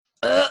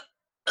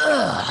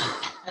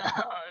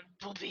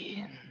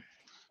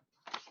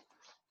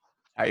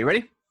Are you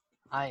ready?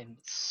 I am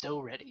so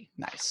ready.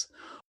 Nice.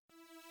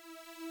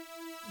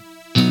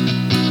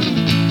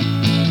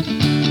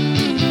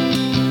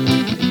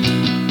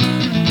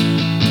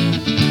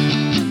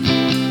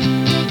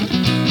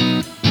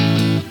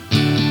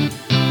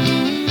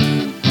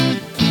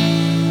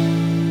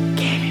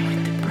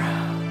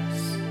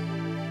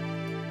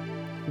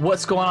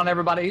 What's going on,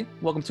 everybody?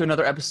 Welcome to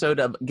another episode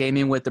of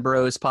Gaming with the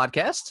Bros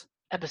podcast.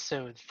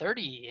 Episode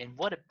 30, and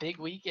what a big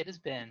week it has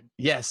been.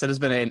 Yes, it has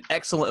been an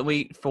excellent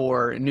week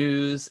for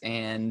news,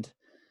 and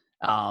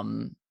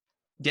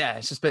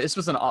it's just been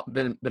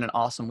an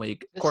awesome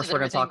week. Of course, we're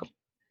going to talk.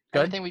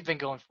 Everything we've been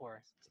going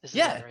for. This is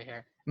it right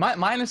here.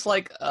 Mine is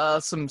like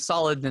some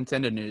solid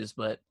Nintendo news,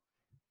 but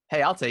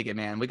hey, I'll take it,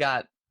 man.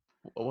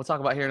 We'll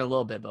talk about here in a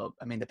little bit, but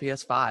I mean the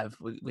PS5.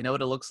 We know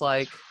what it looks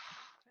like.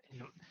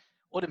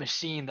 What a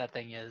machine that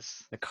thing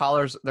is. The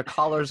collars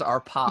are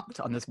popped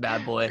on this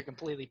bad boy. They're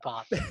completely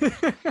popped.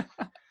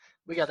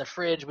 We got the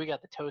fridge, we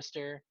got the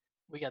toaster,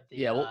 we got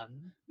the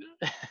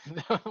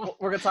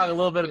we're gonna talk a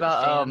little bit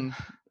about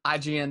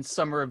IGN's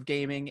Summer of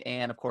Gaming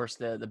and of course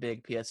the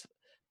big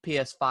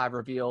PS5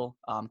 reveal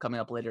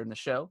coming up later in the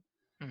show.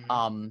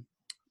 Mm-hmm.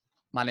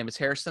 My name is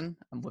Harrison.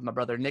 I'm with my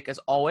brother Nick as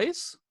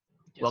always.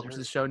 Yes, Welcome to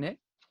the show, Nick.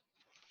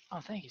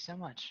 Oh, thank you so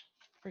much.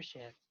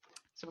 Appreciate it.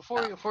 So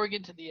before we get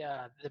into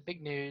the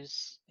big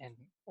news and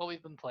what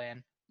we've been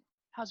playing,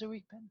 how's your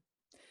week been?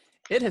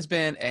 It has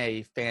been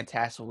a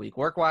fantastic week.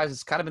 Work-wise,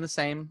 it's kind of been the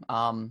same.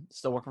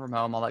 Still working from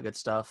home, all that good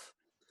stuff.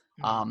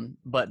 Mm-hmm.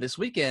 But this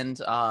weekend,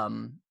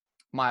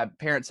 my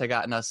parents had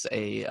gotten us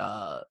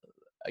a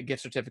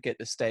gift certificate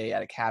to stay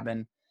at a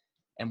cabin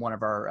in one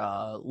of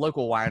our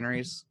local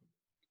wineries.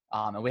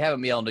 And we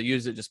haven't been able to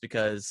use it just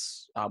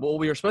because,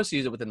 we were supposed to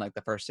use it within like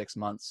the first 6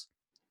 months.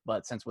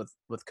 But since with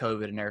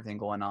COVID and everything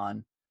going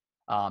on,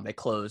 they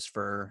closed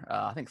for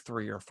I think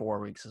 3 or 4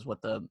 weeks is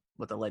what the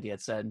lady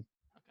had said.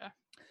 Okay.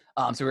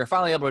 So we were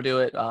finally able to do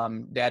it.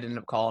 Dad ended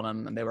up calling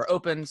them, and they were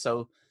open.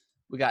 So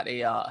we got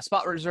a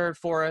spot reserved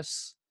for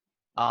us.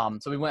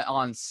 So we went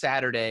on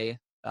Saturday.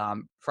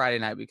 Friday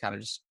night we kind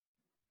of just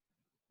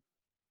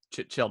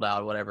chilled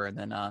out or whatever, and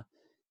then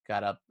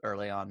got up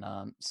early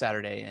on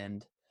Saturday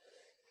and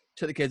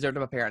took the kids over to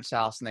my parents'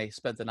 house, and they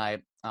spent the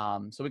night.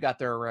 So we got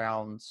there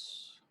around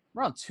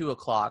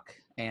 2:00,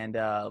 and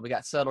we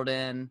got settled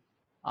in.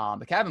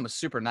 The cabin was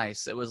super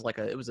nice. It was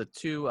a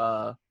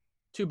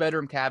two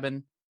bedroom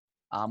cabin,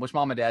 which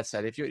Mom and Dad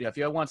said if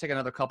you want to take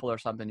another couple or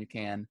something you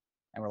can,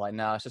 and we're like,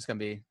 no, it's just gonna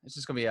be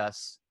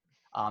us.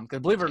 Because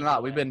believe it or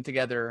not, we've been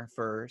together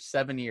for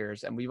 7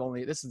 years, and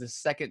this is the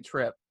second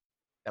trip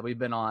that we've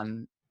been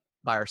on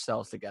by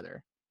ourselves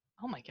together.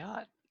 Oh my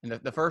God! And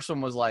the first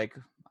one was I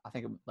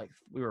think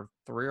we were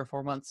 3 or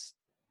 4 months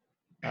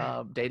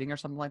dating or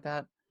something like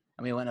that,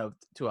 and we went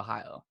to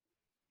Ohio.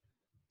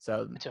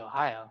 So to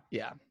Ohio.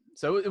 Yeah.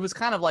 So it was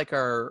kind of like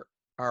our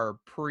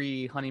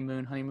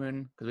pre-honeymoon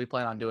because we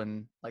plan on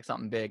doing like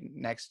something big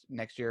next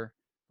year.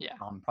 Yeah.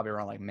 Probably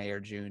around like May or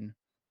June.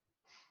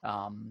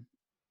 But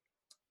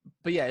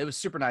yeah, it was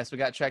super nice. We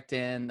got checked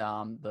in.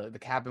 The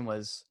cabin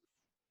was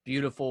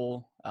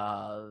beautiful.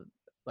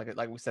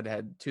 Like we said, it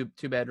had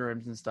two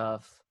bedrooms and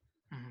stuff.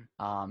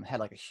 Mm-hmm. Had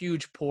like a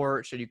huge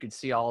porch so you could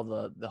see all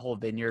the whole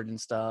vineyard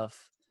and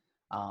stuff.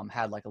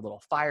 Had like a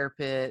little fire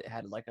pit. It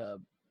had like a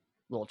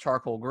little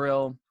charcoal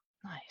grill.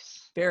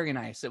 Nice. Very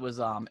nice. It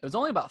was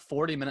only about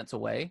 40 minutes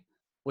away,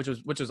 which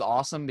was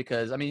awesome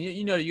because I mean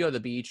you go to the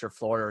beach or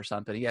Florida or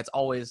something. Yeah, it's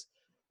always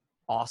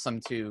awesome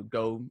to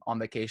go on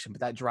vacation, but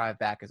that drive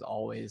back is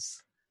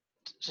always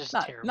just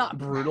terrible. Not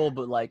brutal,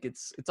 but like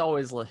it's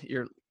always like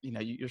you're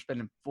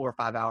spending 4 or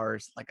 5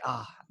 hours like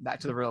back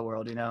to the real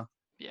world,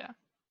 Yeah.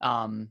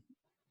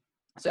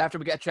 So after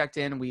we got checked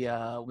in, we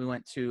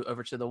went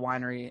over to the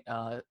winery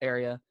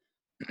area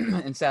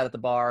and sat at the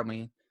bar,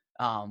 and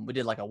we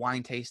did like a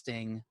wine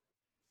tasting.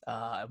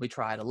 We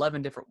tried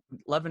 11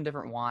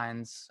 different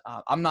wines.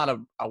 I'm not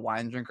a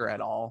wine drinker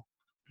at all.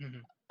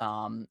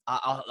 Mm-hmm.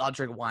 I'll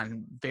drink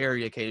wine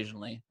very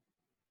occasionally.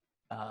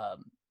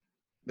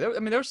 There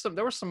was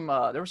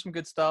some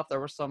good stuff.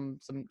 There was some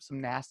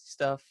nasty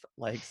stuff.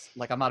 Like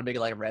I'm not a big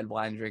like red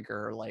wine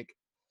drinker. Or, like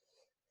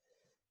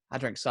I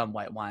drink some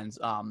white wines.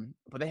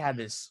 But they had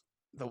this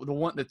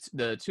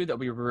the two that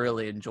we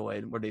really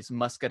enjoyed were these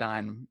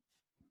muscadine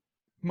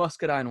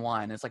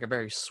wine. It's like a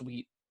very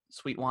sweet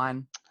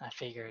wine. I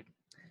figured.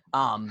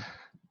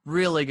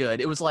 Really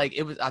good.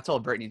 I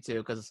told Brittany too,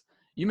 because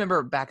you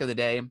remember back in the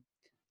day,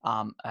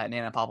 at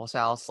Nana and Papa's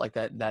house, like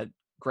that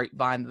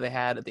grapevine that they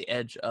had at the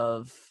edge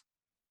of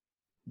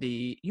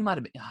you might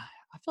have been,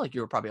 I feel like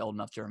you were probably old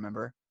enough to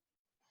remember.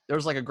 There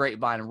was like a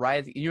grapevine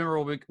you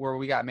remember where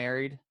we got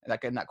married,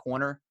 like in that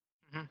corner?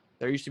 Mm-hmm.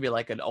 There used to be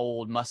like an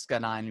old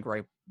muscadine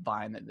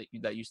grapevine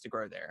that used to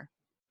grow there.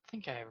 I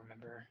think I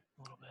remember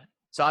a little bit.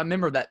 So I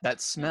remember that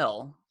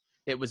smell.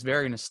 It was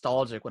very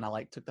nostalgic when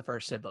I took the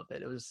first sip of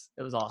it. It was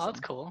awesome. Oh,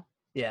 that's cool.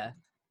 Yeah,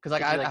 because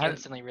I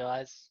instantly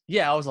realized.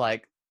 Yeah, I was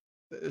like,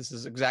 this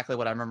is exactly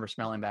what I remember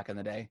smelling back in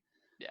the day.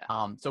 Yeah.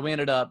 So we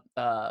ended up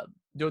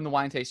doing the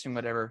wine tasting,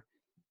 whatever.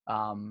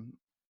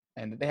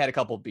 and they had a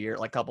couple beer,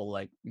 like couple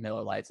like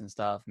Miller Lights and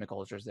stuff, Mick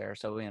Ultras there.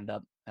 So we ended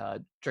up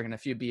drinking a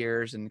few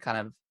beers and kind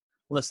of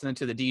listening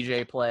to the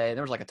DJ play.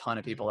 There was like a ton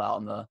of people out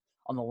on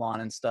the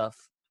lawn and stuff.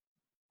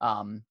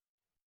 So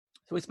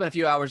we spent a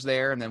few hours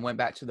there and then went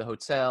back to the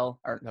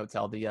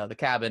the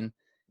cabin,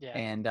 Yeah.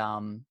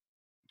 and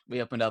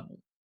we opened up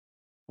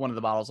one of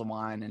the bottles of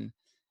wine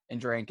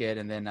and drank it,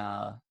 and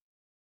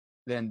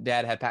then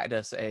Dad had packed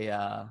us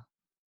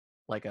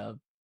like a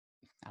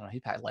I don't know,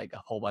 he packed like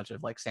a whole bunch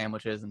of like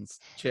sandwiches and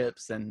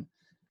chips, and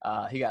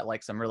he got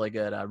like some really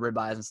good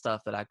ribeyes and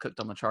stuff that I cooked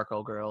on the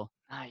charcoal grill.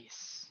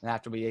 Nice. And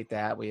after we ate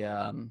that, we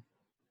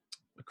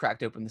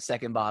cracked open the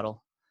second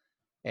bottle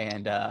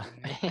and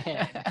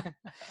Man.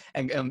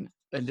 and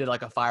did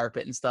like a fire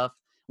pit and stuff,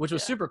 which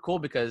was Yeah. super cool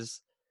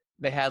because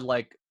they had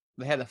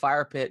the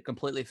fire pit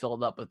completely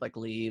filled up with like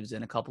leaves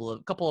and a couple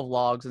of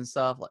logs and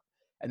stuff,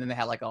 and then they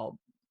had like a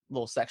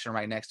little section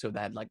right next to it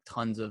that had like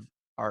tons of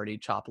already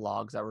chopped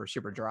logs that were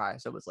super dry,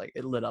 so it was like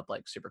it lit up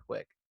like super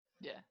quick.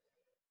 Yeah.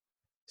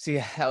 So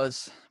yeah, that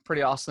was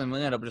pretty awesome. We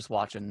ended up just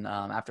watching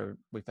after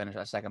we finished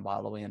that second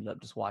bottle, we ended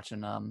up just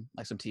watching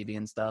like some TV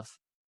and stuff.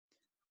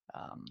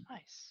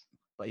 Nice.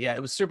 But yeah,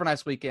 it was super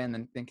nice weekend,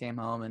 and then came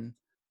home and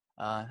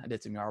I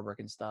did some yard work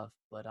and stuff.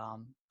 But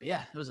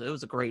yeah, it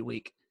was a great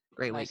week.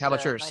 Great week. Nice. How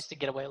about yours? Nice to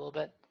get away a little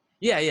bit.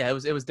 Yeah,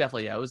 it was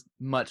definitely, it was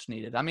much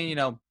needed. I mean,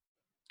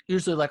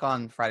 usually like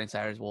on Friday and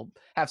Saturdays we'll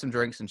have some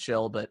drinks and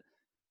chill, but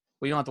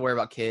we don't have to worry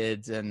about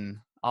kids and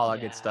all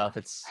that good stuff.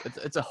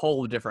 It's a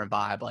whole different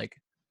vibe. Like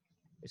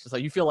it's just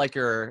like you feel like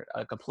you're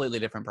a completely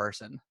different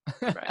person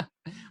Right.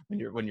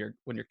 when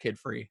you're kid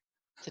free.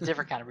 It's a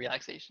different kind of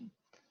relaxation.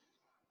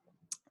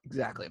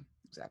 Exactly.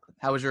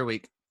 How was your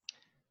week?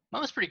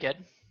 Mine was pretty good.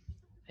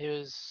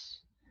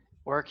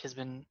 Work has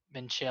been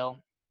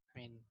chill. I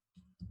mean,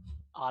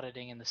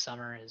 auditing in the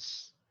summer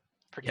is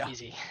pretty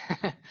easy.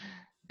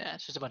 Yeah,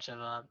 it's just a bunch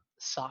of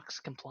SOX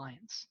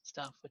compliance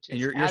stuff, which is And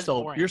you're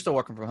still boring. you're still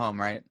working from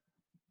home, right?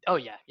 Oh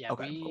yeah.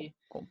 Okay,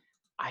 cool.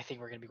 I think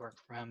we're gonna be working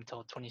from home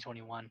until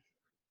 2021.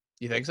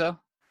 You think so?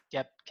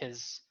 Yep,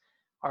 because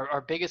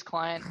our biggest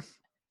client,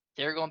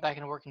 they're going back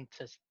into work in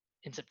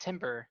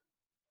September,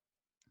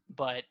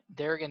 but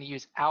they're going to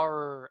use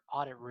our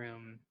audit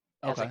room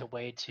as like a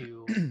way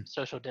to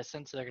social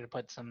distance. So they're going to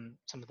put some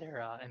of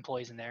their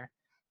employees in there,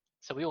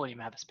 so we won't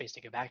even have a space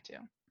to go back to.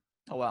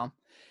 Oh wow.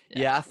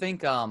 Yeah, I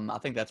think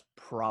that's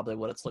probably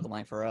what it's looking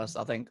like for us.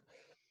 I think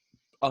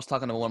I was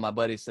talking to one of my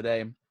buddies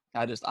today.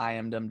 I just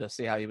IM'd him to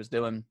see how he was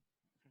doing,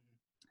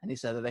 and he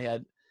said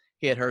that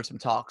he had heard some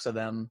talks of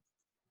them.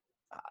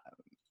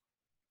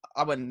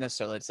 I wouldn't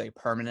necessarily say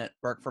permanent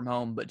work from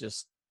home, but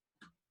just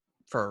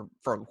for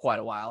quite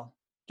a while.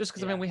 Just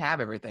because I mean we have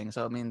everything,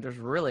 so I mean there's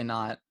really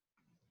not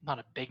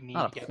a big need.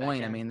 Not a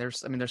point. I mean there's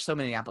so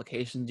many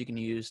applications you can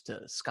use to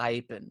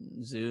Skype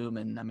and Zoom,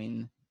 and I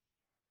mean,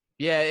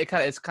 yeah,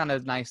 it's kind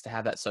of nice to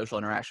have that social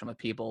interaction with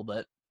people.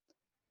 But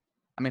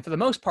I mean, for the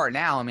most part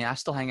now, I mean, I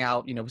still hang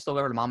out. We still go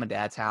over to mom and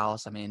dad's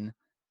house. I mean,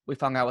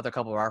 we've hung out with a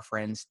couple of our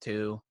friends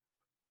too.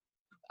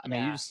 I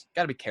mean, you just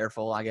got to be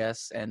careful, I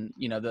guess. And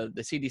the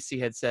CDC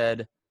had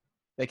said,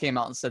 they came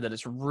out and said that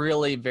it's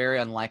really very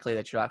unlikely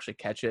that you'll actually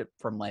catch it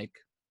from like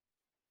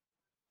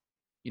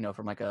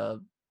a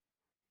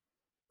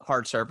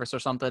hard surface or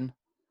something.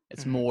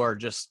 It's more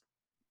just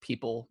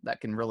people that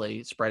can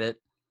really spread it.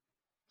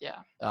 Yeah.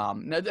 I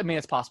mean,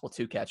 it's possible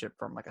to catch it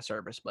from like a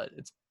surface, but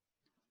it's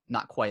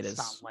not quite it's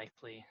not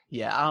likely.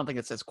 Yeah, I don't think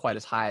it's quite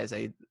as high as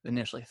they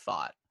initially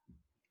thought.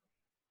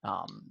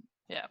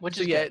 Yeah, which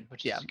is good.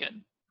 Which is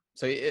good.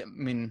 So I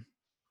mean,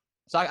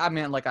 I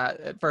mean, like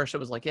at first it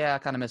was like, yeah, I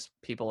kind of miss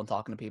people and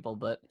talking to people,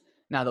 but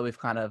now that we've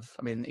kind of,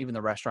 I mean, even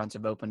the restaurants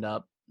have opened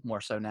up more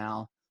so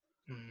now.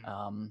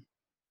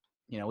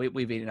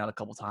 We've eaten out a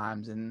couple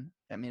times, and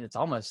I mean, it's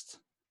almost,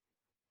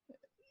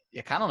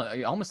 you kind of,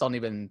 you almost don't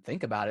even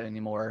think about it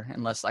anymore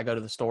unless I go to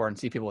the store and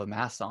see people with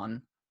masks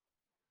on.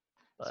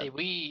 But,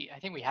 see, I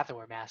think we have to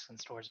wear masks in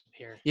stores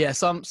here. Yeah,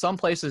 some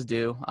places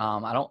do.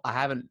 I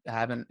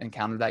haven't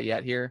encountered that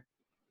yet here.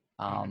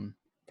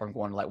 From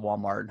going to like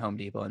Walmart and Home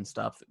Depot and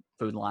stuff,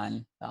 Food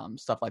Line,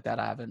 stuff like that.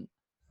 I haven't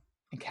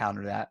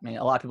encountered that. I mean,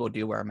 a lot of people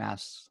do wear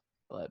masks,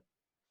 but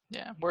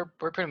yeah, we're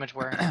pretty much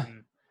wearing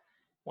them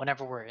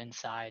whenever we're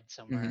inside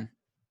somewhere.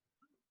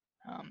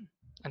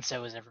 And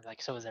so is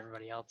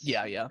everybody else.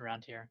 Yeah.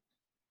 Around here.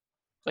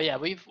 But yeah,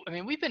 we've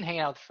been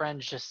hanging out with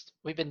friends.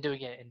 We've been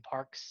doing it in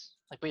parks.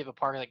 Like we have a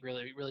park like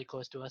really really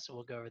close to us, so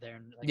we'll go over there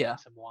and like drink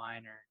some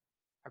wine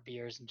or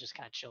beers and just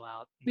kind of chill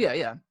out.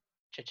 Yeah.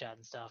 Chit chat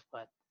and stuff,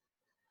 but.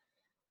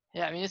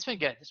 Yeah, I mean, it's been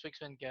good. This week's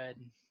been good.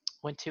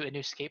 Went to a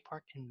new skate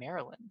park in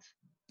Maryland.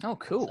 Oh,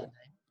 cool.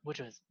 Sunday, which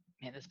was,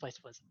 man, this place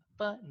was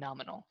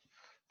phenomenal.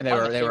 And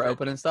they were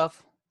open and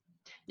stuff?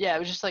 Yeah, it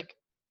was just like,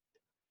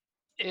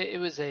 it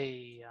was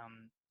a,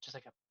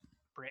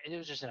 it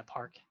was just in a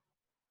park.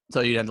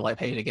 So you didn't have to like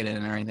pay to get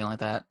in or anything like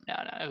that? No,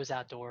 it was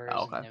outdoors.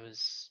 Oh, okay. And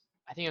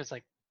I think it was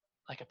like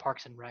a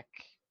Parks and Rec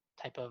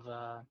type of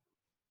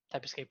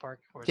skate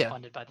park where it's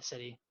funded by the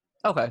city.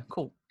 Okay,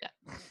 cool.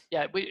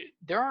 Yeah.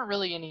 There aren't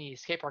really any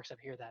skate parks up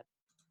here that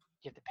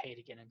you have to pay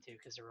to get into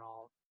because they're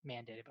all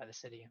mandated by the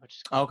city, which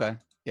is cool. Okay.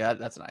 Yeah,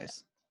 that's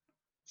nice.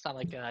 It's not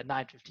like a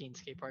 915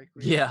 skate park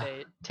where you Yeah.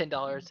 pay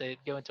 $10 to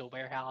go into a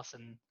warehouse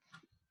and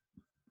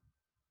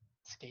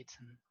skates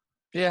and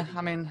Yeah, shitty.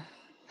 I mean,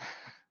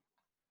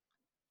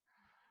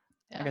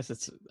 Yeah.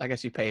 I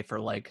guess you pay for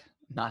like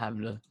not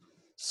having to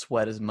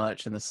sweat as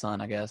much in the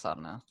sun, I guess. I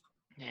don't know.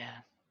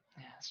 Yeah,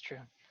 that's true.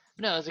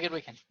 But no, it was a good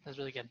weekend. It was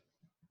really good.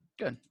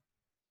 Good.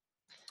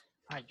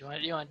 All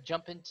right, you want to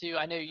jump into?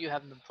 I know you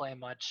haven't been playing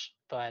much,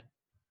 but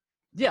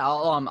Yeah,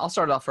 I'll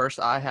start off first.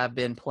 I have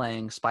been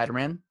playing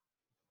Spider-Man.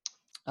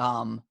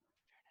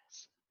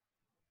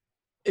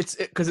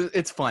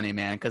 It's funny,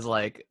 man, because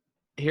like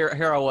here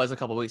I was a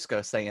couple weeks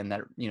ago saying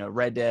that, you know,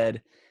 Red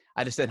Dead,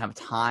 I just didn't have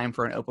time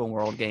for an open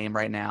world game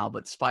right now,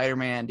 but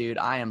Spider-Man, dude,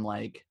 I am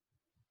like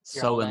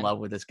so in love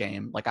with this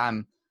game. Like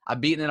I've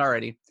beaten it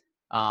already.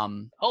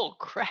 Oh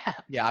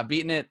crap. Yeah, I've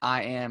beaten it.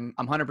 I'm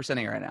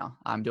 100%ing it right now.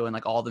 I'm doing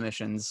like all the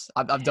missions.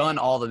 I've done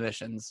all the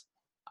missions.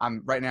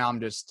 I'm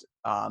just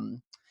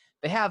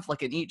they have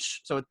like in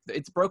each, so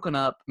it's broken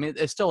up. I mean,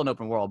 it's still an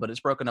open world, but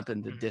it's broken up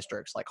into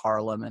districts like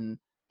Harlem and,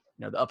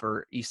 you know, the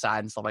Upper East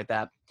Side and stuff like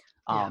that.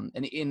 And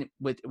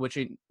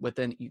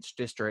within each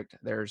district,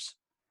 there's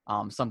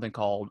something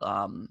called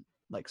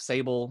like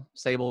Sable.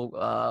 It's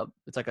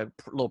like a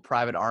little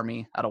private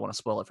army. I don't want to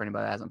spoil it for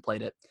anybody that hasn't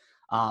played it.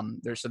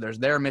 There's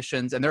their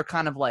missions, and they're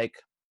kind of like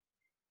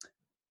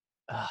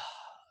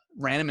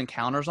random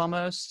encounters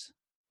almost.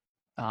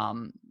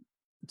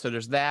 So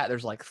there's that.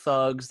 There's like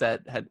thugs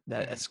that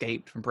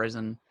escaped from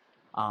prison.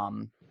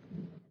 And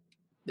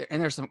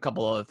there's some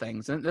couple other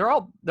things, and they're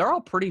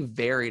all pretty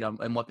varied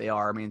in what they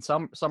are. I mean,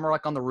 some are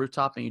like on the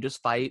rooftop and you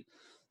just fight.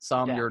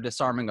 Some you're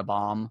disarming a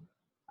bomb.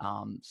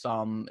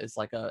 Some is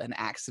like an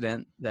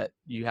accident that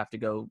you have to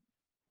go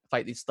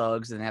fight these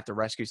thugs and have to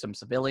rescue some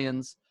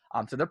civilians.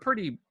 So they're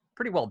pretty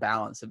well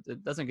balanced.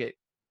 It doesn't get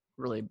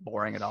really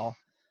boring at all.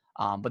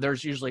 But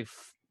there's usually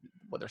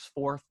there's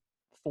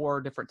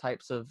four different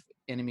types of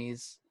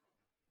enemies,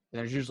 and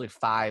there's usually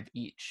 5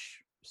 each.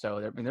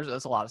 So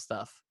there's a lot of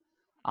stuff.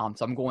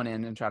 So I'm going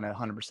in and trying to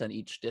 100%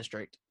 each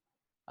district.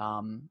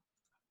 And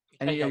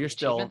you're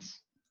still,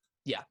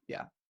 yeah.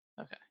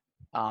 Okay.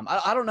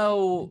 I don't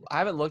know. I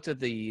haven't looked at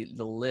the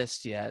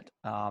list yet.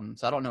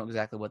 So I don't know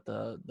exactly what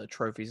the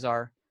trophies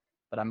are,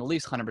 but I'm at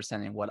least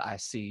 100%ing what I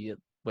see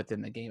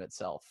within the game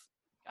itself.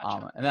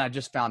 Gotcha. And then I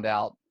just found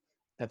out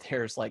that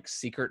there's like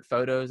secret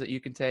photos that you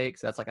can take.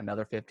 So that's like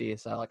another 50.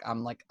 So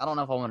I'm like, I don't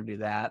know if I want to do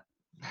that,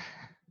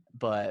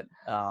 but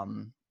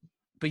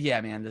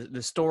yeah, man,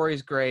 the story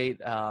is great.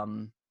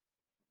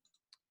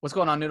 What's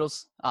going on,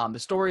 Noodles? The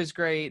story is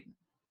great.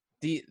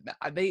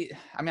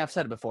 I've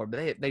said it before,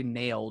 but they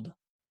nailed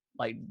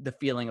like the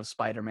feeling of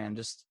Spider-Man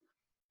just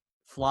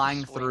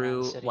flying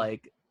through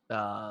like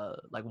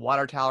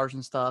water towers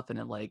and stuff, and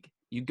it like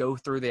you go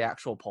through the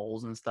actual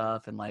poles and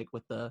stuff, and like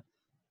with the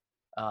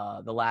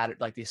ladder,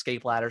 like the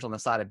escape ladders on the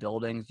side of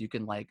buildings, you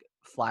can like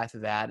fly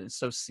through that. It's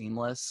so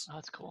seamless. Oh,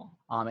 that's cool.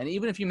 And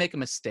even if you make a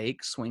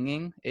mistake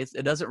swinging,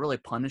 it doesn't really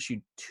punish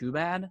you too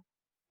bad.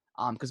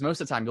 Because most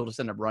of the time you'll just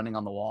end up running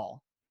on the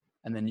wall,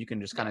 and then you can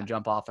just kind of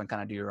jump off and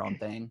kind of do your own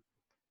thing.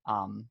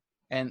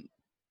 And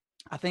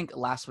I think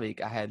last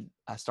week I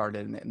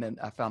started, and then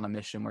I found a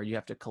mission where you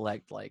have to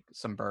collect like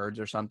some birds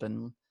or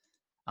something.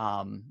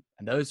 And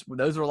those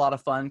were a lot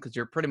of fun because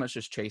you're pretty much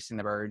just chasing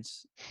the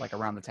birds like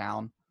around the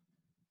town.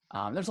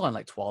 There's only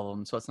like 12 of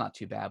them, so it's not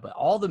too bad. But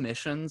all the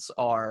missions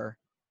are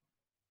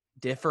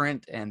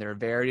different and they're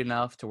varied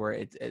enough to where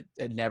it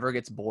never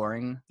gets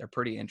boring. They're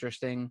pretty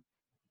interesting.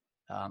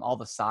 All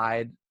the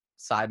side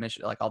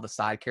mission, like all the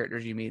side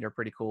characters you meet, are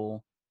pretty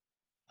cool.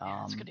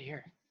 That's good to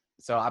hear.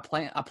 So I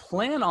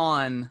plan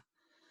on,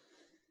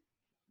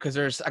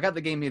 because I got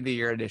the Game of the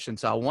Year edition,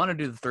 so I want to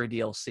do the 3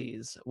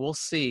 DLCs. We'll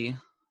see,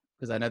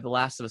 because I know The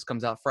Last of Us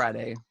comes out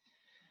Friday.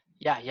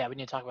 Yeah, we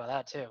need to talk about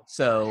that too.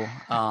 So,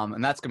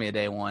 and that's gonna be a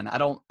day one. I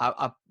don't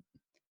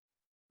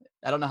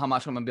know how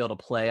much I'm gonna be able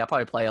to play. I'll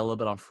probably play a little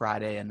bit on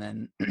Friday and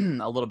then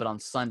a little bit on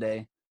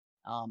Sunday.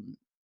 But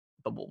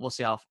we'll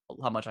see how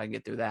much I can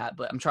get through that.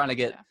 But I'm trying to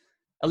get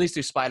at least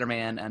through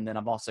Spider-Man, and then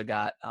I've also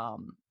got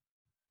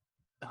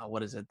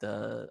what is it?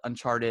 The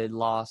Uncharted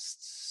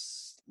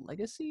Lost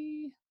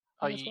Legacy.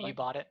 Oh, you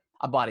bought it?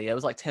 I bought it. It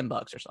was like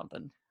 $10 or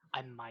something.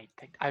 I might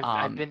pick.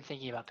 I've been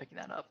thinking about picking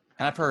that up.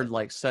 And I've heard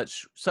like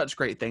such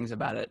great things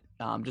about it.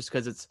 Just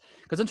because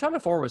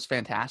Uncharted 4 was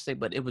fantastic,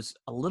 but it was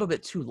a little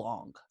bit too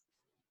long.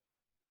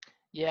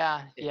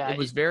 Yeah. It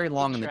was very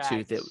long in the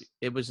tooth.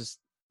 It was just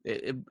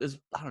it was,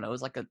 I don't know, it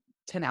was like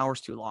 10 hours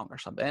too long or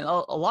something. And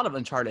a lot of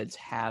Uncharted's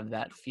have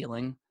that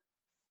feeling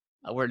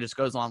where it just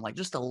goes on like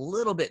just a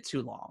little bit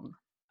too long.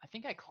 I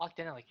think I clocked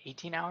in at like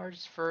 18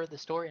 hours for the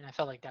story, and I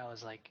felt like that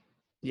was like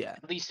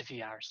at least a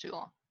few hours too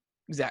long.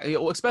 Exactly.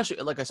 Well,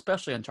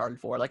 especially Uncharted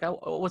 4. Like I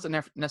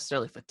wasn't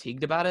necessarily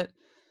fatigued about it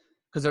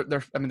because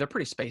they're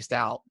pretty spaced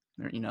out.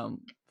 You know,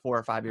 4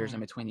 or 5 years in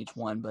between each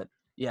one. But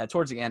yeah,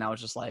 towards the end, I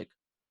was just like,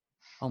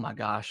 oh my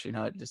gosh, you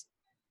know,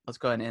 let's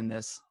go ahead and end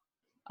this.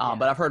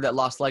 But I've heard that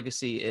Lost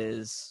Legacy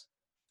is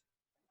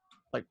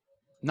like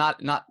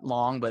not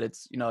long, but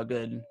it's a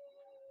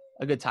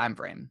good time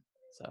frame.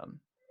 So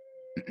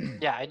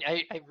Yeah,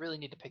 I really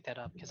need to pick that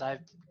up because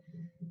I've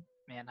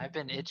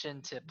been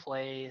itching to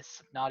play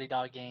some Naughty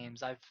Dog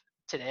games.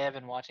 Today I've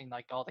been watching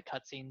like all the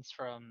cutscenes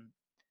from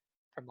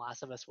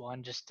Last of Us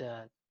 1 just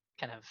to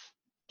kind of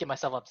get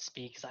myself up to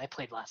speed because I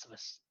played Last of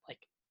Us like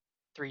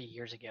 3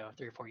 or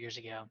 4 years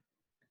ago.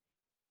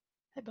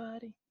 Hey,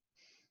 buddy.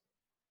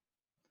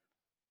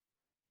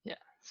 Yeah,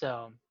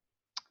 so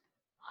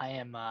I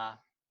am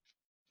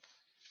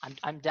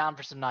I'm down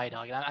for some Naughty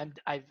Dog.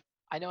 I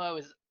know I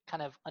was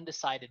kind of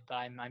undecided, but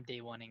I'm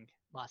day oneing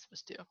Last of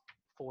Us 2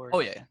 for oh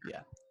the yeah,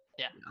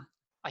 yeah.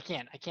 I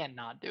can't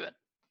not do it.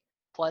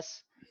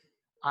 Plus,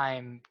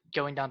 I'm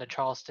going down to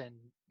Charleston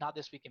not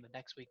this weekend but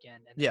next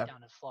weekend, and then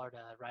down to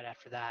Florida right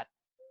after that.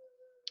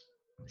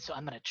 So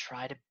I'm gonna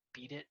try to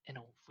beat it in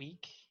a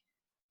week.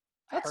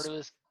 I heard it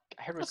was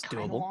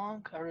kind of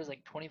long. I heard it was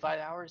like 25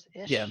 hours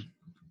ish. Yeah.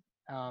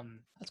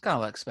 That's kind of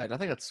what I expect. I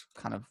think that's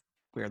kind of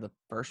where the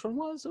first one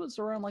was. It was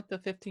around like the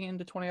 15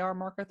 to 20 hour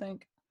mark, I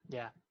think.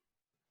 Yeah.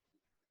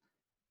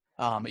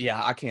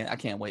 Yeah, I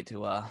can't wait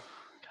to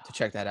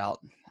check that out.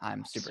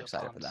 I'm super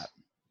excited pumped. for that.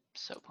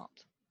 So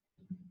pumped.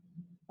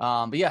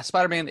 But yeah,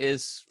 Spider-Man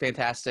is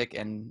fantastic,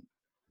 and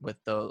with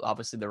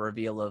obviously the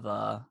reveal of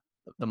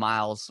the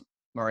Morales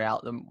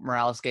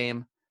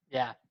game.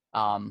 Yeah.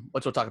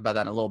 Which we'll talk about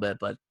that in a little bit,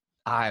 but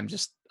I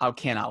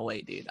cannot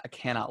wait, dude. I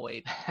cannot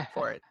wait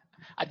for it.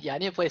 I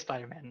need to play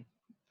Spider-Man.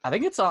 I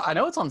think I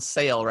know it's on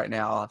sale right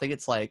now. I think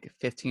it's like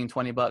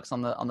 $15-20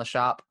 on the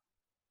shop.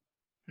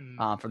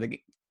 For the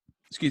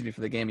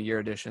Game of Year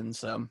edition.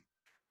 So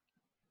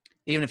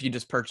even if you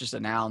just purchase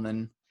it now and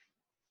then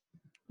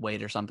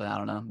wait or something, I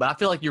don't know. But I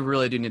feel like you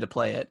really do need to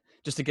play it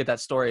just to get that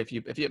story. If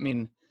you I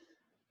mean,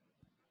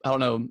 I don't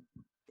know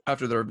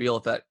after the reveal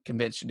if that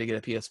convinced you to get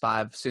a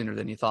PS5 sooner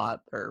than you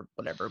thought or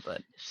whatever,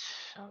 but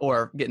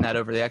or getting that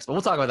over the Xbox.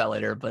 We'll talk about that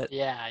later. But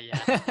yeah.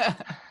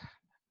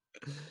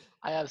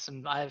 I have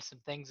some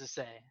things to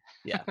say.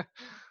 Yeah.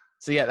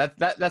 So yeah,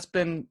 that's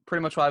been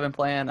pretty much what I've been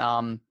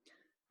playing.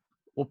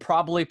 We'll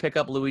probably pick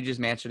up Luigi's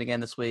Mansion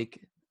again this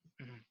week.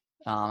 Mm-hmm.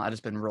 I've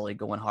just been really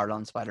going hard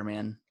on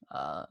Spider-Man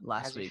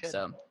last week.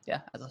 So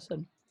yeah, as I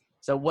said.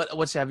 So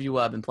what have you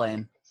been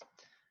playing?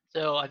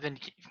 So I've been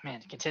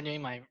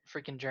continuing my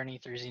freaking journey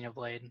through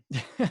Xenoblade,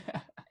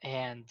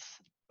 and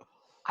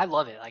I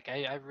love it. Like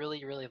I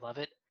really really love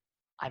it.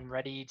 I'm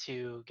ready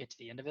to get to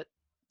the end of it.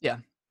 Yeah.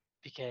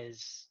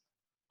 Because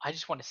I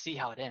just want to see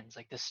how it ends.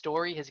 Like the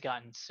story has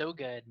gotten so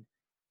good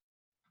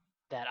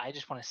that I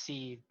just want to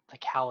see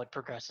like how it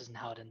progresses and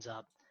how it ends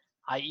up.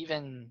 I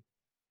don't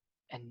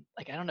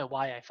know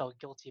why I felt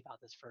guilty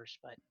about this first,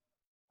 but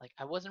like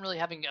I wasn't really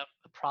having a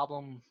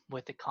problem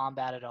with the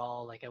combat at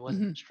all. Like I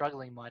wasn't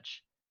struggling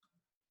much,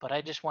 but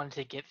I just wanted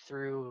to get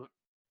through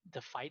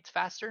the fights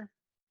faster.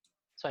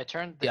 So I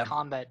turned the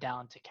combat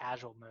down to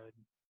casual mode,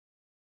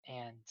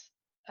 and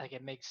like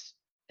it makes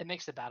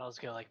the battles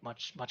go like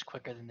much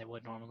quicker than they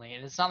would normally.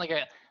 And it's not like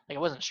I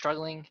wasn't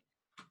struggling,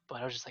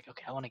 but I was just like,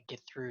 okay, I want to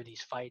get through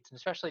these fights, and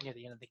especially near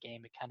the end of the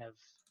game, it kind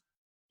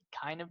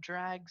of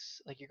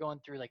drags. Like you're going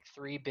through like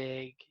three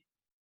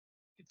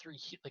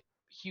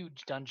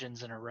huge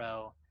dungeons in a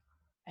row,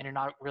 and you're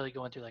not really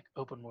going through like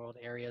open world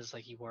areas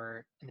like you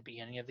were in the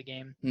beginning of the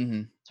game.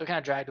 Mm-hmm. So it kind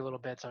of dragged a little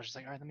bit. So I was just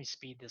like, all right, let me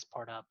speed this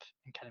part up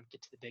and kind of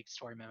get to the big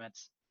story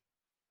moments.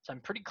 So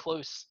I'm pretty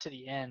close to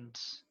the end.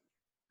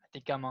 I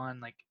think I'm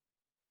on like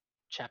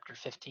chapter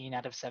 15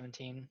 out of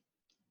 17.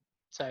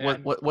 So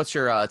what's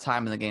your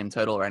time in the game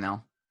total right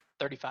now?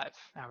 35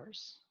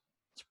 hours.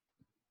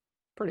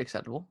 Pretty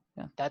acceptable.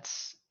 Yeah.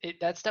 That's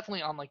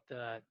definitely on like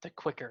the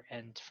quicker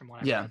end from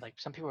what I've read. Like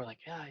some people are like,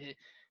 yeah, it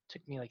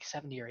took me like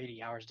 70 or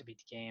 80 hours to beat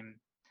the game.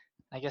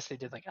 I guess they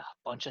did like a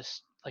bunch of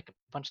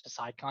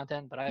side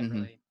content, but I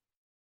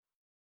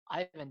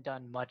haven't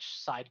done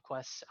much side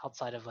quests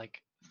outside of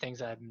like things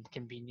that I've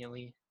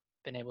conveniently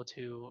been able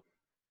to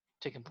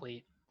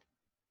complete.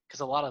 Because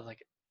a lot of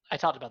like I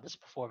talked about this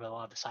before, but a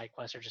lot of the side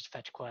quests are just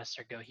fetch quests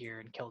or go here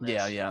and kill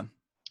this. Yeah.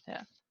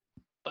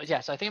 But yeah,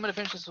 so I think I'm gonna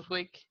finish this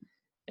week.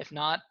 If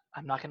not,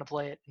 I'm not gonna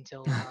play it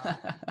until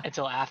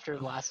after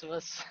The Last of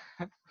Us.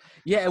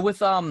 Yeah, with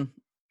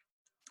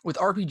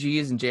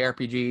RPGs and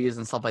JRPGs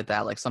and stuff like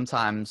that, like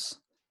sometimes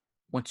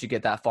once you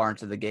get that far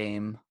into the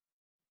game,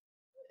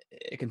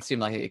 it can seem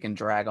like it can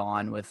drag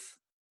on with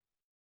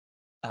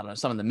I don't know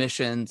some of the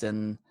missions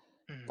and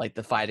like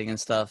the fighting and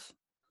stuff.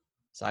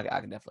 So I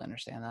can definitely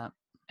understand that.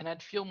 And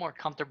I'd feel more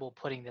comfortable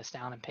putting this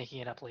down and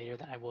picking it up later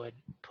than I would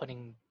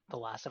putting The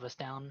Last of Us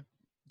down.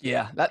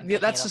 Yeah,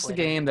 that's just a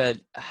game that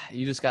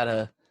you just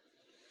gotta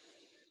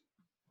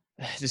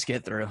just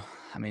get through.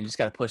 I mean, you just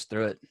gotta push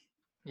through it.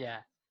 Yeah.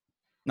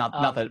 Not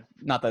that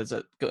it's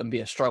going to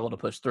be a struggle to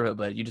push through it,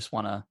 but you just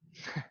want to.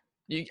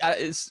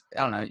 I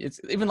don't know. It's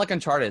even like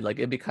Uncharted. Like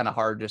it'd be kind of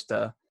hard just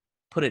to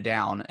put it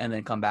down and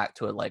then come back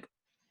to it like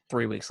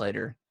 3 weeks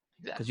later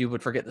because you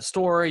would forget the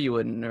story. You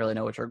wouldn't really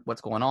know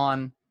what's going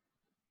on.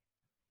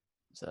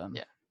 So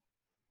yeah.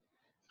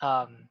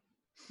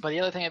 But the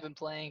other thing I've been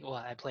playing, well,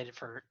 I played it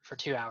for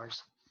 2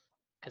 hours.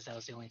 because that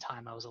was the only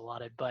time I was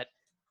allotted. But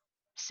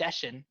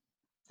Session,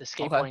 the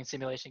skateboarding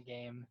simulation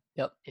game,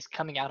 is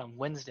coming out on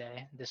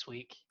Wednesday this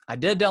week. I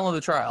did download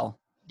the trial.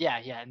 Yeah,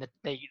 and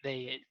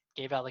they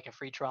gave out like a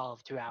free trial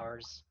of 2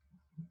 hours.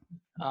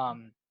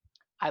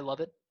 I love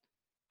it.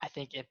 I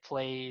think it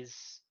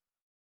plays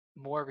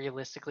more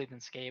realistically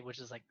than skate, which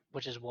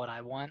is what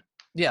I want.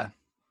 Yeah.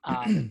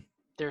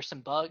 There's some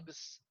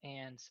bugs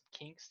and some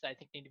kinks that I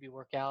think need to be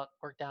worked out,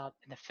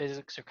 and the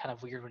physics are kind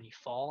of weird when you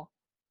fall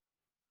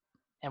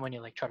and when you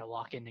like try to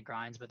lock into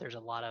grinds. But there's a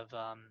lot of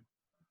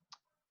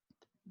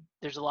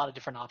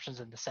different options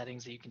in the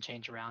settings that you can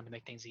change around to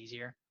make things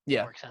easier,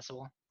 more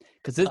accessible.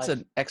 Because it's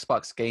an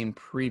Xbox game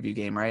preview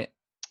game, right?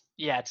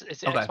 Yeah, it's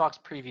an Xbox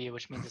preview,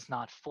 which means it's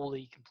not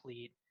fully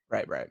complete.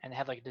 Right. And they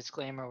have like a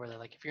disclaimer where they're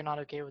like, if you're not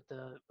okay with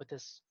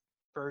this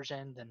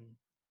version, then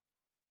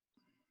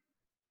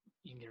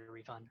you can get a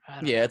refund.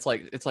 Yeah, it's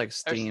like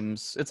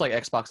Steam's, it's like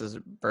Xbox's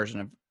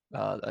version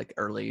of like the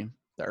early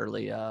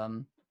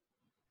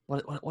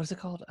what is it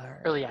called?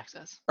 Early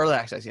access. Early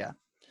access, yeah.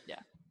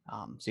 Yeah.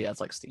 So yeah, it's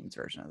like Steam's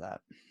version of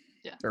that.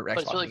 Yeah. Or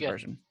Xbox's it's really good.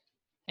 version.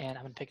 And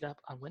I'm gonna pick it up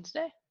on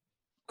Wednesday.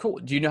 Cool.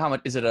 Do you know how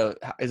much is it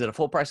a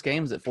full price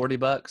game? Is it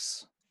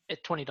 $40?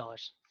 It's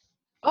 $20.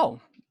 Oh.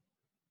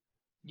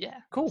 Yeah.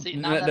 Cool.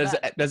 See,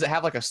 does it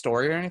have like a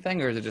story or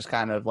anything, or is it just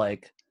kind of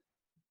like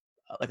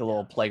a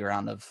little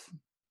playground of?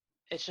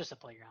 It's just a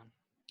playground.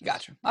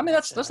 Gotcha. I mean,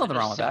 that's nothing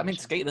wrong with that. I mean,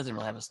 skate doesn't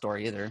really have a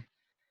story either.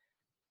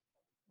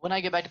 When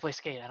I get back to play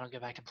skate, I don't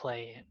get back to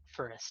play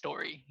for a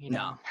story. You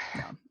know.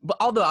 No. But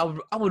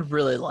although I would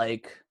really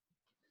like,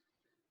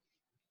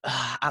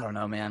 I don't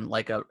know, man,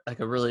 like a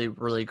really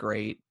really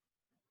great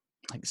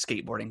like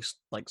skateboarding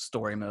like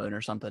story mode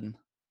or something. Kind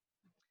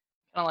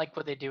of like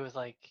what they do with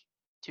like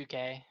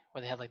 2K,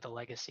 where they have like the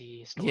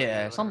legacy story.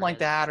 Yeah, something like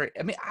that. Or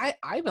I mean, I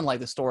even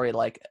like the story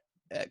like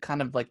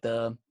kind of like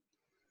the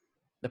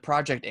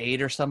Project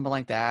 8 or something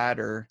like that,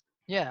 or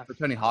for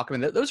Tony Hawk. I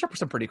mean, those are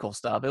some pretty cool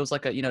stuff. It was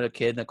like a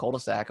kid in a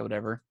cul-de-sac or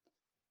whatever.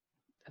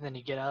 And then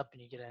you get up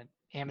and you get an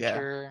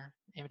amateur.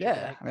 I mean,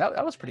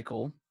 that was pretty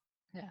cool.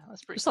 Yeah,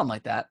 that's pretty. Something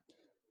like that.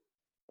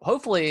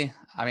 Hopefully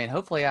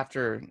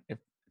after if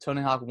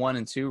Tony Hawk 1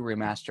 and 2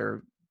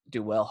 remaster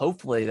do well,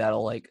 hopefully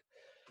that'll like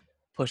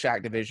push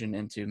Activision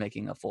into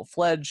making a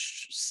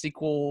full-fledged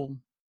sequel,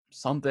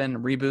 something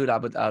reboot. I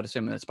would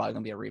assume it's probably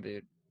gonna be a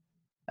reboot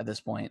at this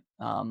point.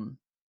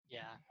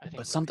 Yeah, I think.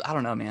 But something I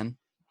don't know, man.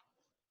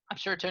 I'm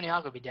sure Tony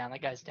Hawk would be down.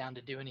 That guy's down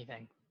to do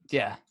anything.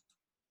 Yeah,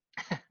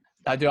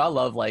 I do. I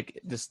love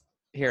like just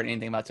hearing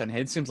anything about Tony.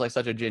 It seems like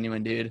such a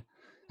genuine dude.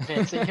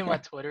 Man, seeing him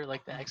on Twitter,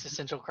 like the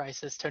existential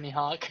crisis, Tony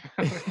Hawk.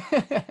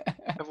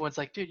 Everyone's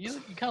like, dude, you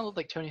kind of look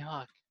like Tony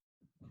Hawk.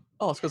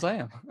 Oh, it's because I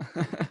am.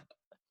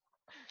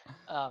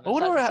 I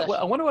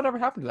wonder whatever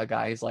happened to that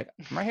guy. He's like,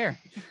 I'm right here.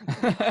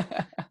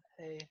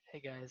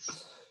 Hey guys.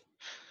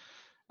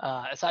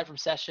 Aside from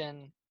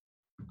Session,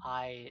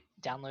 I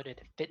downloaded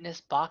Fitness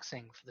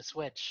Boxing for the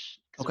Switch.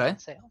 Okay. On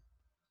sale.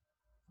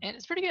 And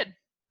it's pretty good.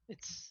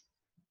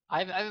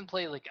 I haven't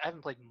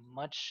played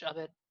much of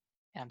it,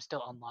 and I'm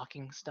still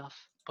unlocking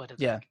stuff. But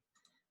it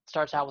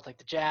starts out with like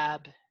the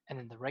jab, and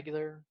then the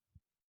regular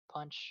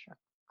punch or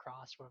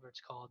cross, whatever it's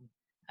called,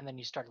 and then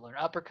you start to learn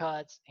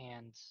uppercuts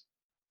and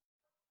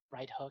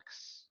right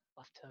hooks,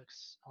 left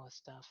hooks, all this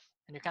stuff,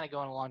 and you're kind of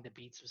going along to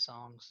beats of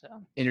songs. So.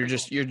 And you're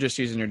just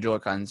using your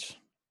Joy-Cons.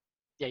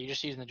 Yeah, you're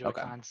just using the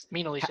Joy-Cons.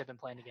 Me and Alicia have been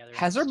playing together.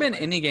 Has there been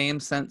any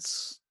game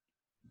since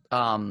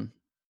 1-2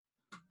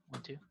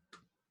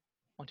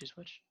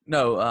 Switch?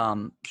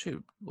 No,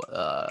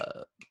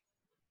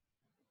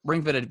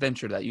 Ring Fit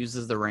Adventure that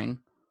uses the ring?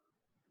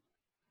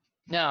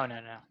 No.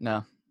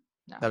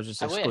 That was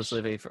just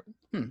exclusively for.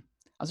 I'm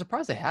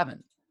surprised they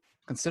haven't,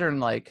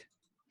 considering like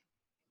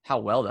how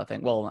well that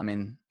thing. Well, I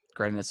mean,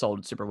 granted, it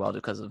sold super well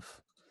because of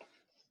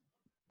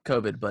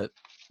COVID, but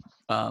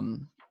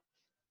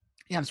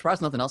yeah, I'm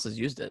surprised nothing else has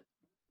used it.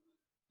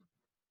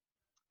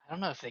 I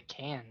don't know if they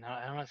can.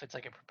 I don't know if it's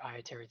like a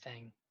proprietary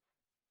thing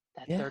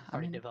that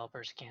third-party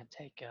developers can't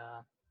take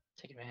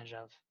advantage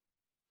of.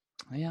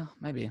 Yeah,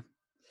 maybe.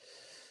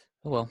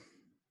 Oh well.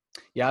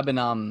 Yeah, I've been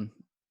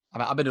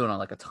doing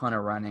like a ton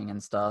of running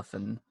and stuff,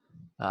 and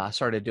I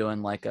started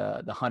doing like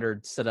the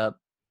 100 sit-up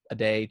a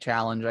day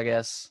challenge, I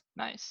guess.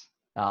 Nice.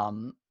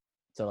 So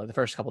like the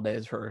first couple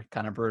days were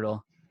kind of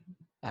brutal.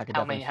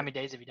 How many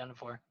days have you done it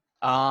for?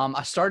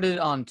 I started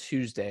on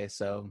Tuesday,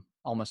 so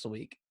almost a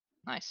week.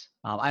 Nice.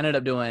 I ended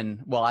up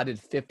I did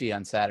 50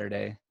 on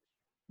Saturday,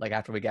 like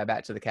after we got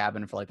back to the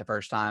cabin for like the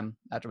first time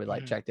after we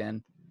like checked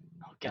in.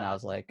 Oh God. And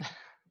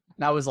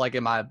I was like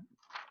in my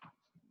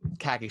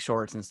khaki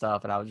shorts and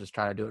stuff, and I was just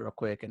trying to do it real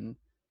quick, and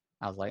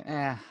I was like,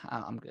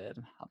 I'm good.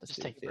 I'll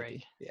just take a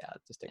break. Yeah,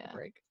 just take a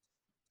break.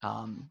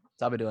 So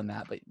I've been doing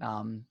that, but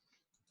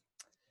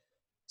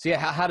so yeah,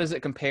 how does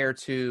it compare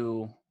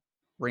to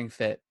Ring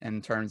Fit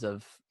in terms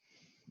of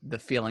the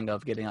feeling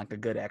of getting like a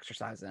good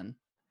exercise in?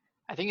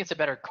 I think it's a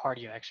better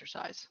cardio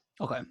exercise.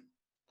 Okay.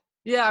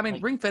 Yeah, I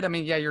mean, Ring Fit,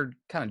 you're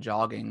kind of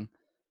jogging,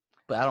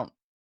 but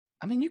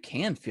you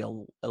can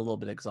feel a little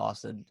bit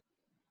exhausted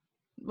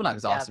well, not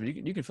exhausted.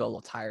 But you can feel a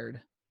little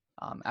tired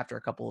after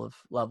a couple of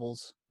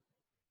levels.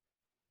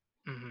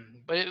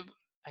 But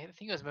I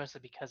think it was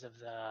mostly because of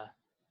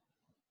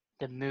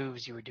the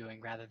moves you were doing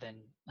rather than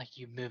like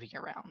you moving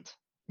around.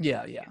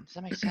 Yeah, yeah. Does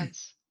that make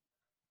sense?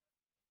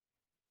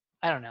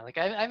 I don't know. Like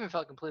I haven't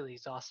felt completely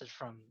exhausted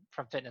from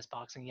fitness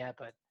boxing yet,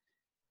 but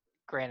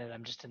granted,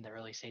 I'm just in the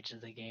early stages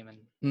of the game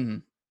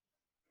and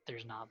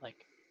there's not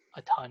like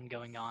a ton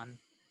going on.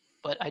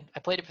 But I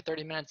played it for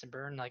 30 minutes and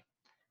burned like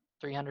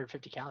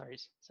 350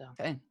 calories. So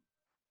okay.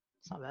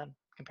 It's not bad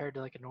compared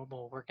to like a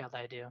normal workout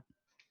that I do.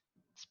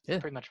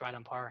 It's pretty much right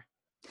on par.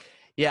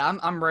 Yeah,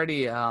 I'm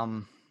ready. I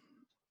mean,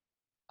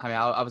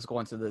 I was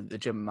going to the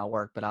gym at my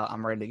work, but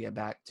I'm ready to get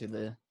back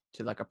to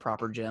like a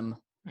proper gym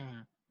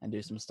and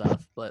do some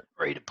stuff. But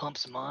ready to pump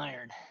some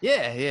iron.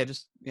 Yeah,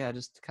 just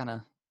kind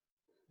of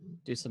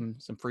do some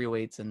free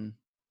weights and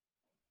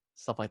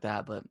stuff like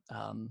that. But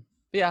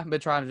yeah, I've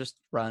been trying to just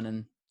run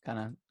and kind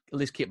of at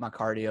least keep my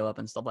cardio up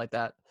and stuff like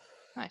that.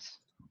 Nice.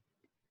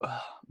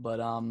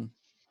 But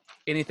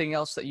anything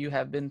else that you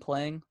have been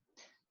playing?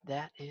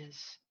 That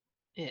is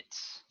it.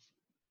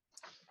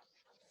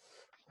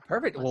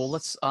 Perfect. Well,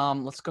 let's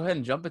go ahead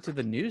and jump into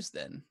the news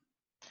then.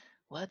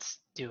 Let's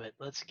do it.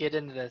 Let's get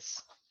into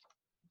this.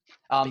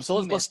 So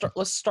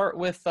let's start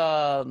with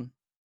I'll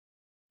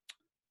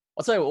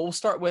tell you what, we'll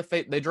start with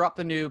they dropped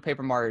the new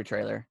Paper Mario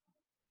trailer.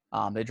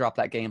 They dropped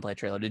that gameplay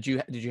trailer. Did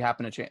you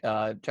happen to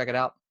check it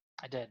out?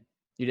 I did.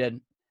 You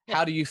did? Yeah.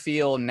 How do you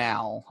feel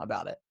now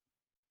about it?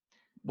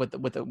 With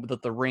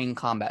the ring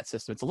combat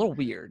system, it's a little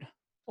weird.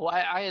 Well,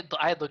 I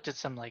had looked at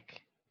some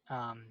like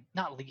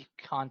not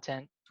leaked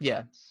content.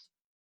 Yeah.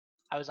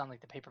 I was on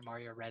like the Paper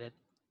Mario Reddit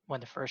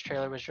when the first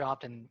trailer was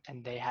dropped, and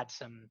they had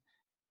some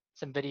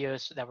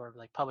videos that were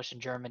like published in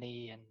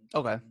Germany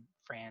and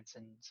France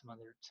and some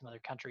other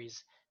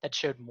countries that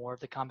showed more of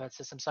the combat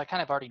system. So I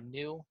kind of already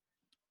knew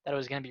that it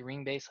was going to be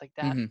ring based like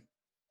that.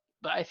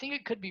 But I think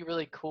it could be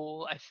really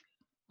cool.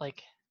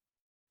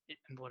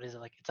 What is it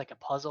like? It's like a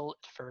puzzle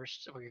at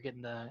first, where you're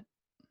getting the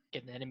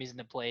enemies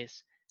into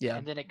place. Yeah.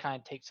 And then it kind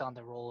of takes on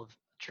the role of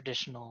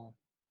traditional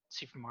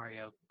Super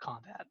Mario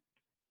combat.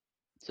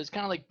 So it's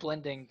kind of like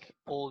blending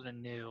old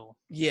and new.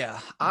 Yeah,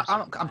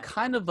 I'm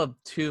kind of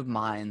two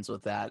minds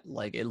with that.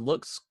 Like, it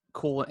looks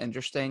cool and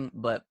interesting,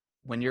 but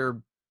when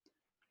you're,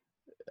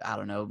 I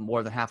don't know,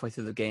 more than halfway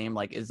through the game,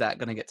 like, is that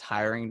going to get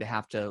tiring to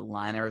have to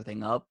line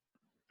everything up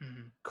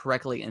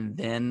correctly and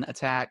then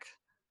attack?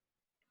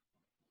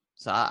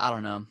 So I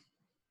don't know.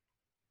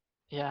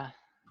 Yeah,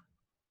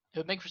 it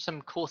would make for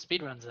some cool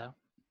speedruns, though.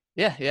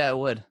 Yeah, it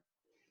would.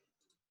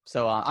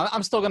 So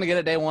I'm still gonna get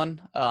it day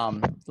one.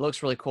 It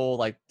looks really cool.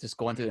 Like, just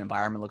going through the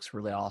environment looks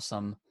really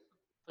awesome.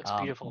 Looks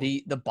beautiful.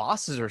 The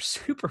bosses are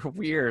super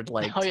weird,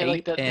 like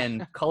tape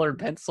and colored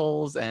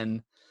pencils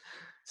and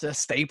it's a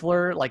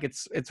stapler. Like,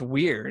 it's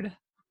weird.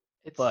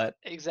 But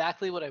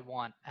exactly what I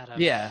want out of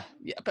yeah.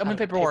 I mean,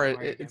 Paper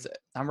Mario.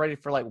 I'm ready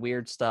for like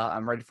weird stuff.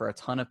 I'm ready for a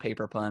ton of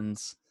paper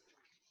puns.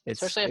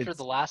 Especially after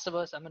The Last of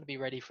Us, I'm gonna be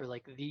ready for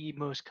like the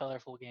most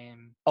colorful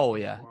game. Oh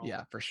yeah,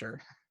 for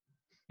sure.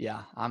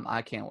 Yeah,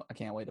 I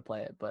can't wait to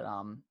play it. But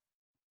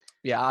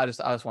yeah, I just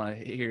want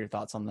to hear your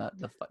thoughts on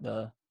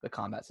the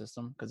combat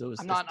system, because it was.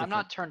 I'm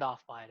not turned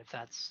off by it if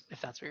that's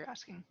what you're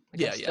asking.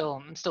 Like,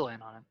 I'm still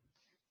in on it.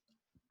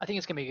 I think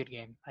it's gonna be a good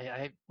game.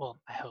 I hope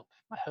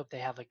they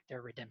have like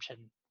their redemption.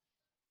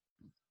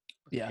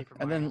 Yeah,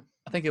 and then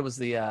I think it was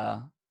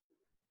the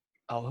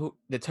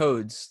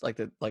Toads, like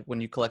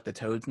when you collect the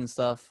Toads and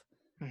stuff,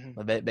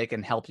 they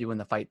can help you in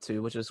the fight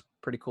too, which is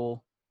pretty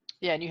cool.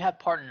 Yeah, and you have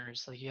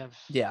partners, like you have.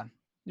 Yeah,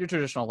 your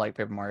traditional like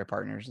Paper Mario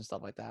partners and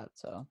stuff like that.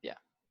 So yeah,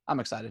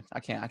 I'm excited. I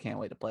can't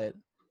wait to play it.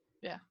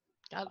 Yeah,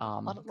 got a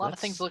lot of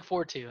things to look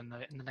forward to in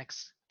the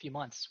next few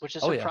months, which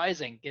is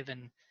surprising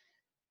given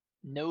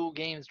no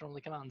games normally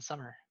come out in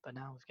summer, but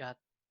now we've got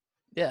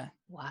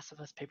Last of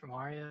Us, Paper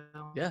Mario.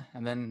 Yeah,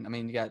 and then I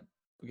mean we got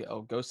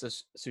Ghost of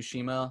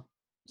Tsushima,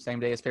 same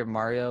day as Paper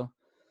Mario.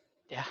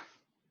 Yeah.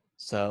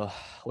 So,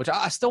 which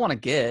I still want to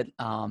get,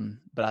 but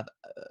I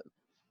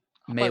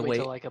may wait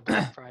till like a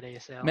Black Friday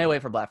sale. May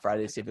wait for Black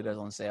Friday to see if it goes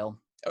on sale,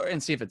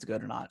 and see if it's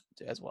good or not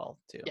as well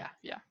too. Yeah.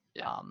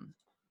 You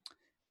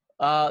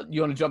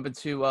want to jump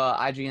into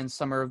IGN's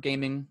Summer of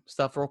Gaming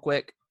stuff real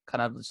quick?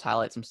 Kind of just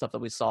highlight some stuff that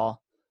we saw.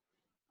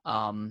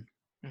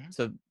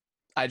 So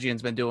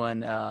IGN's been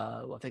doing,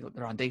 I think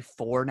they're on day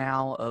 4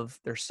 now of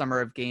their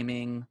Summer of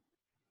Gaming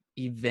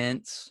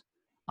events.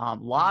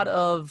 Lot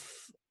of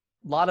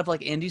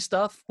like indie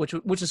stuff,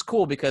 which is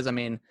cool, because I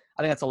mean,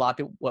 I think that's a lot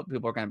of what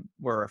people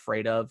were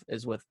afraid of,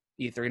 is with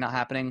E3 not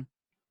happening.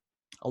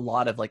 A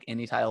lot of like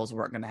indie titles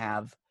weren't going to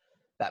have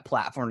that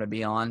platform to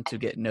be on to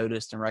get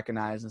noticed and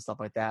recognized and stuff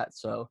like that.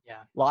 So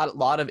yeah,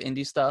 lot of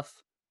indie stuff.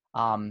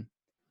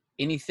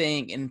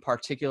 Anything in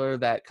particular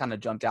that kind of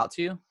jumped out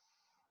to you?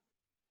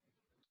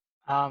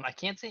 I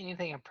can't say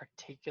anything in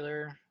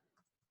particular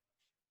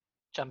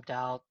jumped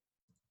out.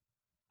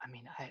 I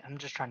mean, I'm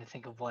just trying to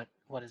think of what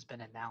has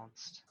been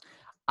announced.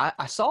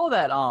 I saw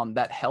that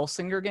that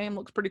Hellsinger game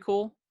looks pretty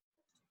cool.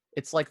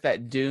 It's like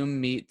that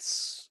Doom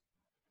meets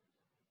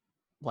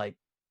like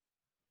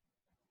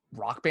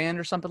Rock Band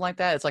or something like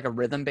that. It's like a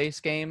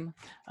rhythm-based game.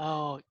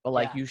 Oh, but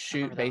like yeah, you I shoot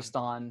remember that based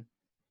one.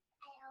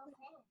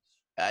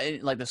 on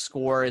like the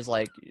score is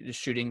like the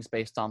shooting's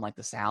based on like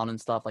the sound and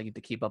stuff. Like you have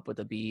to keep up with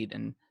the beat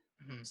and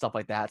Mhm. stuff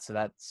like that. So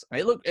that's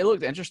it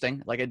looked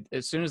interesting. Like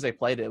as soon as they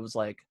played it, it was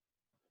like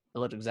it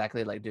looked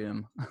exactly like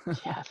Doom.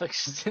 Yeah,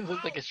 it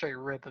looked like a straight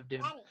rip of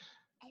Doom.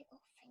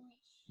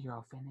 You're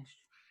all finished.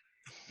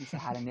 You said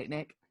hi to Nick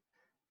Nick.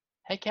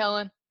 Hey,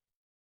 Kellen.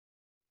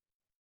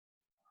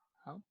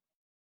 Oh.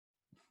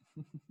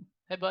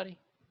 Hey, buddy.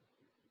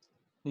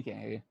 He can't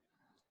hear you.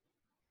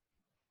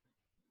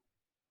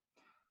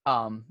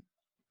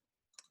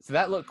 So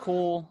that looked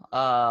cool.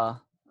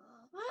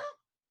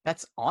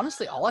 That's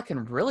honestly all I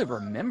can really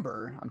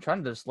remember. I'm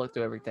trying to just look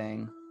through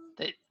everything.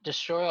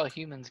 Destroy All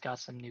Humans got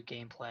some new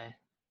gameplay.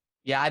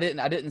 Yeah, I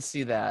didn't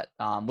see that.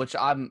 Which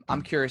I'm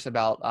curious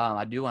about.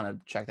 I do want to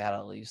check that out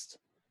at least.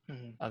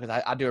 Because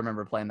I do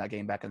remember playing that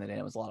game back in the day.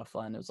 It was a lot of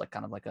fun. It was like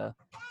kind of like a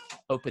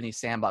open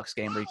sandbox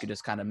game where you could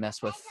just kind of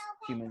mess with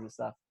humans and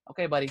stuff.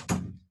 Okay, buddy.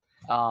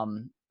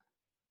 SpongeBob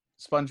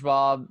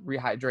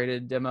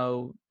Rehydrated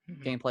demo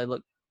gameplay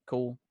looked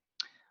cool.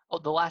 Oh,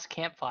 The Last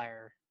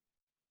Campfire,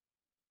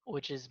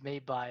 which is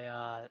made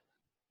by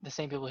the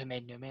same people who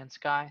made No Man's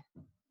Sky.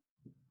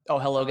 Oh,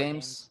 Hello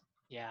Games.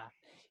 Yeah.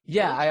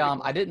 Yeah,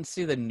 cool. I didn't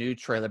see the new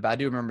trailer, but I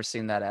do remember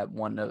seeing that at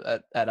what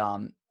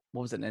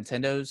was it,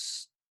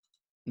 Nintendo's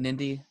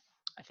Nindy?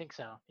 I think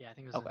so. Yeah, I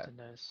think it was Okay.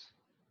 Nintendo's.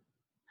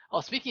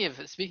 Oh, speaking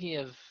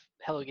of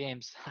Hello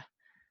Games,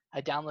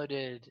 I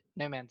downloaded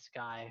No Man's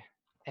Sky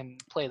and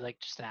played like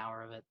just an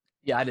hour of it.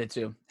 Yeah, I did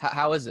too.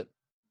 How is it?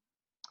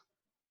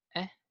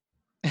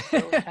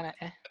 Still kind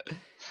of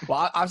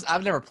Well,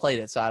 I've never played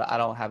it, so I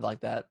don't have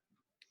like that.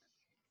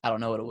 I don't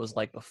know what it was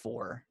like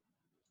before.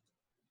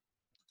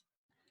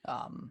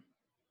 I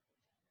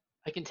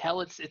can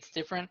tell it's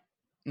different,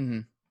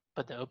 mm-hmm.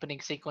 but the opening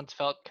sequence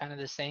felt kind of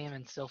the same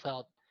and still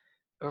felt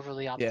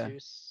overly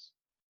obtuse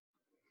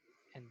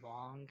and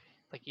long.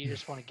 Like you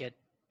just want to get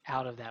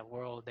out of that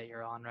world that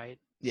you're on, right?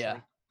 Yeah. So,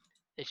 like,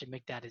 they should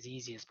make that as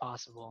easy as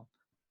possible.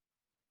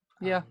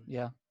 Yeah.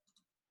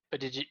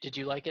 But did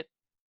you like it?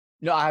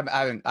 No, I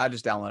haven't. I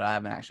just downloaded it. I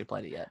haven't actually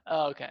played it yet.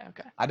 Oh, okay.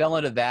 I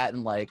downloaded that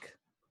and like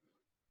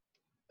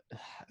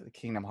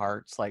Kingdom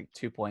Hearts like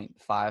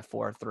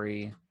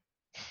 2.543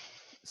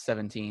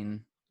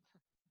 17.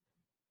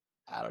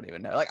 I don't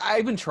even know. Like I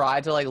even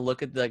tried to like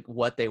look at like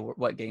what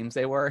games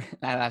they were,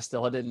 and I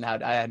still didn't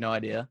have. I had no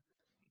idea.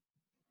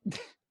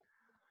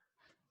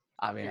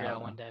 I mean, figure it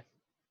out one day.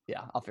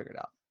 Yeah, I'll figure it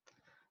out.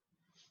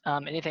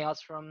 Anything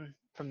else from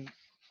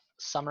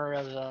summer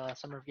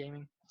of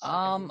gaming?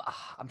 I'm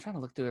trying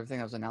to look through everything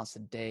that was announced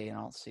today, and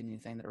I don't see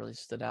anything that really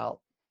stood out.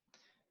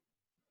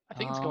 I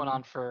think it's going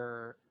on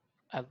for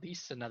at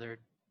least another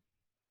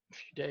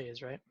few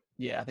days, right?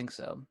 Yeah, I think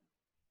so.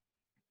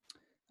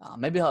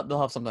 Maybe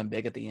they'll have something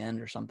big at the end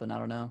or something. I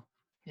don't know.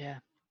 Yeah,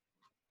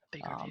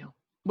 big reveal.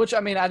 Which I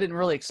mean, I didn't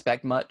really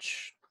expect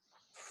much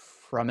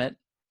from it.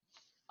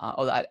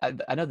 I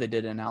know they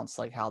did announce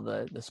like how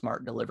the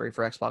smart delivery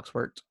for Xbox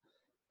worked.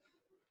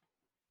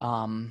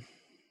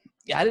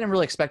 Yeah, I didn't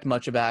really expect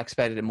much of it. I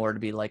expected it more to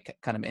be like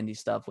kind of indie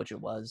stuff, which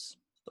it was.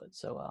 But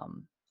so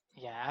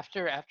yeah,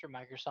 after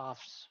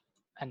Microsoft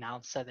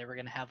announced that they were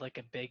going to have like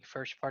a big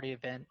first party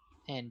event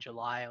in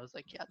July, I was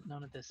like, yeah,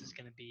 none of this is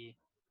going to be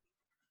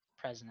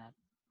present at.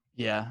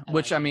 Yeah,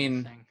 which I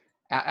mean,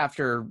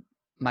 after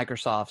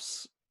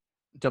Microsoft's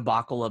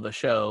debacle of a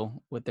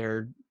show with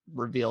their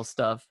reveal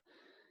stuff,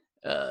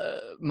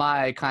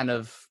 my kind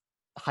of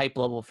hype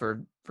level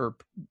for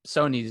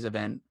Sony's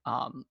event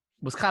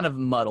was kind of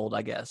muddled,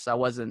 I guess. I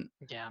didn't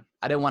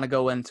want to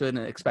go into it and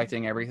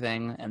expecting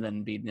everything and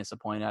then be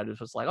disappointed. I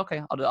just was like,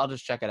 okay, I'll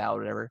just check it out,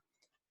 whatever.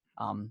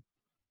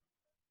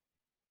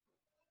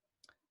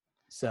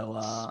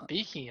 So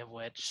speaking of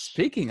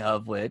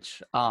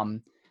which,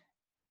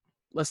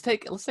 let's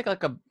take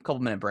like a couple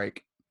minute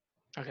break.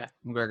 Okay.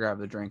 I'm gonna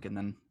grab a drink and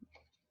then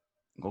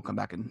we'll come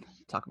back and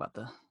talk about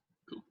the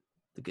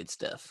good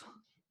stuff.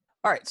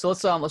 All right, so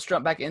let's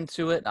jump back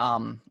into it.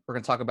 We're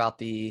gonna talk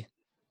about we're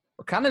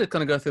kind of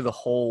gonna go through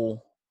the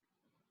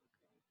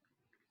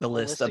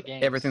list of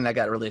everything that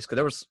got released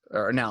because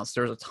announced.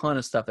 There was a ton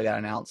of stuff that got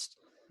announced.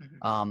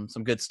 Mm-hmm.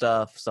 Some good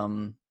stuff,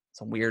 some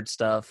weird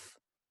stuff,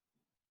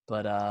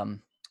 but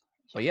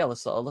yeah,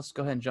 let's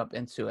go ahead and jump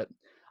into it.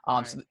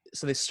 Right.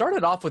 So they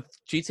started off with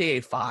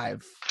GTA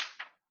 5.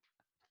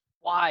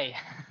 Why?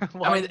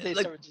 I mean,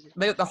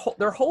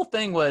 their whole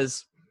thing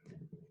was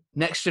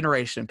next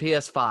generation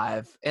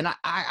PS5, and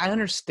I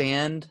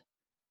understand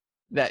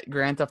that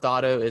Grand Theft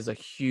Auto is a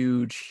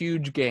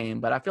huge game,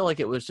 but I feel like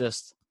it was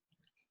just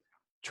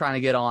trying to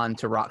get on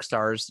to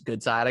Rockstar's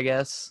good side, I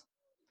guess.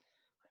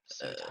 I'm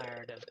so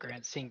tired of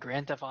seeing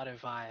Grand Theft Auto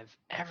 5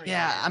 everywhere.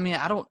 Yeah, I mean,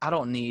 I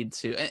don't need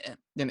to.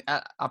 And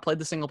I played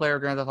the single player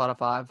Grand Theft Auto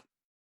 5.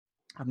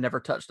 I've never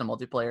touched the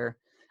multiplayer.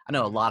 I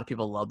know a lot of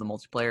people love the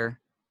multiplayer,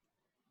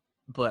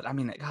 but I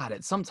mean, God,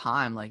 at some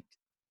time, like,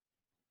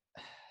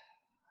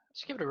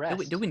 Just give it a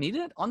rest. Do we need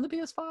it on the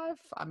PS5?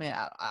 I mean,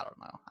 I don't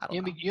know. I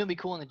don't know. You'll be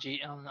cool on the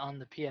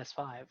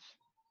PS5,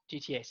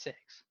 GTA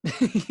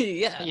 6.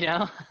 Yeah, You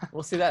know,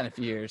 we'll see that in a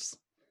few years.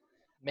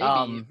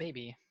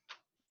 maybe.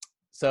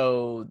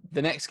 So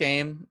the next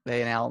game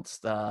they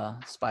announced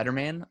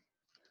Spider-Man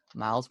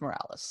Miles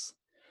Morales,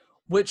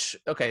 which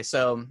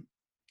so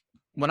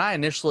when I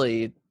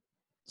initially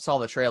saw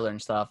the trailer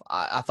and stuff,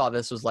 I thought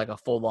this was like a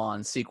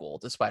full-on sequel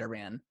to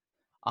Spider-Man.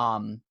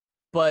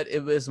 But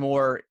it was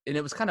more, and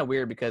it was kind of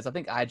weird because I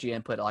think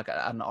IGN put like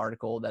an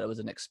article that it was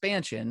an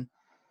expansion,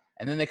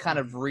 and then they kind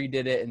of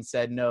redid it and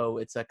said no,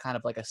 it's a kind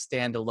of like a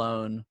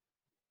standalone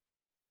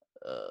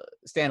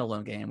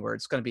game where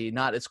it's going to be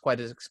not as quite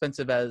as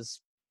expensive as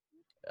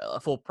a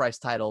full price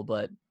title,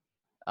 but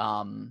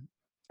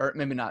or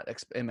maybe not.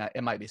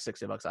 It might be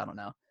 $60. I don't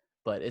know,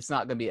 but it's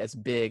not going to be as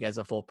big as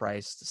a full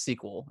price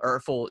sequel or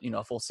a full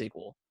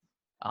sequel.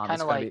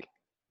 Kind of like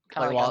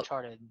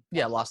Uncharted.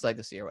 Yeah, Lost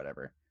Legacy or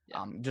whatever.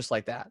 Yeah. Just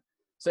like that.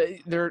 So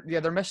their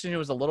messaging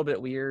was a little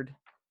bit weird.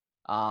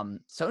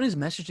 Sony's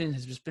messaging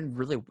has just been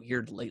really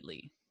weird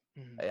lately.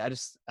 I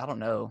don't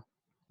know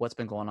what's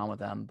been going on with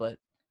them, but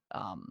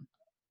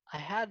I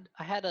had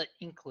an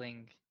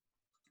inkling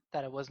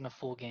that it wasn't a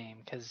full game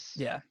because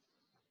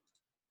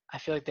I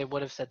feel like they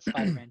would have said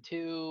Spider-Man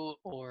 2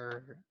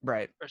 or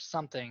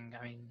something.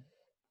 I mean,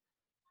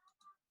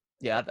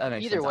 yeah, that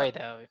makes either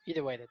sense.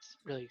 Either way, that's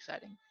really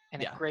exciting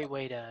and a great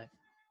way to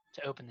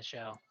open the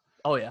show.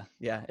 Oh yeah,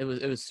 it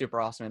was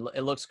super awesome.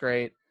 It looks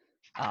great.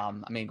 I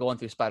mean, going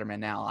through Spider-Man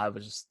now, I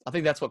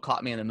think that's what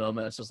caught me in the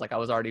moment. It's just like I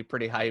was already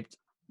pretty hyped.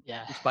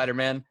 Yeah. For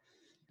Spider-Man,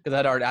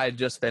 because I had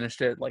just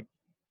finished it like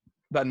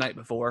that night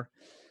before.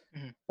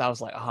 I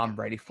was like, oh, I'm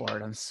ready for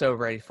it. I'm so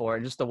ready for it.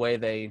 And just the way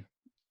they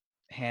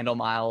handle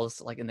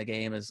Miles like in the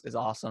game is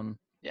awesome.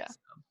 Yeah. So,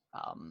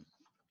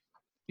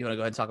 you want to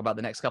go ahead and talk about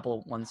the next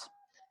couple ones?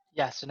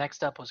 Yeah. So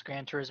next up was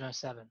Gran Turismo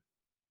 7.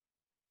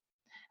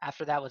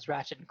 After that was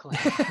Ratchet and Clank.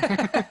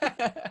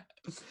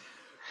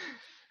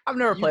 I've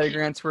never played a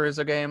Gran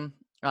Turismo game.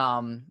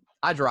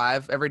 I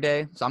drive every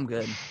day, so I'm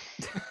good.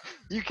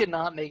 You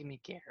cannot make me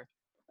care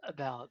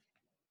about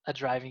a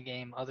driving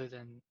game other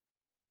than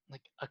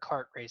like a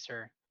kart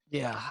racer.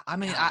 Yeah, I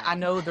mean, I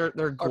know they're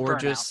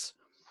gorgeous.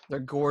 They're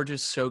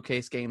gorgeous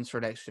showcase games for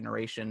next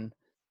generation.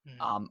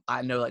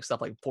 I know like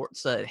stuff like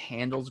Forza, it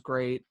handles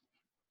great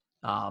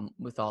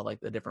with all like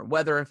the different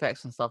weather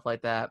effects and stuff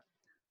like that.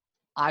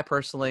 I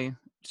personally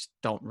just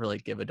don't really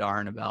give a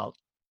darn about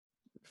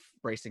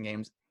racing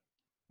games.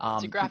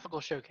 It's a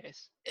graphical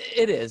showcase.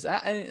 It is,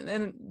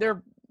 and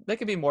they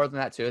can be more than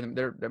that too.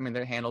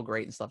 They handle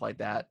great and stuff like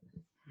that.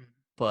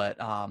 But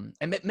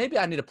and maybe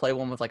I need to play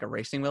one with like a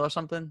racing wheel or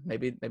something.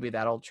 Maybe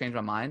that'll change my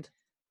mind.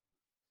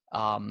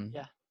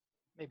 Yeah,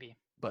 maybe.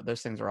 But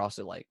those things are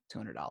also like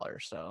 $200,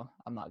 so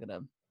I'm not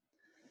gonna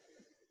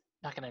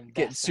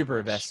get super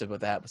invested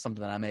with that. With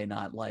something that I may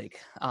not like.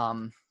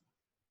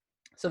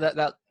 So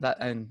that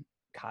and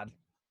God,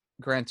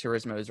 Gran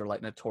Turismos are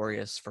like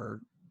notorious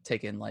for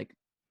taking like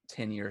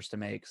 10 years to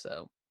make.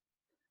 So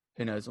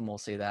who knows when we'll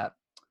see that.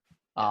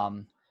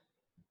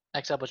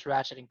 Next up was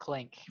Ratchet and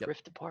Clank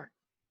Rift Apart.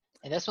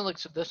 And this one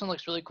looks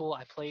really cool.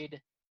 I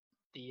played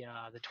the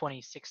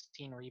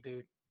 2016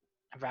 reboot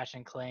of Ratchet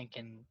and Clank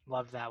and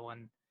loved that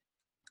one.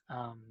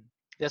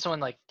 This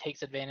one like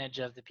takes advantage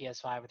of the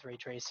PS5 with ray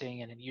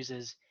tracing, and it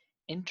uses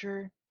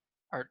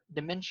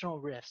dimensional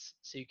rifts,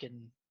 so you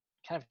can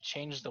kind of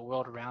change the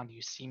world around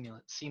you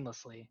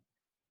seamlessly,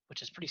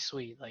 which is pretty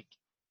sweet. Like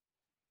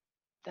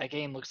that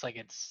game looks like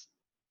it's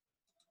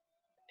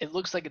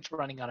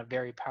running on a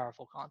very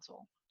powerful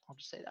console. I'll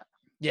just say that.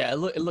 Yeah, it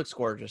looks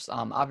gorgeous.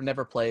 I've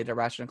never played a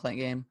Ratchet and Clank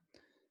game.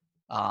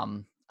 I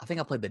think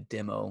I played the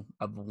demo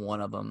of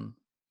one of them,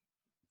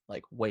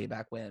 like way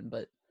back when.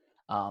 But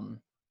it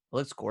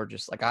looks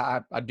gorgeous. Like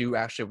I do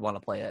actually want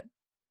to play it.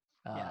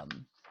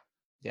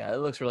 Yeah, it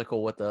looks really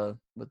cool with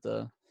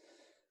the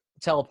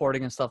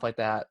teleporting and stuff like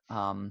that.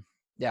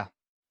 Yeah,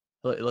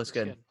 it looks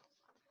good.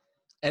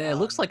 And it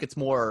looks like it's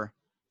more.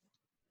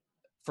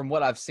 From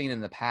what I've seen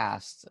in the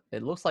past,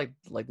 it looks like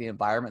the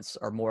environments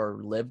are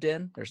more lived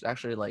in. There's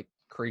actually like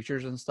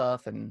creatures and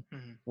stuff and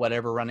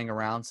whatever running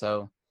around.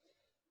 So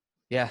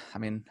yeah, I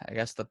mean, I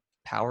guess the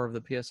power of the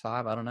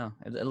PS5, I don't know.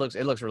 It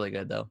looks really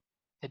good though.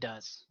 It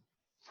does.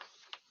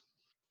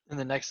 And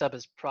the next up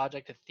is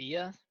Project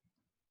Athia,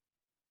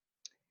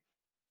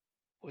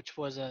 which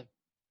was a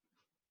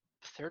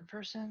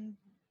third-person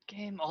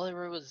game. All I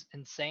wrote was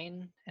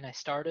insane, and I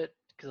started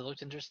because it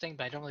looked interesting,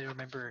 but I don't really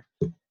remember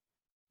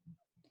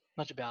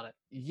much about it.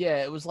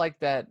 Yeah, it was like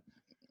that.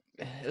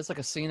 It was like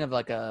a scene of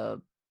like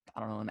an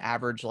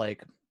average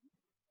like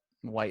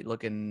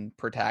white-looking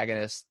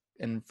protagonist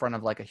in front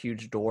of like a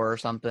huge door or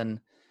something,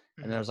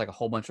 and there's like a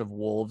whole bunch of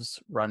wolves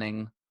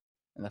running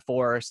in the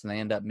forest, and they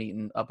end up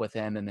meeting up with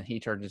him, and then he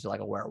turns into like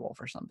a werewolf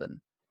or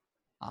something.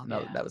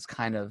 That was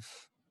kind of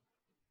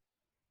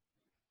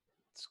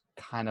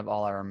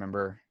all I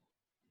remember.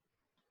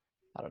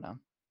 I don't know.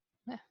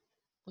 Yeah,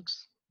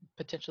 looks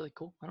potentially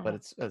cool. I don't know.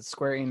 But it's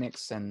Square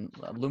Enix and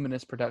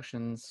Luminous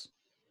Productions.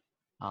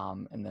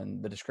 And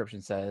then the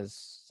description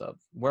says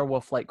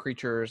werewolf-like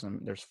creatures, and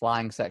there's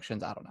flying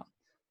sections. I don't know.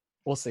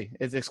 We'll see.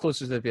 It's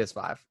exclusive to the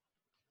PS5.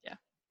 Yeah.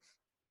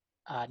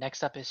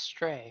 Next up is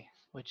Stray,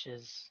 which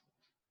is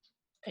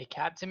a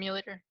cat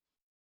simulator.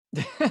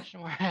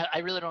 I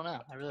really don't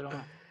know.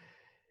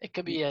 It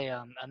could be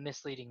a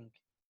misleading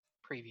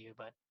preview,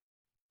 but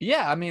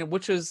Yeah, I mean,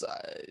 which is,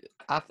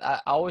 I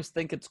always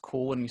think it's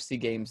cool when you see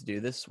games do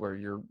this, where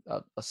you're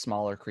a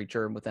smaller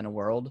creature within a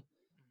world,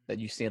 that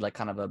you see like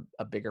kind of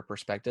a bigger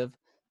perspective.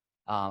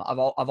 I've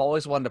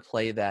always wanted to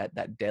play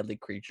that Deadly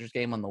Creatures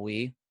game on the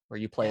Wii, where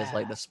you play as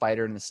like the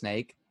spider and the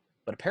snake,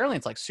 but apparently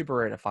it's like super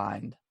rare to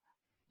find.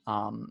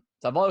 So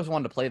I've always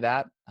wanted to play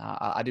that.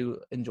 I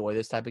do enjoy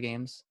this type of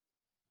games,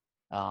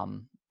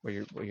 where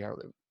you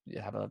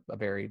have a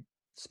very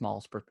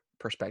small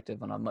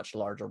perspective on a much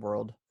larger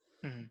world.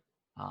 Mhm.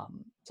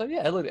 So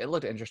yeah, it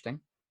looked interesting.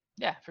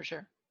 Yeah, for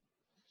sure.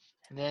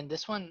 And then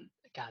this one,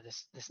 God,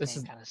 this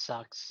name kind of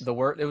sucks.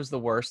 It was the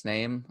worst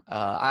name.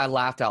 I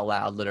laughed out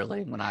loud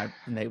literally when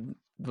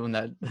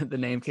the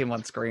name came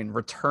on screen.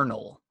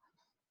 Returnal.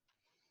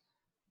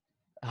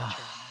 I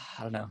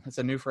don't know. It's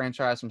a new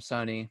franchise from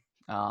Sony.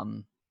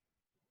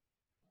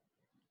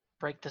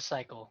 Break the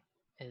cycle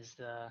is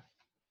the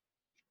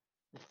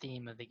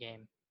theme of the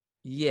game.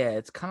 Yeah,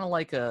 it's kind of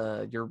like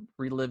you're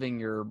reliving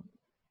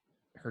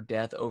her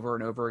death over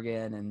and over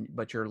again,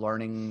 but you're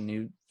learning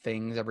new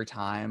things every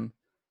time.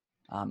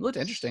 It looked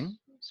interesting.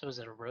 So is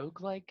it a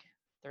roguelike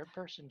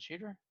third-person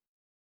shooter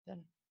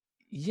then?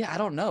 Yeah, I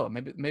don't know.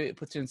 Maybe it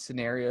puts you in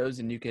scenarios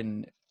and you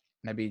can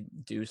maybe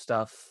do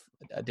stuff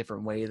a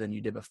different way than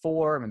you did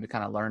before. Maybe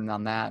kind of learn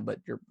on that, but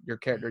your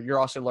character, you're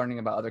also learning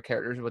about other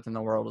characters within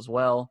the world as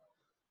well.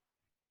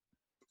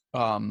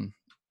 So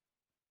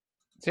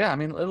yeah, I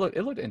mean, it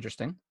looked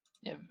interesting.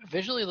 Yeah,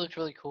 visually it looked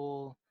really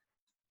cool.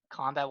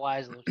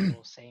 Combat-wise, it looked a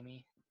little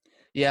samey.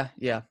 Yeah.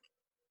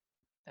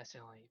 That's the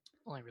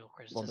only real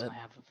criticism I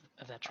have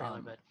of that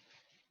trailer, but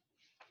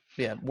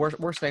yeah,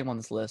 worst game on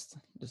this list,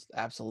 just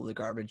absolutely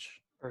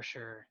garbage. For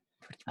sure.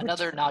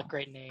 Another not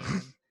great name,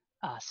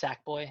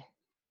 Sackboy: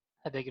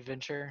 A Big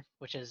Adventure,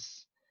 which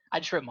is I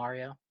just wrote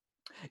Mario.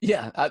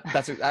 Yeah,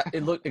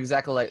 it looked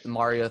exactly like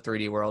Mario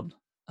 3D World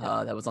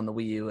that was on the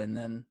Wii U and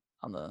then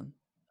on the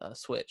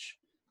Switch.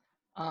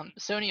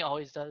 Sony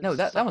always does. No,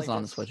 that was like not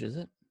on the Switch, is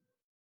it?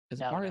 Is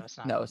it Mario? No, it's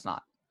not. No, it's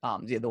not.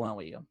 Yeah, the one on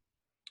Wii U.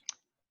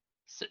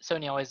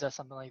 Sony always does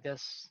something like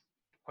this,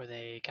 where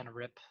they kind of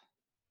rip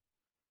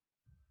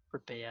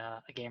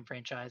a game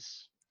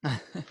franchise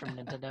from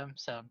Nintendo.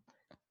 So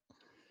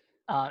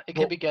it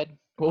could be good.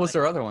 What was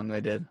their other one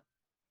they did?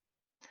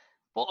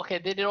 Well, okay,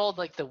 they did all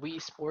like the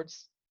Wii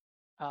Sports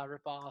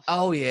ripoffs.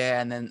 Oh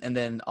yeah, and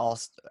then all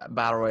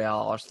Battle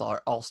Royale,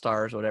 All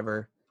Stars,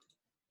 whatever.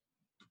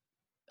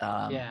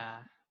 Yeah.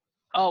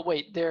 Oh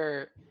wait,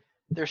 their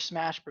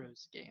Smash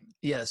Bros. Game.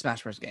 Yeah, the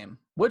Smash Bros. Game,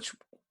 which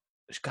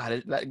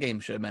God, that game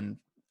should have been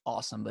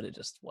awesome, but it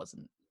just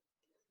wasn't.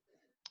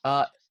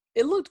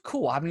 It looked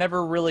cool. I've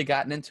never really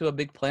gotten into a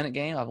Big Planet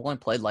game. I've only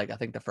played like I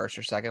think the first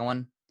or second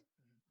one.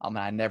 It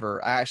might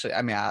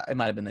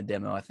have been the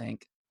demo, I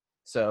think.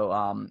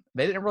 So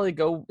they didn't really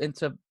go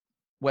into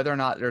whether or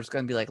not there's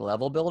going to be like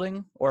level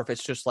building or if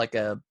it's just like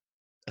a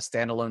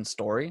standalone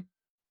story.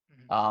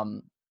 Mm-hmm.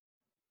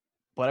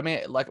 But I mean,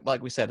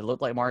 like we said, it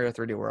looked like Mario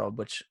 3D World,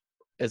 which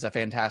is a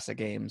fantastic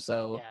game.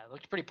 So yeah, it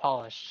looked pretty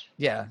polished.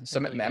 Yeah, so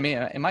really I mean,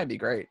 it might be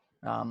great.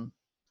 Who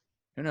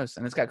knows?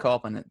 And it's got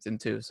co-op in it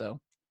too, so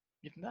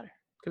even better.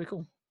 Could be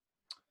cool.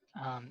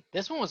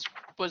 This one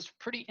was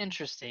pretty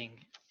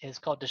interesting. It's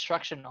called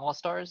Destruction All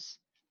Stars,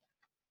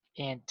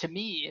 and to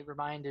me, it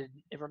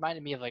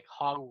reminded me of like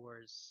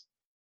Hogwarts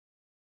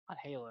on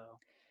Halo.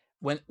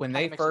 When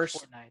they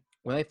first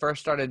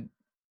started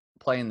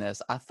playing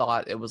this, I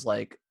thought it was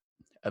like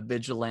a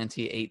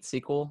Vigilante 8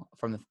 sequel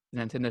from the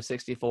Nintendo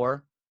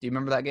 64. Do you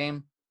remember that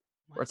game?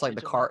 Where it's like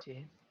Vigilante? The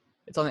car.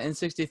 It's on the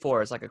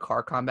N64. It's like a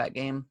car combat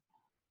game.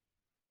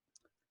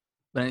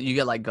 But you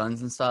get like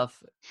guns and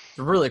stuff. It's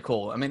really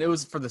cool. I mean, it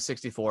was for the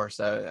 64,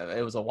 so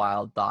it was a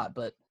wild thought,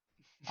 but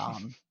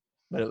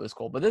it was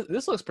cool. But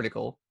this looks pretty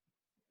cool.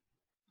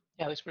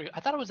 Yeah, it looks pretty. I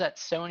thought it was that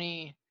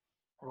Sony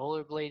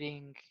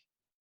rollerblading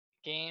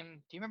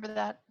game. Do you remember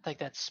that? Like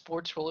that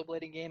sports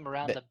rollerblading game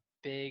around the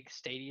big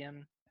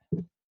stadium.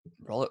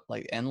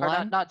 Like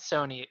N-Line? Not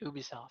Sony,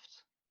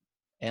 Ubisoft.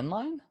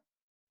 N-Line?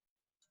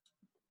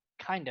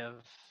 Kind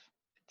of.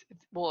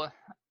 Well,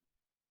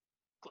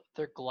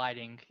 they're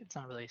gliding. It's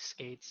not really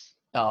skates.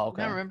 Oh,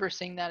 okay. I remember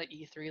seeing that at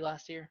E3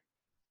 last year.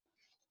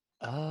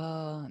 No,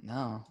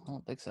 I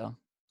don't think so.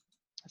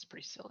 That's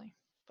pretty silly.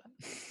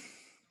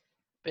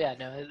 But yeah,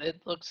 no,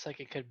 it looks like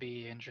it could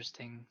be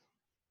interesting.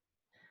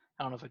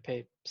 I don't know if I'd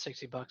pay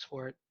 $60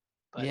 for it.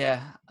 But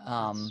yeah.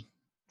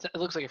 It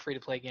looks like a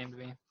free-to-play game to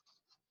me.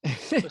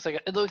 It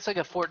looks like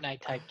a Fortnite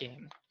type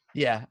game.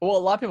 Yeah. Well, a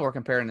lot of people are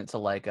comparing it to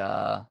like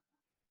oh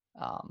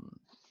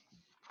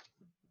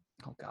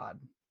God,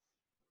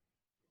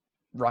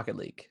 Rocket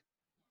League.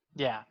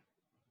 Yeah.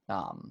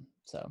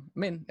 So I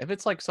mean, if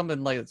it's like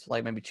something like it's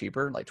like maybe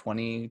cheaper, like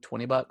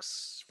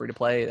 $20 free to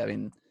play, I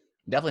mean,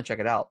 Definitely check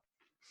it out.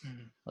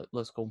 Mm-hmm.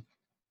 Looks cool.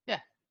 Yeah.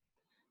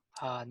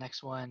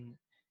 Next one,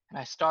 and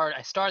I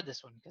started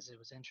this one because it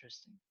was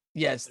interesting.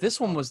 Yes, this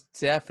one was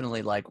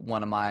definitely like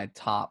one of my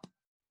top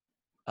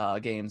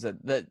games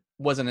that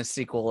wasn't a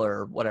sequel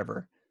or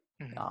whatever.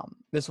 Mm-hmm.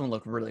 This one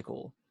looked really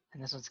cool.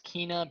 And this one's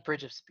Kena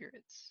Bridge of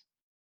Spirits.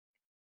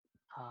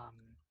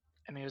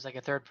 I mean, it was like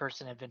a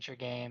third-person adventure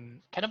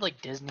game, kind of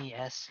like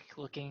Disney-esque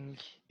looking.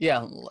 Yeah,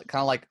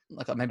 kind of like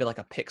maybe like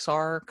a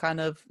Pixar kind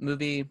of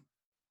movie.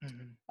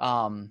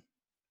 Mm-hmm.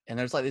 And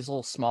there's like these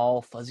little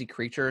small fuzzy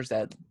creatures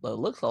that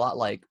looks a lot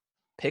like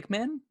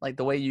Pikmin, like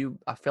the way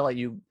I feel like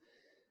because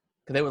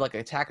they would like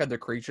attack other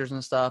creatures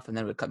and stuff, and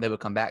then they would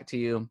come back to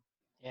you.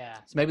 Yeah.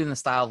 So maybe in the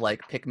style of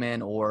like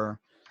Pikmin or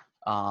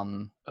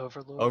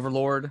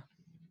Overlord,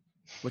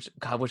 which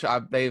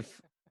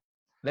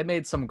they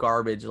made some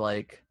garbage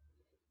like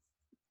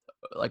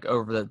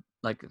over the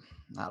like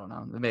I don't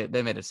know,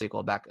 they made a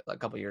sequel back a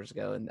couple years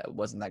ago and that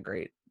wasn't that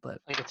great, but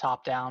like a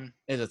top down.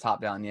 It's a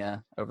top down, yeah,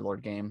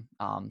 Overlord game.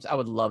 So I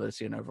would love to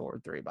see an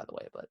Overlord 3, by the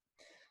way, but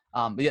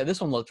yeah,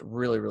 this one looked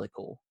really really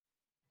cool.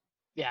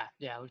 Yeah,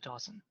 it looked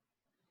awesome.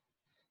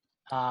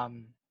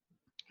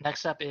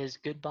 Next up is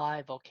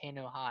Goodbye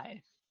Volcano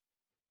High.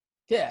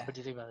 Yeah. What do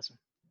you think about this one?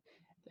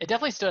 It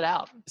definitely stood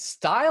out.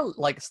 Style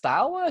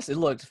wise, it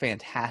looked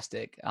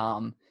fantastic.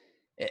 I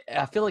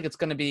feel like it's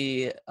going to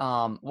be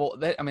well.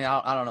 I mean,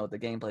 I don't know what the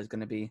gameplay is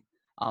going to be.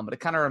 But it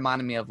kind of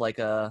reminded me of like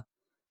a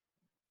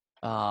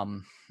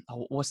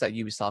what's that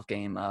Ubisoft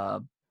game?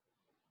 The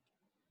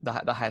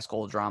high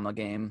school drama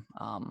game.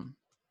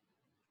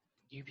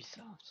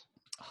 Ubisoft.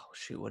 Oh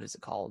shoot, what is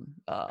it called?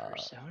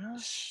 Persona.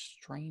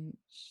 Strange.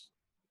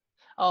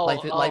 Oh,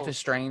 Life is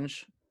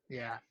Strange.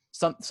 Yeah.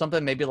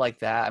 Something maybe like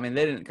that. I mean,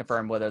 they didn't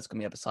confirm whether it's gonna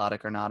be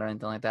episodic or not or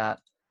anything like that.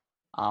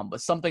 But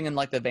something in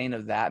like the vein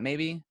of that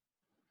maybe.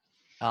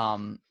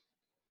 I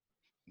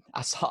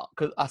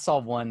saw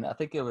one. I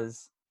think it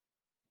was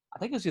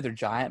either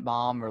Giant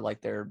Bomb or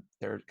like their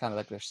kind of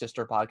like their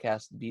sister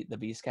podcast, the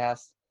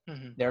Beastcast.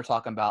 Mm-hmm. They were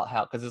talking about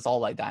how, because it's all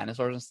like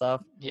dinosaurs and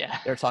stuff. Yeah.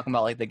 They're talking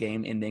about like the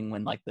game ending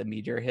when like the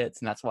meteor hits,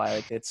 and that's why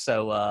like it's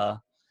so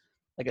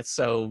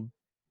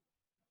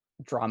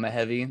drama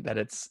heavy that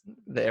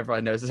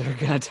everyone knows they're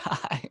gonna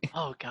die.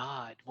 Oh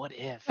God, what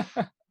if?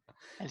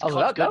 It's Oh,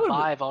 called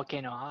Goodbye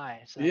Volcano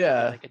High. So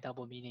yeah, like a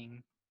double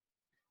meaning.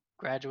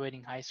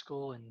 Graduating high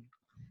school and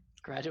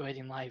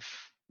graduating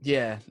life.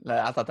 Yeah,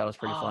 I thought that was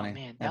pretty funny.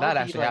 Man, and that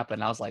actually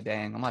happened. I was like,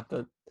 dang, I'm like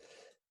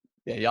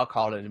yeah, y'all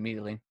called it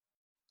immediately.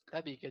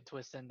 That'd be a good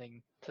twist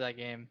ending to that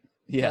game.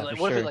 Yeah, like,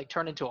 what if it like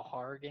turned into a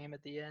horror game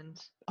at the end?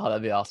 Oh,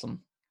 that'd be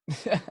awesome.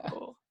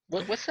 Cool.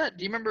 What's that?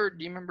 Do you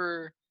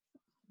remember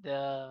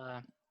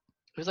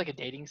it was like a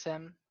dating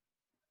sim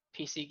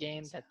PC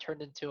game that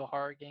turned into a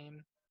horror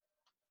game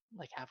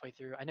like halfway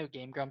through? I know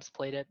Game Grumps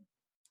played it.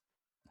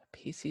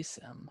 PC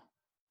sim.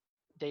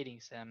 Dating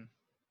sim.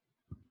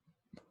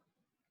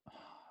 I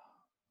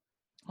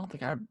don't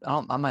think I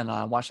might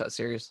not watch that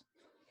series.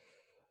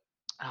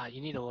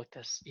 You need to look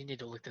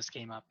this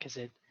game up because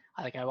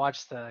I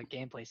watched the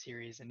gameplay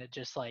series and it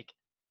just like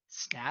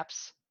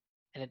snaps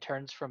and it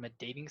turns from a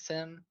dating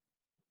sim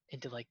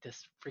into like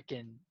this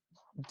freaking.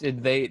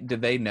 Did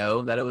they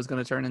know that it was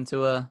going to turn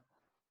into a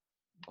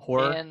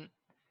horror?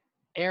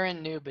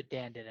 Aaron knew, but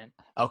Dan didn't.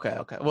 Okay.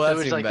 Well,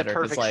 that's even like better. The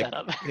perfect like,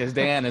 setup. Because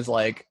Dan is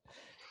like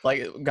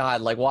God,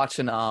 like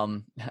watching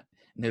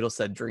Noodle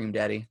said Dream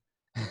Daddy.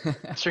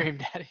 Dream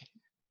Daddy.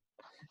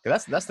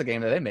 That's the game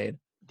that they made.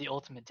 The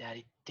ultimate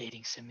daddy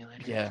dating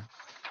simulator. Yeah.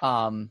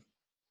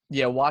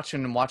 Yeah,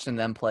 watching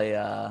them play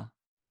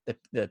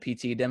the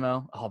PT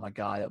demo. Oh my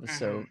God, that was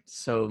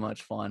so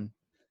much fun.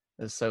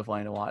 It was so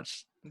funny to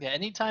watch. Yeah,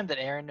 anytime that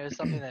Aaron knows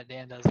something that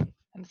Dan doesn't,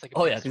 and it's like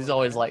because he's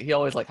always like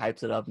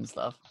hypes it up and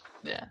stuff.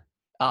 Yeah.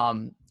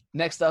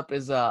 Next up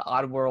is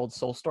Oddworld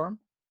Soulstorm.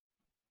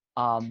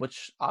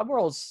 Which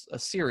Oddworld's a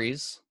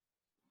series.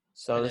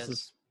 So this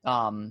is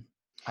I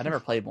never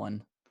played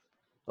one.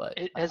 But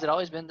has it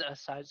always been a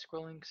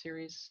side-scrolling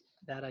series?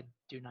 That I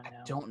do not know.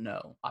 I don't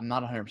know. I'm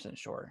not 100%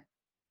 sure.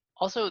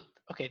 Also,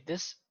 okay,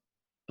 it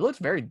looks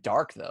very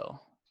dark though.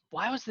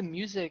 Why was the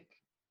music,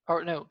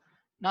 or no,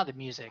 not the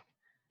music.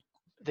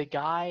 The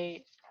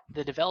guy,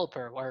 the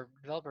developer or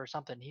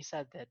something, he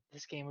said that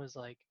this game was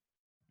like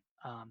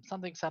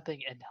something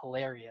and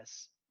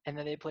hilarious. And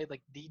then they played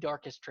like the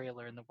darkest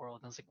trailer in the world.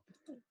 And I was like,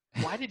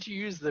 why did you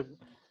use the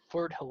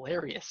word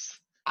hilarious?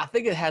 I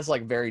think it has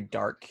like very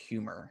dark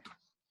humor.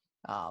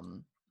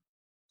 I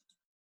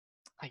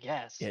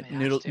guess. Yeah,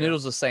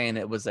 Noodles was saying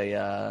it was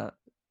a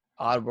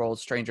Oddworld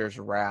Stranger's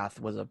Wrath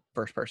was a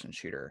first-person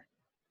shooter.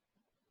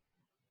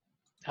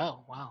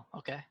 Oh wow!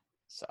 Okay.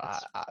 So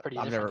pretty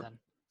I've different never. Then.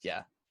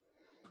 Yeah.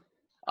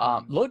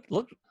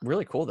 Looked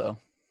really cool though.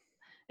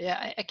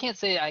 Yeah, I can't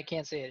say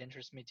it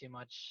interests me too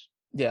much.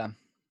 Yeah.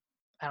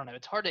 I don't know.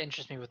 It's hard to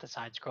interest me with a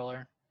side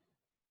scroller.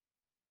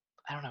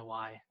 I don't know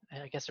why.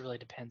 I guess it really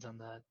depends on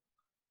the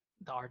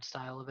art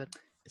style of it.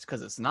 It's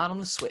because it's not on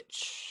the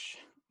Switch.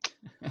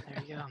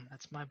 There you go.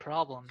 That's my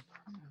problem.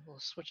 I'm a little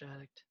Switch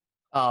addict.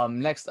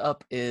 Next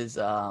up is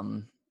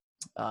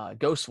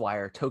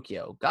Ghostwire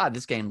Tokyo. God,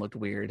 this game looked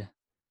weird.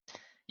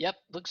 Yep,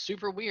 looks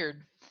super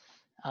weird.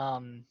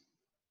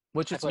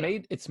 Which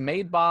it's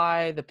made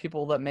by the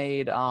people that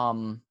made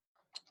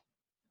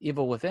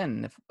Evil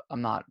Within. If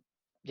I'm not.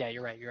 Yeah,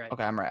 you're right.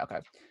 Okay, I'm right. Okay.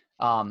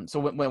 So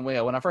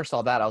when I first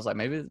saw that, I was like,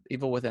 maybe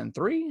Evil Within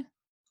 3.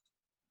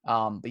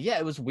 But yeah,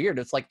 it was weird.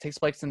 It's like takes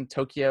place in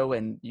Tokyo,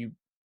 and you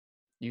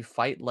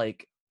fight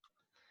like,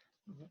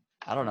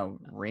 I don't know,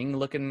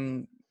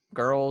 ring-looking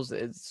girls.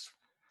 It's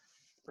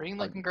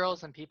ring-looking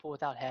girls and people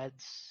without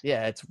heads.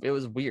 Yeah, it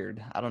was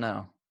weird. I don't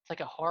know. It's like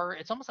a horror.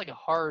 It's almost like a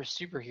horror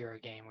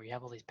superhero game where you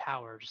have all these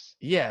powers.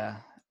 Yeah,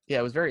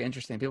 it was very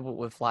interesting. People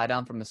would fly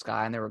down from the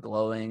sky and they were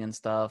glowing and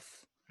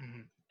stuff.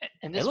 Mm-hmm.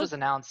 And this was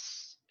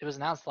announced. It was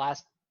announced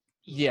last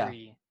E3, yeah.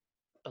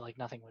 But like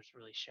nothing was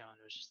really shown.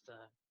 It was just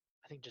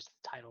I think just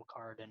the title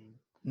card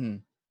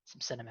and some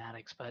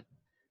cinematics. But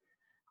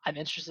I'm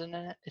interested in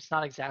it. It's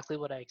not exactly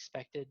what I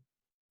expected.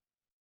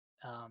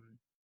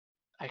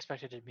 I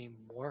expected it to be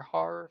more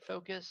horror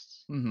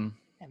focused and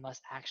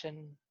less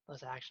action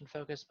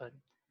focused, but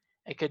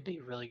it could be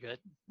really good.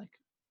 Like,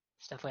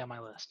 it's definitely on my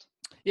list.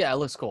 Yeah, it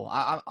looks cool.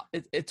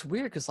 It's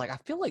weird because like I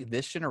feel like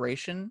this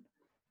generation,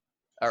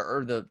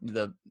 or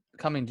the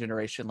coming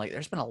generation, like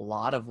there's been a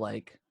lot of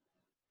like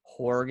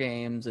horror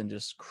games and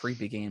just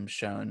creepy games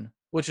shown,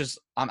 which is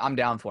I'm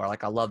down for.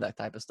 Like I love that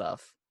type of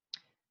stuff.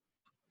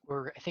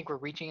 I think we're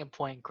reaching a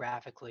point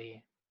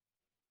graphically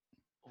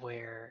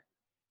where,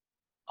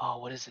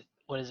 what is it?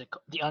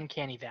 The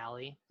Uncanny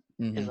Valley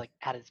is like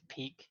at its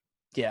peak.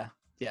 Yeah.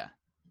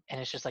 And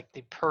it's just like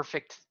the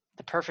perfect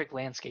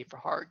landscape for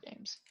horror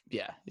games.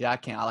 Yeah, I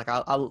can't.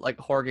 I like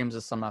horror games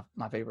is some of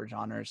my favorite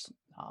genres.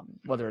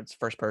 Whether it's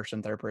first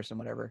person, third person,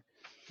 whatever.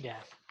 Yeah.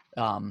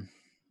 But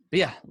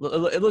yeah,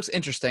 it looks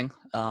interesting.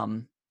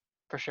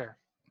 For sure.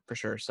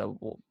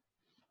 So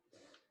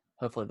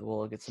hopefully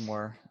we'll get some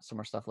more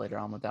stuff later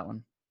on with that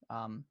one.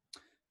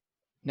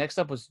 Next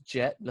up was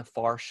Jet: The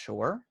Far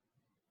Shore.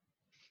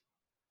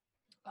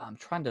 I'm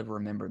trying to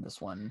remember this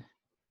one.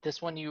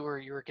 This one you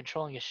were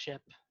controlling a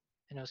ship,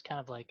 and it was kind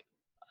of like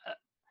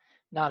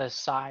not a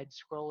side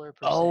scroller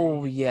per se.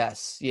 Oh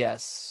yes.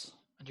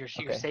 You're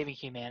saving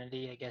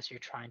humanity. I guess you're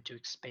trying to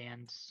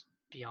expand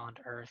beyond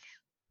Earth,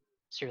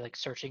 so you're like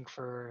searching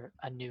for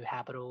a new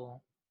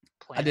habitable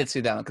planet. I did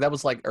see that one because that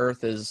was like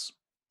Earth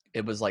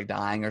it was like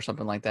dying or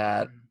something like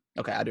that.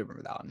 Okay, I do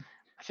remember that one.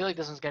 I feel like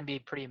this one's gonna be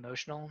pretty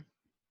emotional,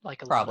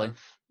 like a lot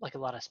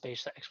of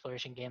space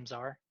exploration games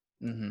are.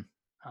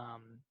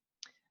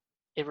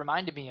 It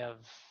reminded me of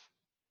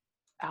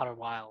Outer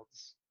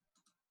Wilds.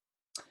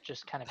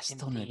 Just kind of. I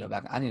still need to go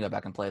back. I need to go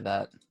back and play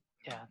that.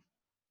 Yeah.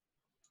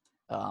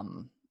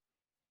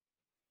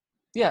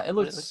 Yeah, it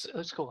looks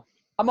cool.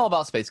 I'm all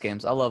about space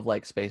games. I love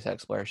like space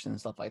exploration and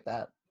stuff like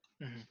that.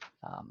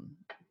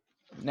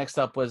 Next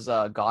up was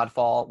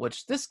Godfall,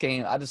 which this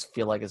game I just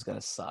feel like is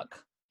gonna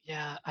suck.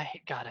 Yeah, I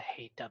hate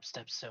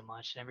dubstep so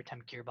much. And every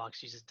time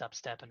Gearbox uses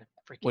dubstep and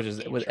freaking which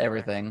is with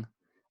everything.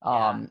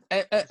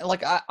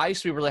 Like I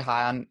used to be really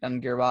high on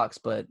Gearbox,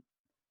 but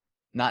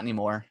not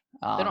anymore.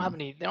 They don't have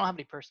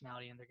any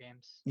personality in their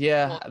games.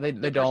 Yeah, well,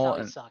 they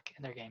don't suck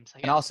in their games.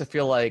 And I also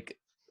feel like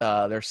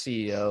their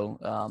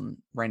CEO,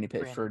 Randy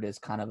Pitchford, is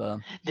kind of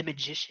the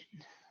magician.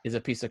 Is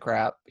a piece of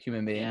crap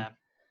human being. Yeah.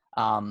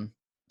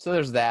 So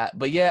there's that.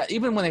 But yeah,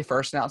 even when they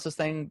first announced this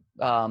thing,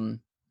 what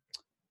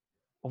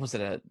was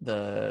it at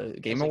the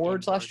Game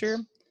Awards last year?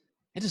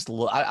 It just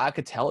I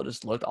could tell it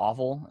just looked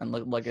awful and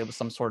looked like it was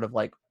some sort of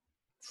like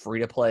free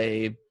to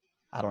play.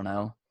 I don't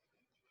know.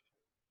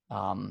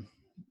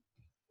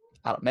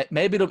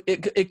 Maybe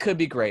it could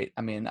be great.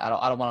 I mean, I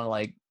don't want to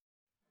like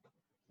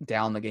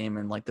down the game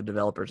and like the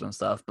developers and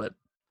stuff, but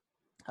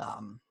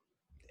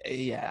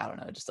yeah, I don't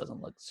know. It just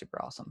doesn't look super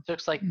awesome.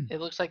 It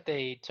looks like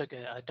they took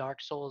a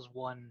Dark Souls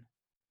 1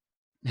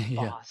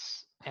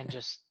 boss and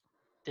just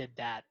did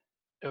that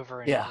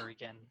over and over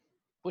again,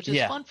 which is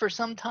fun for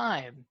some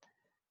time.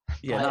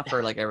 Yeah, not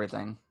for like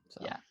everything.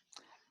 So. Yeah,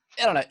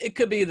 I don't know. It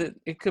could be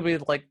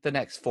like the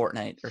next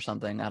Fortnite or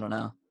something. I don't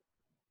know.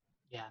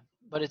 Yeah,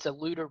 but it's a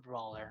looter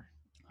brawler.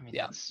 I mean,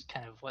 that's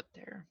kind of what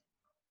they're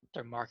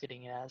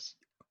marketing it as.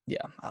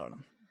 Yeah, I don't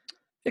know.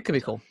 It could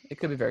be cool. It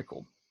could be very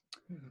cool.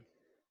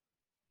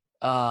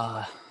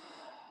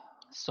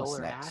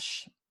 Solar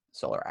Ash.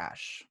 Solar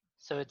Ash.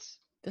 So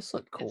this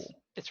looked cool.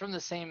 It's from the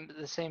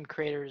same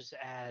creators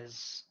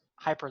as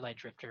Hyper Light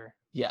Drifter.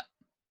 Yeah.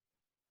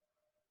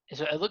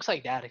 So it looks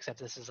like that, except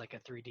this is like a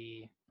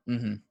 3D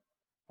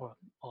or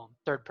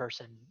third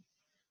person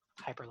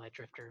Hyper Light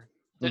Drifter.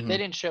 They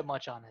didn't show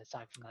much on it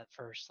aside from that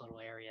first little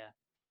area.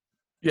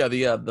 Yeah,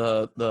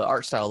 the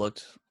art style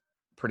looked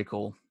pretty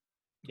cool.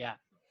 Yeah.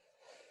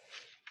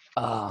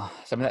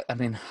 So I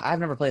mean, I've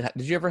never played.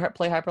 Did you ever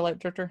play Hyper Light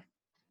Drifter?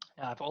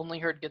 I've only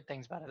heard good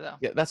things about it though.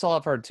 Yeah, that's all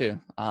I've heard too.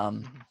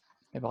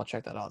 Maybe I'll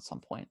check that out at some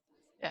point.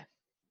 Yeah.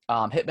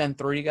 Hitman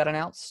 3 got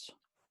announced.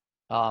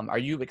 Are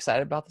you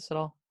excited about this at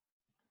all?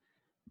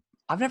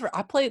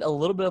 I played a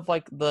little bit of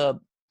like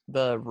the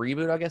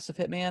reboot, I guess, of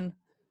Hitman.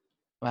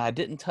 I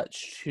didn't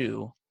touch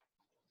 2.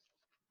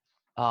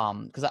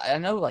 Because I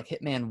know like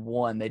Hitman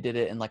 1, they did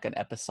it in like an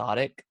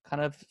episodic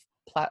kind of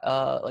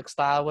like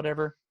style,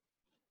 whatever.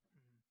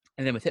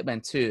 And then with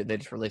Hitman 2, they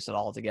just released it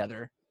all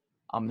together.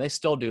 They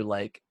still do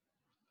like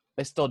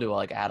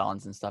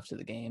add-ons and stuff to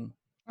the game.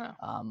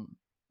 Oh.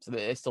 So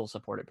they still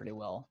support it pretty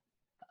well.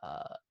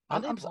 Are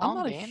they long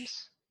not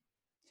games?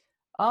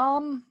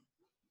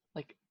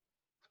 Like,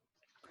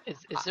 is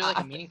there like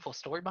a meaningful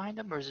story behind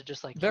them, or is it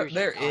just like there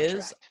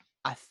is?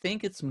 I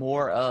think it's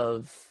more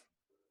of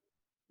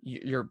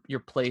you're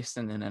placed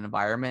in an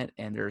environment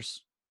and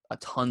there's a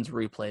tons of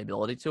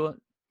replayability to it.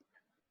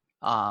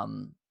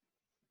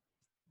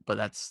 But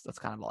that's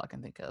kind of all I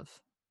can think of.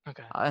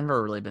 Okay. I've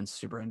never really been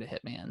super into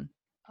Hitman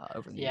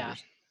over the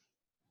years.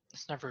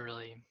 It's never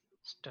really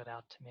stood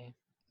out to me.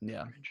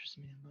 Yeah. Never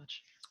interested me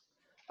much.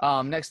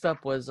 Next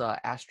up was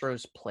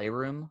Astro's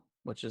Playroom,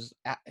 which is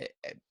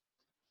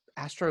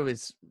Astro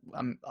is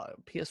a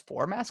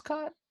PS4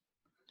 mascot.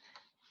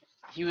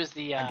 He was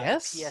the I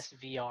guess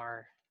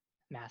PSVR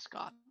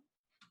mascot.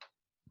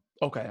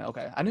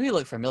 Okay. I knew he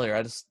looked familiar.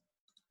 I didn't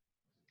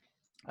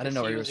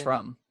know where he was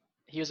from.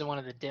 He was in one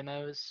of the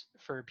demos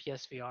for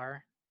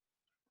PSVR,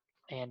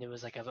 and it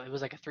was like a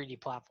 3D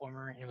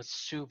platformer, and it was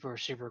super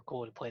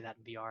cool to play that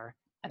in VR.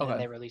 And then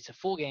they released a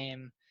full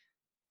game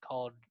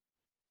called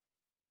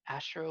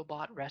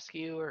Astrobot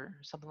Rescue or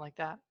something like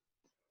that.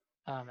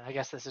 I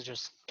guess this is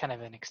just kind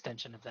of an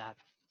extension of that.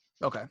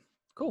 Okay,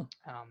 cool.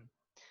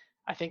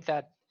 I think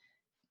that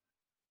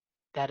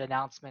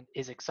announcement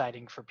is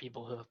exciting for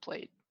people who have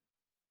played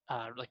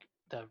like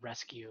the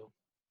Rescue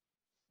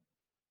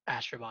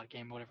Astrobot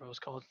game, whatever it was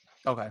called.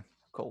 Okay,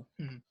 cool.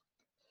 Mm-hmm.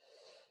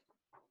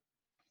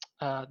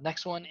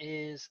 Next one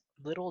is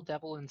Little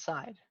Devil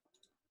Inside.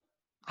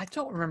 I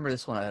don't remember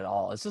this one at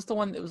all. Is this the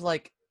one that was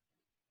like?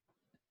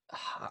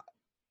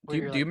 Do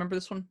you remember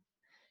this one?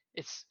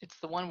 It's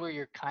the one where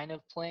you're kind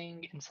of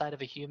playing inside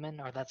of a human,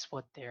 or that's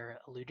what they're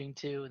alluding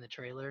to in the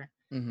trailer.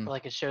 Mm-hmm.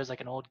 Like it shows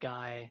like an old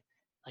guy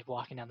like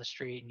walking down the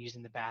street and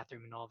using the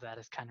bathroom, and all of that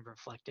is kind of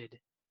reflected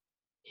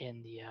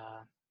in the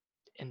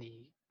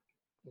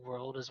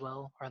world as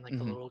well, or in like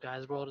the little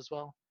guy's world as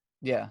well.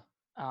 Yeah.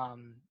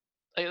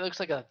 It looks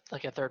like a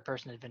third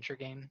person adventure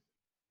game.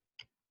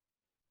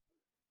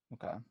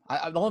 Okay.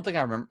 The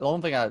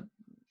only thing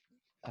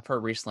I've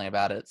heard recently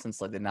about it since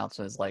like the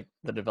announcement is like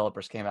the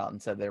developers came out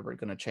and said they were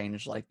going to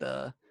change like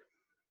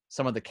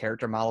some of the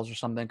character models or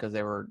something because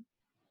they were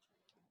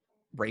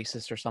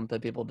racist or something.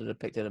 People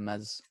depicted them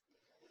as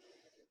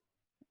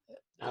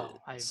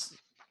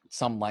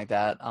something like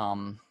that.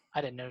 I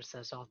didn't notice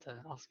that, so I'll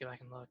have to go back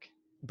and look.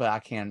 But I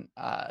can't.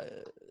 I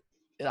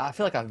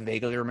feel like I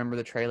vaguely remember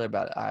the trailer,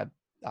 but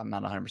I'm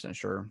not 100%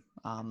 sure.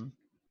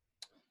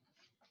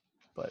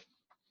 But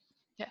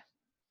yeah,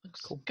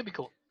 looks cool. Could be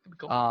cool.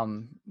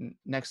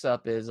 Next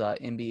up is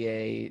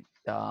NBA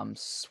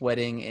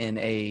Sweating in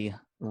a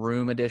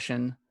Room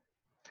edition.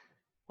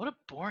 What a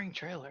boring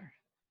trailer.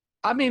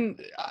 I mean,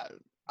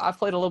 I've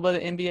played a little bit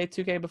of NBA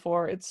 2K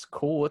before. It's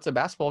cool. It's a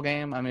basketball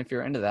game. I mean, if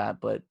you're into that,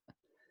 but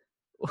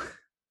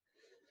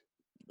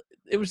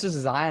it was just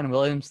Zion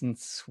Williamson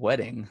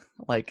sweating,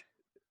 like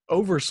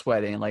over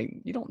sweating. Like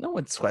no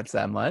one sweats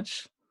that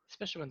much,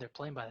 especially when they're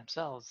playing by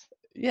themselves.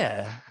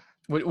 Yeah,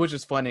 which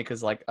is funny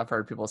because like I've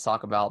heard people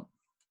talk about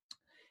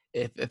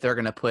if they're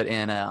gonna put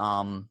in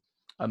a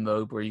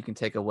mode where you can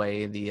take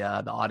away the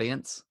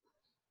audience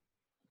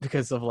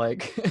because of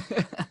like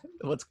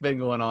what's been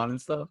going on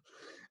and stuff.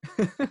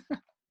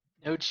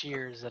 No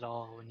cheers at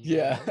all when you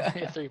get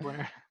a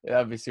 3-pointer. Yeah,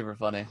 that'd be super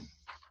funny.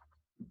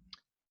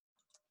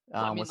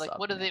 Well, I mean, like,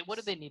 what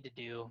do they need to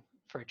do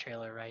for a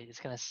trailer, right? It's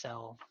gonna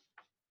sell.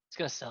 It's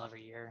gonna sell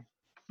every year.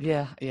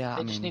 Yeah.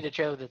 They just need a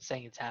trailer that's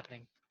saying it's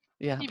happening.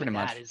 Yeah, even pretty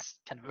much. That is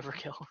kind of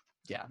overkill.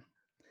 Yeah.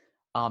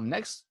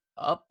 Next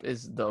up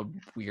is the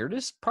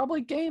weirdest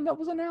probably game that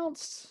was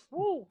announced.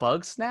 Whoa.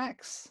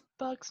 Bugsnax.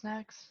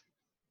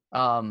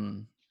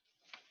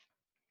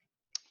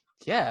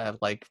 Yeah,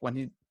 like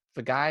when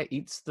the guy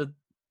eats the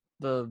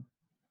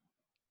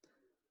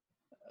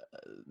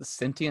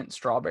sentient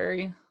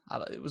strawberry.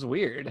 It was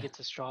weird. He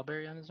gets a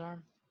strawberry on his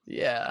arm.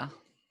 Yeah.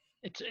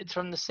 It's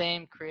from the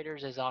same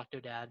creators as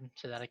Octodad,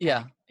 so that I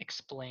can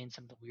explain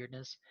some of the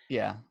weirdness.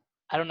 Yeah.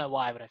 I don't know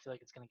why, but I feel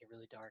like it's gonna get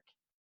really dark.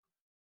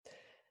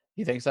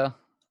 You think so?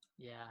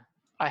 Yeah,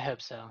 I hope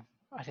so.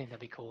 I think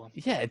that'd be cool.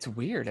 Yeah, it's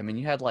weird. I mean,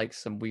 you had like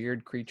some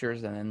weird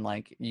creatures, and then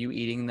like you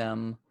eating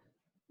them,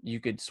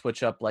 you could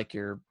switch up like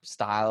your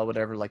style or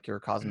whatever, like your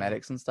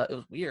cosmetics and stuff. It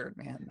was weird,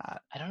 man.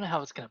 I don't know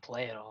how it's gonna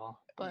play at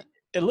all, but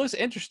it looks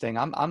interesting.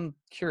 I'm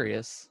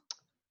curious.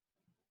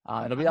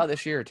 It'll be out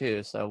this year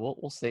too, so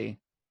we'll see.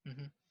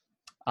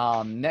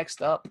 Mm-hmm.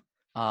 Next up,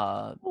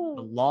 the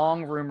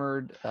long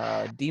rumored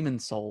Demon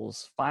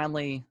Souls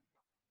finally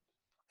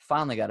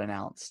got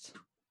announced.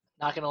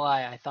 Not gonna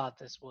lie, I thought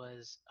this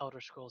was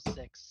Elder Scrolls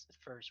 6 at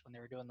first when they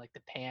were doing like the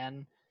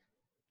pan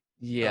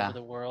over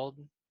the world.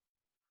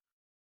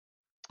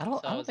 I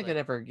don't think it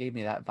ever gave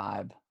me that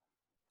vibe.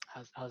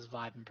 I was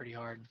vibing pretty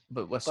hard.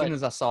 But as soon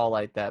as I saw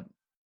like that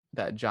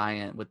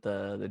giant with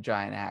the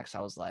giant axe, I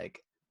was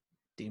like,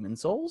 Demon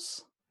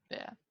Souls?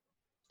 Yeah,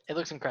 it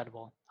looks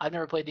incredible. I've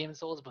never played Demon's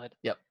Souls, but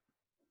Yep.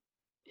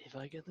 if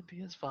I get the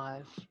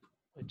PS5,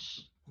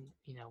 which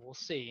we'll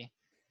see,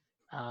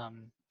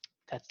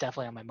 that's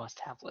definitely on my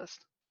must-have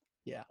list.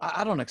 Yeah,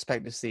 I don't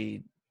expect to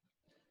see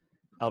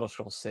Elder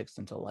Scrolls 6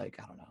 until like,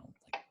 I don't know,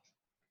 like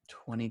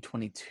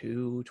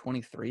 2022,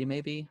 23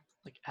 maybe.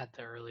 Like at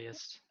the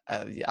earliest.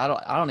 Yeah,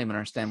 I don't even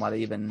understand why they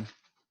even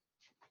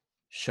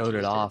showed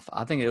it off.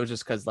 I think it was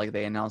just because like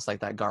they announced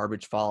like that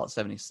garbage Fallout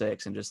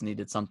 76 and just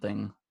needed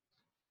something.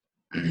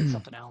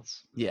 Something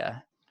else. Yeah.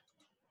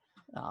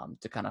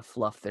 To kind of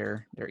fluff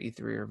their E3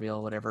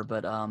 reveal, whatever.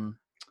 But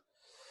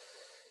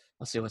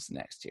let's see what's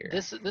next here.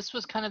 This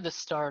was kind of the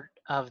start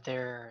of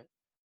their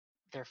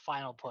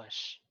final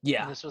push.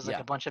 Yeah. And this was like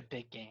a bunch of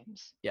big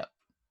games. Yep.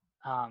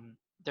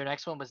 Their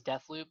next one was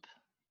Deathloop.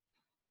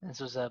 This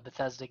was a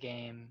Bethesda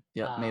game.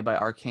 Yep, made by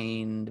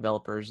Arcane,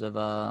 developers of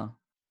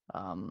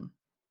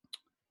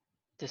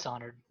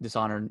Dishonored.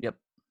 Yep.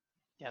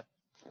 Yep.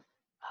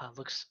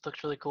 Looks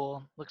really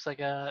cool. Looks like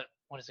a,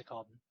 what is it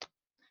called?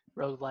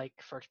 Roguelike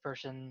first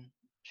person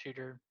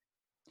shooter.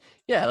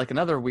 Yeah, like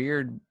another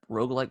weird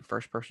roguelike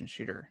first person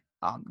shooter.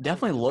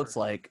 Definitely looks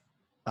like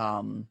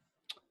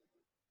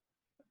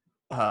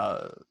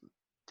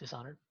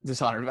Dishonored.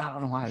 I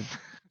don't know why I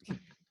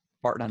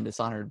farting on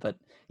Dishonored, but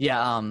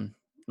yeah,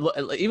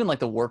 even like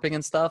the warping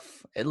and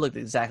stuff, it looked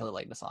exactly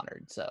like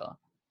Dishonored. So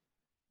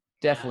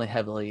definitely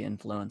heavily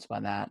influenced by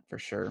that for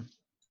sure.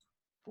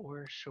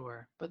 For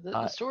sure. But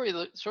the story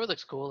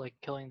looks cool, like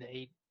killing the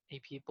eight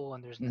people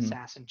and there's an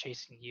assassin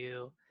chasing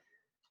you.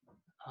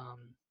 I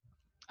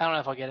don't know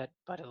if I'll get it,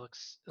 but it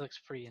looks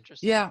pretty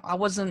interesting. Yeah,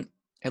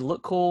 it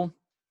looked cool,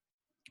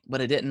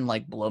 but it didn't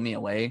like blow me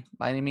away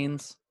by any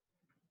means.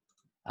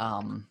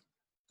 I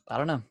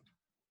don't know.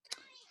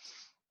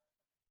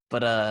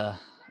 But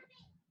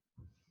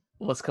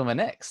what's coming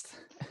next?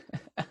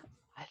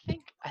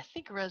 I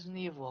think Resident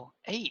Evil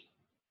 8.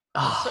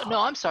 Oh. So, no,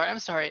 I'm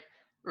sorry.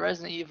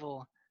 Resident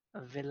Evil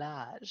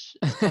Village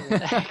is coming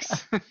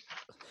next.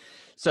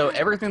 So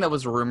everything that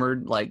was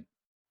rumored, like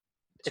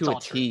to a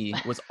T,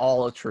 was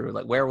all true.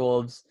 Like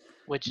werewolves,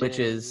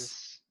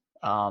 witches,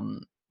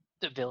 the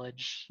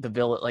village.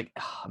 Like,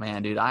 oh,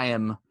 man, dude,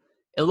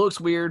 it looks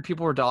weird.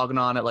 People were dogging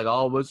on it, like,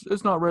 oh,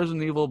 it's not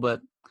Resident Evil,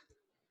 but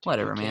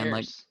whatever, man.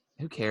 Like,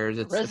 who cares?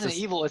 Resident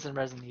Evil isn't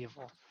Resident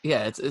Evil.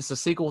 Yeah, it's a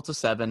sequel to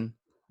 7.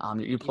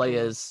 You play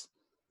as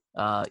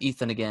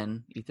Ethan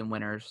again, Ethan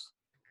Winters.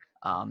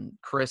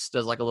 Chris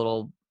does like a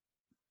little,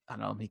 I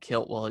don't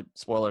know,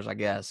 spoilers, I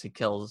guess. He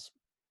kills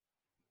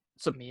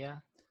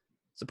Mia?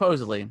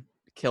 Supposedly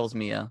kills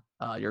Mia,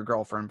 your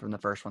girlfriend from the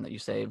first one that you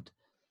saved.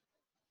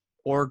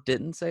 Or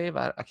didn't save?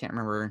 I can't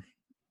remember.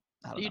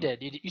 You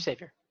did. You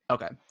saved her.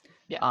 Okay.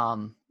 Yeah.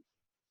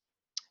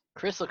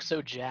 Chris looks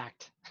so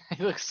jacked.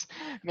 He looks,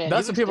 man.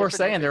 That's what people were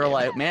saying. They were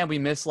like, man, we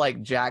miss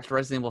like jacked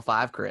Resident Evil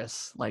 5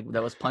 Chris. Like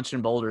that was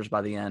punching boulders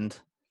by the end.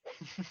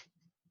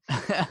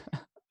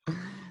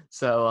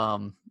 So,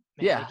 man,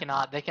 yeah.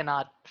 They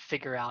cannot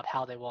figure out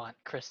how they want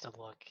Chris to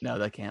look. No,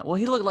 they can't. Well,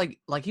 he looked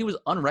like he was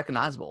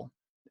unrecognizable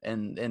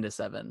into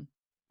 7.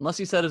 Unless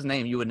he said his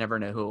name, you would never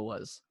know who it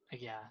was.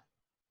 Yeah.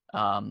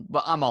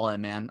 But I'm all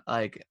in, man.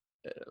 Like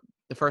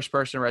the first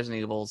person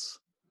Resident Evils,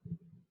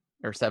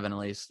 or 7 at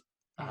least,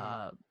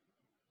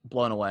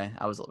 blown away.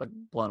 I was like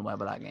blown away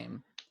by that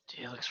game.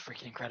 Dude, it looks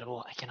freaking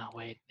incredible. I cannot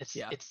wait. It's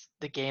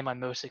the game I'm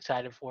most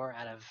excited for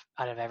out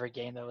of every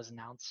game that was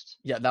announced.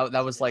 Yeah,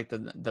 that was like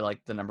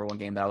the number one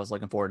game that I was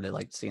looking forward to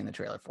like seeing the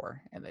trailer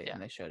for, and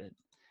they showed it.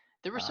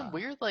 There were some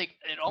weird, like,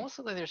 it almost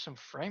looked like there's some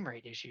frame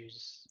rate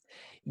issues.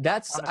 I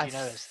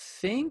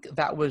think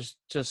that was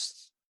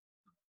just,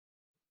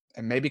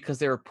 and maybe because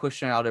they were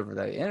pushing out over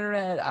the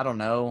internet. I don't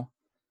know.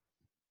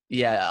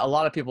 Yeah, a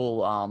lot of people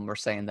were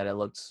saying that it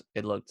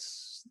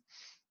looks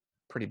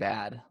pretty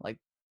bad. Like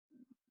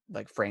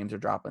frames are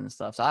dropping and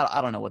stuff. So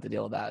I don't know what the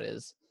deal with that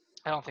is.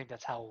 I don't think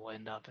that's how we'll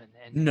end up.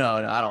 No,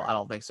 I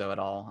don't think so at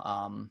all.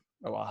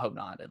 Well, I hope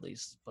not, at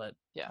least. But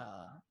yeah,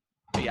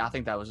 I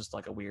think that was just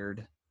like a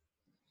weird,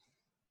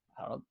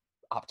 I don't know,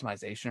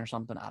 optimization or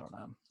something. I don't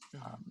know.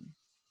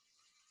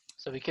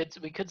 So we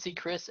could see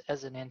Chris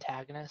as an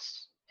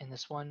antagonist in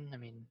this one. I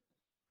mean,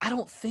 I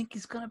don't think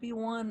he's gonna be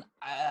one.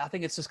 I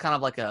think it's just kind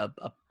of like a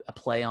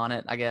play on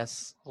it, I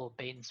guess. A little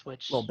bait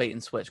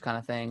and switch kind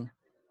of thing.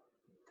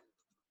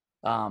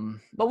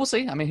 But we'll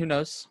see. I mean, who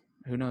knows?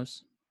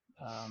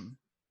 I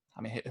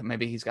mean,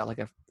 maybe he's got like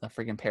a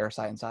freaking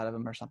parasite inside of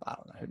him or something. I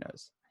don't know. Who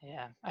knows?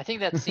 Yeah, I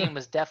think that scene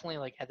was definitely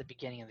like at the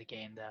beginning of the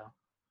game, though.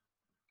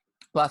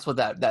 Well, that's what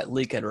that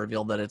leak had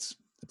revealed, that it's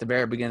at the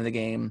very beginning of the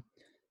game.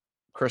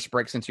 Chris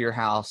breaks into your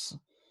house,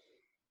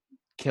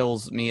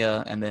 kills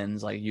Mia, and then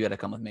is like, "You got to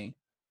come with me,"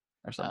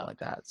 or something like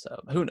that.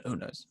 So who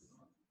knows?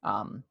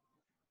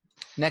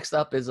 Next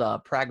up is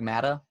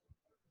Pragmata.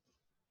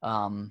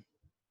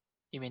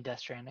 You mean Death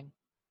Stranding?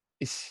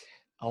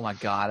 Oh my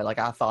god! Like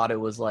I thought it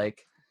was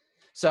like,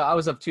 so I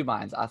was of two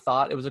minds. I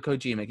thought it was a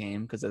Kojima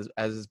game because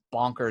as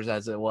bonkers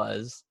as it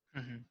was,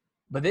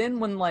 but then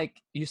when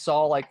like you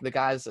saw like the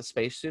guy's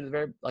spacesuit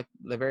at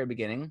the very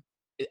beginning,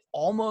 it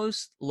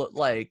almost looked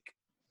like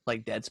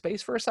Dead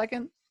Space for a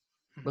second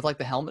with like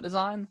the helmet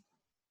design.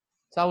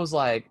 So I was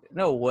like,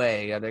 no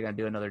way are they gonna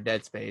do another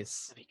Dead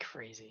Space. That'd be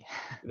crazy.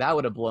 That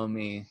would have blown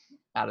me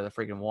out of the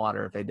freaking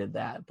water if they did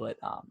that. But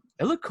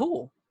it looked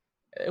cool.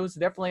 It was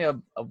definitely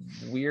a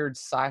weird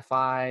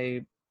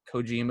sci-fi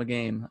Kojima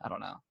game. I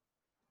don't know.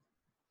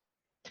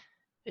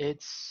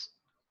 It's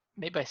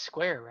made by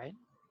Square, right?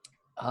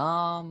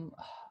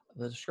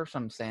 The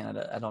description I'm saying,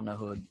 I don't know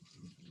who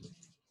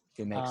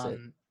makes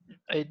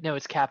it. No,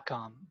 it's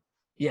Capcom.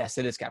 Yes,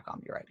 it is Capcom.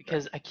 You're right.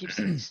 Because I keep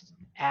seeing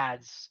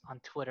ads on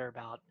Twitter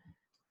about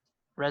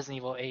Resident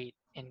Evil 8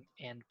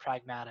 and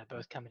Pragmata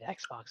both coming to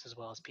Xbox as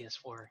well as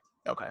PS4.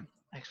 Okay.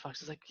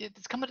 Xbox is like,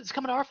 it's coming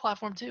to our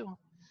platform too.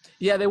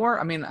 Yeah, they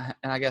weren't. I mean,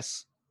 and I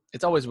guess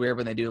it's always weird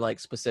when they do like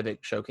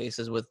specific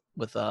showcases with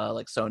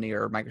like Sony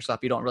or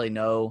Microsoft. You don't really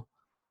know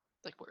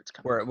like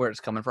where it's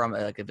coming from.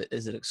 Like,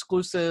 is it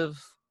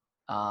exclusive?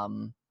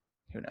 Who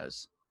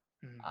knows?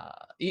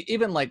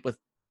 Even like with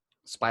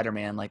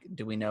Spider-Man, like,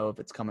 do we know if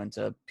it's coming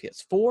to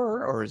PS4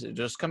 or is it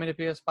just coming to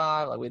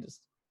PS5? Like,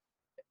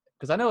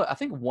 because I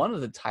think one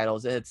of the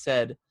titles it had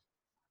said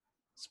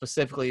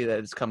specifically that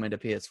it's coming to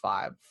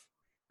PS5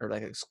 or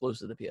like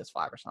exclusive to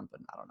PS5 or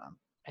something. I don't know.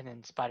 And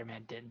then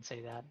Spider-Man didn't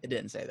say that. It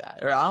didn't say that,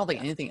 or I don't think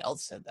anything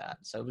else said that.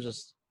 So it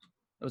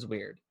was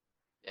weird.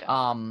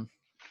 Yeah.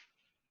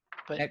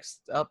 But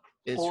next up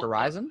is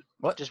Horizon.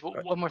 What? Just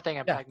one more thing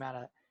on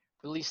Pragmata.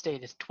 Release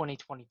date is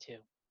 2022.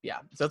 Yeah,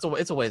 so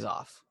it's a ways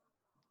off.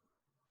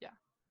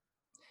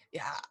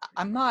 Yeah,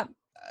 I'm not.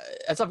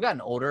 As I've gotten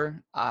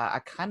older,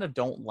 I kind of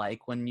don't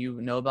like when you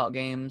know about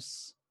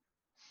games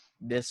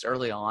this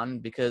early on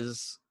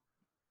because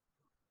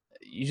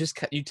you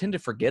tend to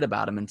forget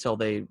about them until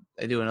they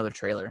do another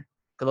trailer.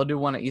 Because they'll do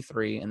one at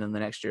E3, and then the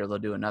next year they'll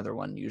do another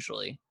one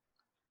usually.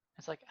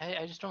 It's like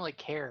I just don't really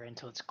care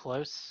until it's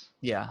close.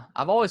 Yeah,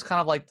 I've always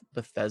kind of liked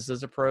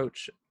Bethesda's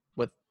approach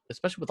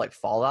especially with like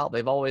Fallout.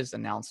 They've always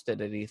announced it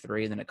at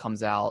E3, and then it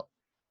comes out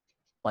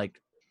like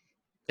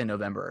in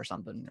November or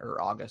something, or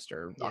August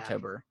or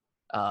October.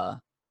 So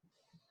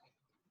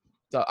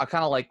I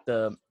kind of like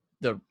the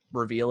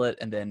reveal it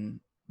and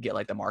then get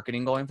like the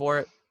marketing going for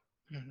it.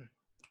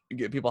 Mm-hmm.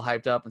 Get people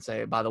hyped up and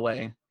say, by the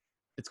way,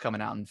 it's coming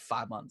out in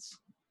 5 months.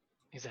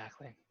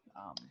 Exactly.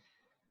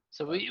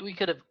 So we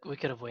could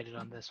have waited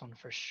on this one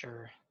for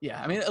sure.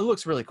 Yeah, I mean, it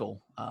looks really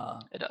cool.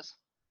 It does.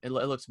 It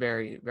looks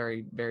very,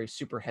 very, very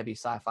super heavy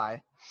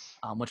sci-fi,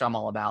 which I'm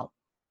all about.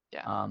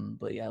 Yeah.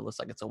 But yeah, it looks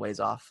like it's a ways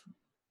off.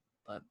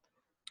 But.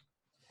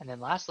 And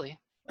then lastly,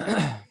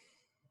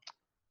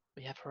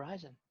 we have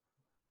Horizon.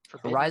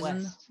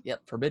 Horizon? West.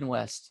 Yep, Forbidden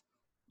West.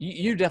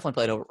 You definitely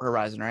played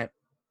Horizon, right?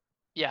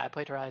 Yeah, I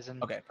played Horizon.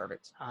 Okay,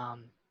 perfect.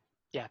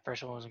 Yeah,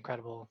 first one was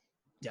incredible.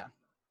 Yeah.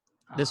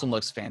 This one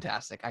looks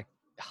fantastic. It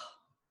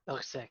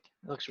looks sick.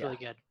 It looks really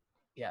good.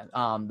 Yeah.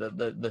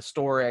 The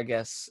story, I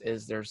guess,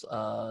 is there's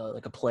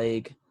like a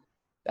plague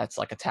that's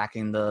like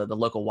attacking the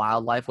local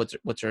wildlife, which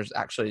there's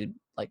actually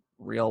like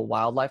real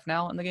wildlife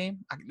now in the game.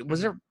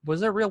 Was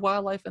there real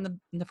wildlife in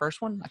the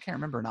first one? I can't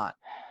remember or not.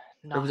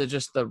 No. Or was it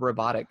just the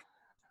robotic?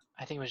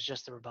 I think it was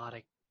just the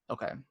robotic.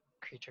 Okay.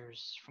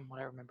 Creatures, from what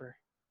I remember.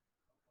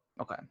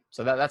 Okay,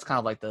 so that's kind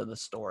of like the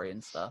story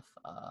and stuff.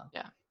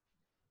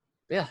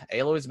 Yeah,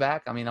 Aloy's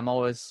back. I mean, I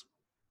always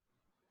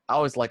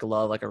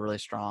love like a really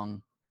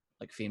strong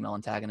like female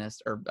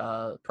antagonist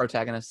or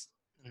protagonist.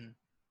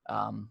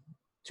 Mm-hmm.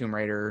 Tomb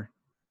Raider,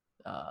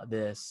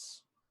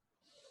 this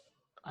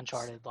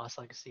Uncharted, Lost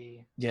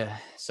Legacy. Yeah,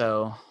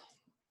 so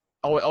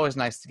always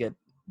nice to get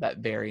that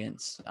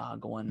variance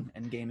going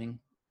in gaming.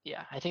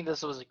 Yeah, I think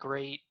this was a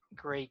great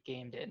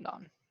game to end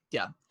on.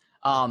 Yeah.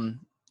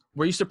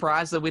 Were you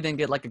surprised that we didn't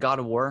get like a God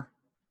of War?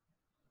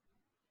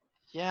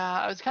 Yeah,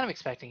 I was kind of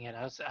expecting it.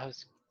 I was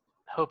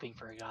hoping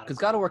for a God of War. Because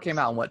God of War came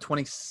out in what,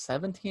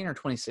 2017 or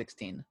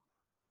 2016?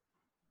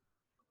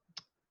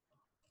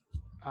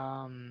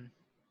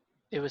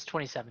 It was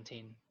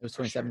 2017. It was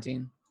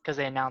 2017? Because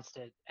they announced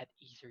it at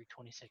E3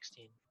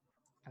 2016,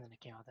 and then it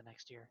came out the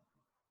next year.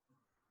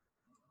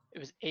 It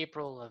was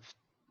April or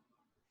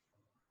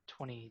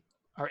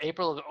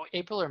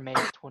May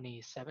of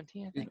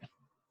 2017, I think.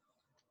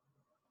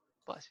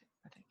 Bless you,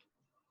 I think.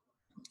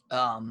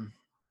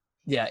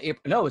 Yeah, it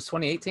was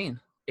 2018.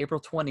 April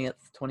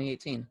 20th,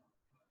 2018.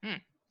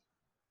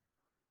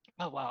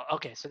 Oh wow.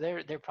 Okay, so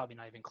they're probably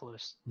not even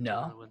close.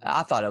 No,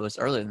 I thought it was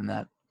earlier than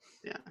that.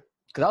 Yeah.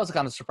 Because I was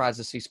kind of surprised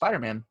to see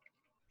Spider-Man.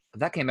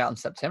 That came out in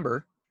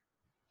September.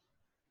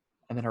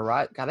 And then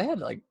Horizon, God, they had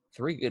like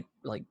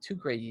 2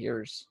 great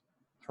years.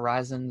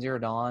 Horizon Zero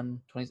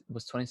Dawn was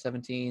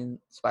 2017.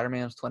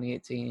 Spider-Man was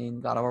 2018.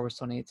 God of War was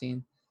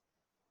 2018.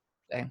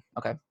 Dang,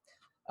 okay.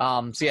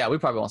 So yeah, we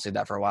probably won't see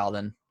that for a while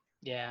then.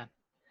 Yeah,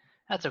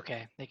 that's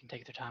okay. They can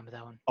take their time with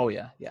that one. Oh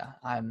yeah.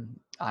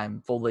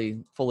 I'm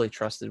fully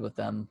trusted with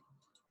them,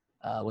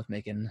 with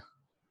making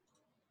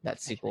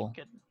that sequel.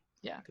 Good.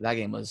 Yeah, that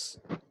game was.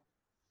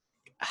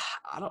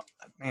 I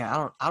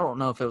don't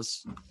know if it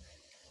was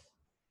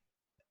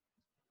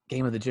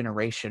game of the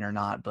generation or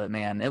not, but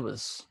man, it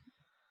was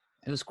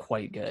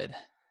quite good.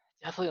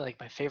 Definitely like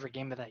my favorite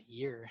game of that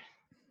year.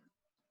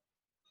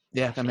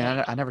 Yeah, I mean,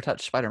 I never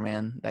touched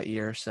Spider-Man that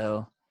year,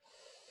 so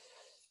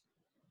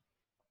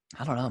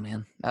I don't know,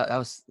 man.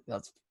 That's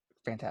a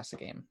fantastic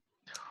game.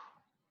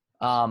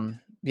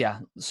 Yeah,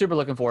 super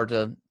looking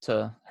forward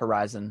to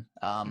Horizon.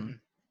 I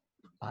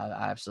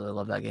absolutely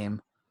love that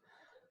game.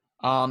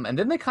 And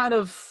then they kind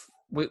of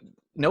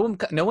no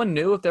one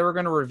knew if they were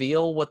going to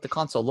reveal what the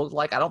console looked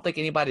like. I don't think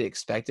anybody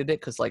expected it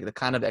because like the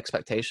kind of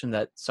expectation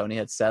that Sony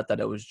had set that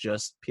it was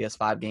just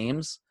PS5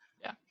 games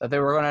that they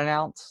were going to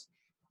announce.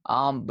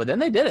 But then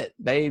they did it.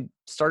 They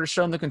started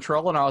showing the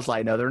control, and I was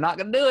like, no, they're not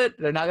going to do it.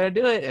 They're not going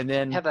to do it. And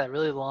then had that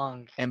really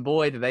long. And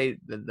boy,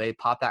 did they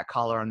pop that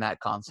collar on that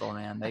console,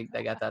 man.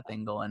 They got that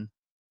thing going.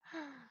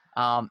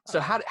 So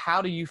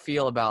how do you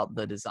feel about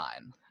the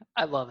design?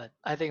 I love it.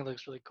 I think it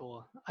looks really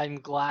cool. I'm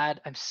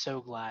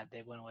so glad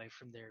they went away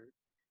from their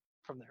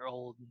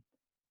old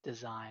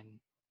design.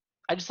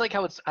 I just like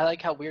I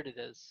like how weird it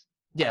is.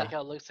 Yeah. I like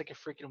how it looks like a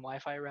freaking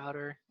Wi-Fi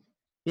router.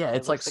 Yeah,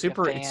 it's like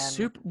super. It's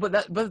super,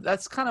 but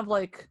that's kind of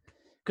like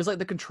because like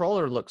the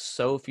controller looks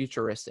so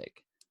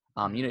futuristic.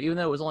 You know, even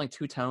though it was only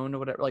two-tone or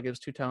whatever, like it was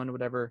two-tone or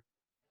whatever.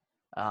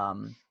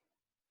 Yeah,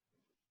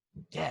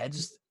 it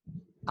just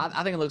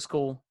I think it looks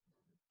cool.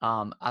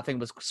 I think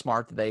it was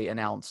smart that they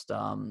announced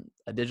a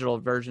digital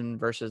version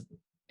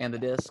and the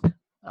disc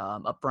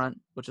up front,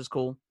 which is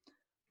cool.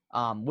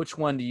 Which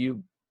one do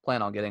you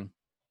plan on getting?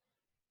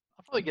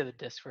 I'll probably get the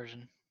disc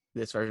version.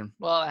 This version.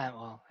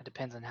 Well, it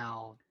depends on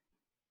how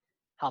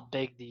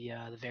big the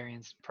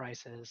variance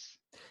price is.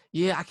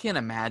 Yeah, I can't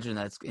imagine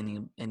that's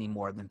any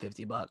more than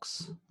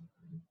 $50.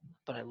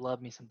 But I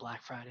love me some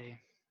Black Friday.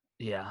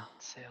 Yeah.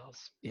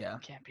 Sales. Yeah.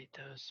 Can't beat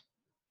those.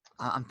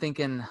 I'm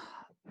thinking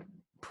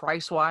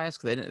price-wise,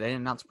 because they didn't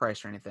announce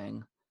price or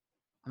anything.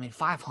 I mean,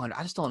 500.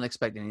 I just don't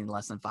expect any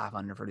less than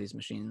 500 for these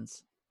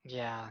machines.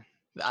 Yeah.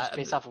 Just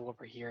based off of what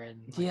we're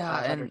hearing. Like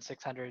yeah, 500, and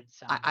 600.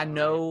 I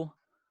know. Right.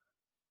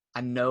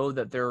 I know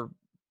that they're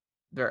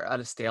at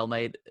a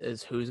stalemate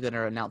is who's going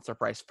to announce their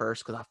price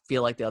first because I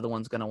feel like the other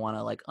one's going to want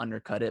to like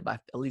undercut it by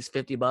at least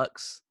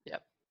 $50.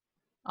 Yep.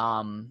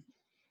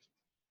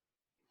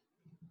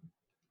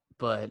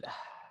 But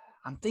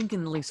I'm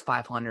thinking at least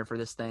 500 for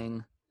this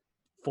thing,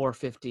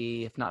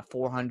 450, if not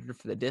 400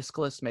 for the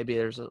discless. Maybe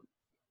there's a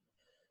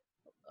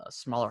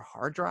smaller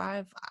hard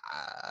drive.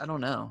 I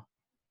don't know.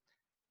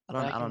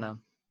 I don't know.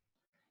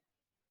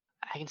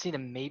 I can see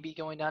them maybe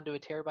going down to a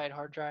terabyte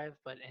hard drive,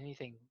 but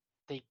anything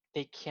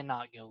they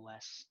cannot go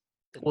less.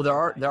 Well,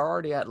 they're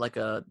already at a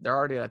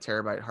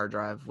terabyte hard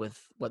drive with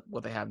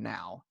what they have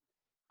now.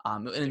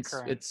 And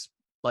it's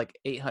like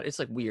 800. It's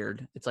like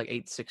weird. It's like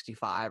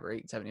 865 or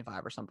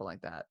 875 or something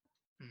like that.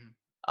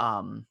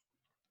 So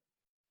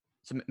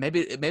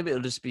maybe it'll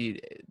just be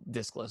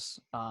diskless.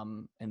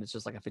 And it's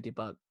just like a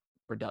 $50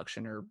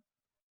 reduction, or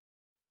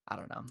I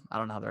don't know. I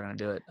don't know how they're gonna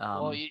do it.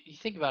 Well, you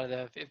think about it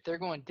though. If they're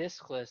going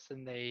diskless,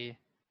 then I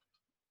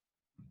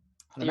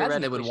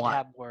imagine they would want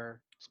have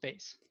more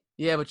space.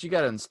 Yeah, but you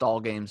got to install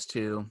games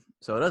too,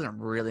 so it doesn't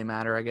really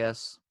matter, I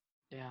guess.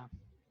 Yeah.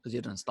 Because you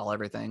have to install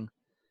everything.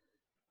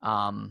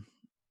 But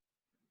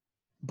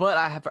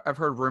I've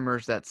heard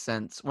rumors that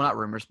since not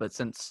rumors, but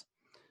since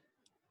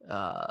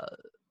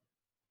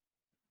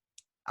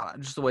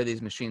just the way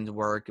these machines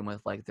work and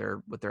with like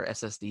their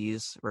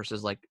SSDs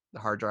versus like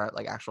the hard drive,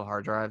 like actual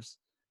hard drives,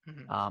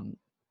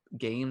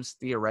 games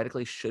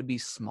theoretically should be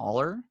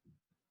smaller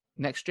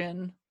next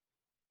gen.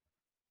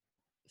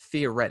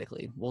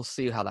 Theoretically, we'll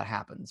see how that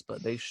happens,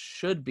 but they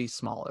should be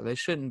smaller. They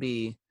shouldn't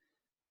be.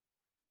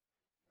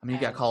 I mean,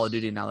 you got Call of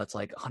Duty now that's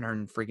like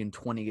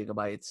 120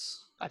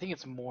 gigabytes. I think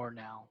it's more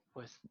now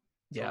with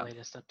the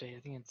latest update. I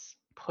think it's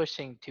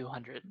pushing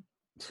 200.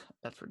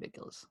 That's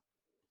ridiculous.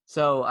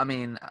 So, I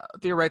mean,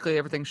 theoretically,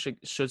 everything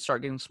should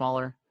start getting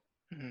smaller,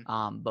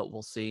 but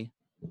we'll see.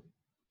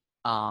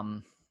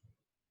 They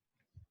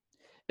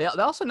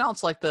also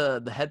announced like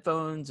the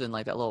headphones and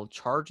like that little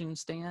charging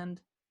stand.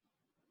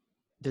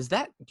 Do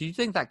you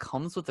think that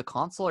comes with the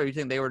console, or do you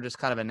think they were just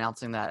kind of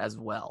announcing that as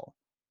well?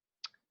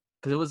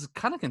 Because it was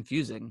kind of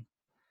confusing.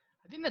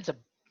 I think that'd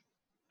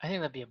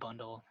be a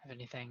bundle, if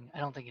anything. I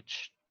don't think it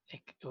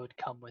would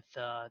come with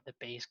the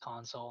base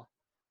console.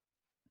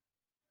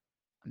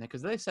 I mean,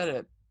 because they said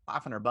it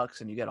 $500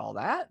 and you get all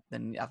that,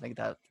 then I think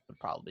that would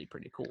probably be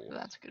pretty cool.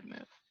 That's a good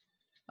move.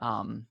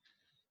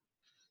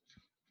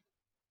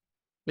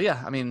 But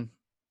yeah, I mean,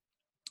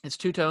 it's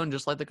two-tone,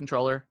 just like the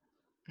controller.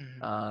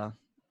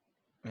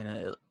 I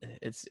mean,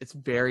 it's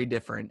very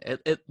different.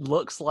 It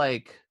looks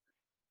like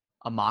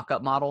a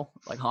mock-up model,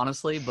 like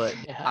honestly, but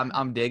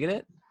I'm digging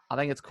it. I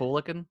think it's cool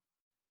looking.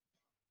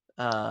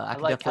 I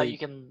like how you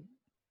can.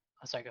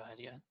 Oh, sorry, go ahead.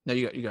 Yeah. No,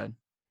 you go ahead.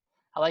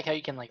 I like how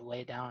you can like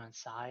lay it down on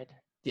its side.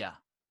 Yeah.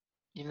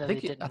 Even though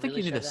I think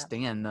you need a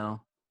stand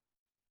though.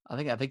 I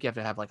think you have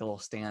to have like a little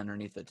stand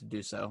underneath it to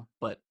do so.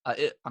 But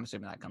I'm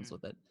assuming that comes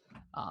with it.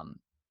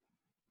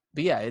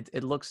 But yeah,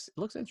 it looks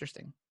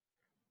interesting.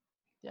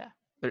 Yeah.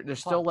 They're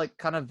still like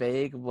kind of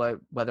vague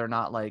whether or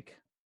not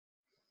like,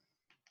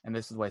 and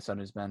this is the way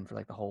Sony's been for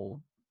like the whole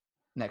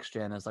next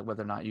gen, is like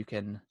whether or not you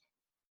can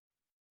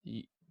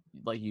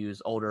like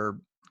use older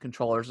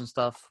controllers and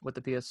stuff with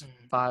the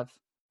PS5.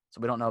 So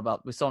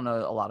we still don't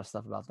know a lot of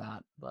stuff about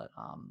that, but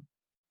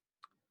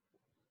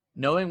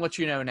knowing what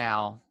you know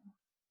now,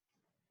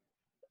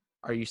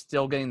 are you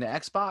still getting the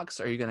Xbox,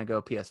 or are you going to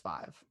go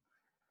PS5?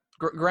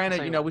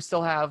 Granted, we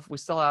still have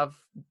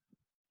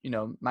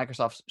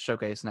Microsoft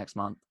Showcase next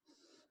month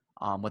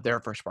with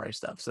their first party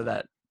stuff, so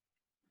that,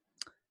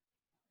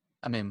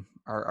 I mean,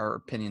 our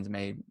opinions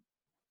may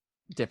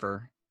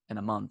differ in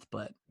a month,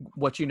 but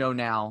what you know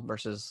now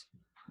versus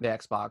the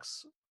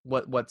Xbox,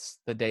 what's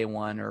the day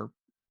one, or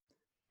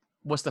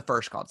what's the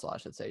first console, I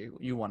should say,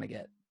 you want to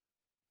get?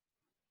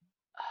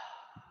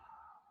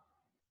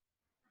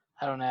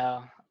 I don't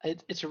know.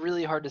 It's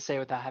really hard to say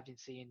without having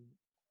seen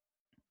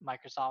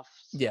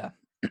Microsoft's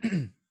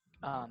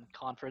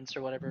conference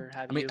or whatever.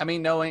 I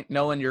mean, knowing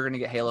you're going to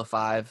get Halo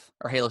 5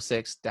 or Halo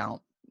 6 down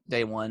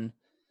day one,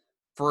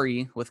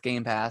 free with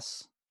Game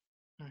Pass,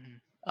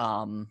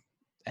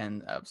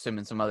 and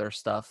assuming some other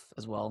stuff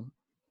as well.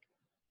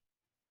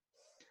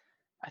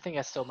 I think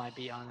I still might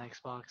be on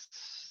Xbox.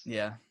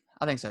 Yeah,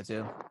 I think so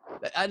too.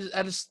 I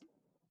just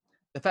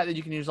the fact that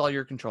you can use all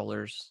your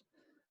controllers,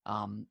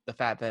 the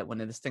fact that when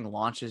this thing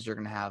launches, you're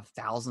going to have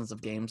thousands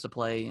of games to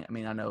play. I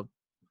mean, I know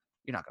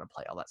you're not going to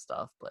play all that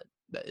stuff, but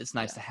it's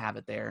nice to have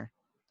it there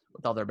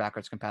with all their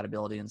backwards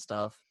compatibility and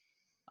stuff.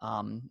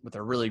 With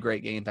a really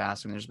great Game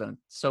Pass, and there's been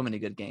so many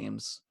good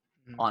games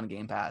on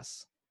Game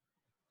Pass.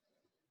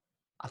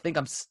 I think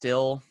I'm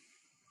still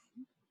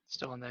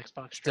in the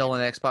Xbox. Still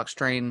in the Xbox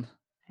train.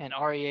 And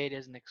RE8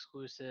 isn't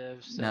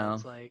exclusive, so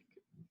it's like.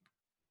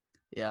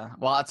 Yeah.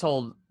 Well,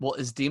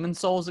 is Demon's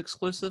Souls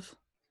exclusive?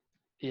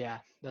 Yeah.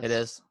 It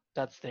is?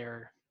 That's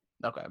their.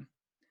 Okay.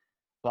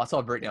 Well, I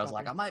saw Brittany. I was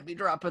like, I might be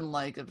dropping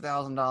like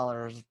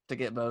 $1,000 to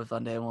get both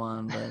on day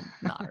one, but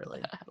not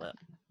really. But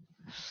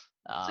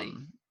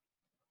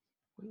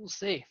we will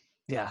see.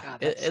 Yeah. God,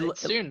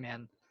 it's soon,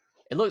 man.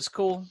 It looks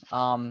cool.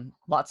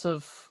 Lots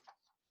of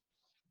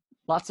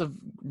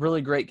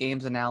really great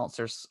games announced.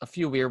 There's a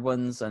few weird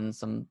ones and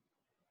some,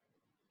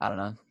 I don't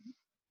know,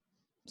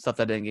 stuff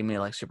that didn't get me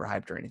like super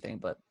hyped or anything,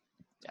 but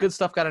good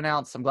stuff got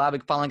announced. I'm glad we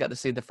finally got to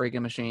see the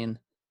freaking machine.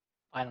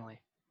 Finally.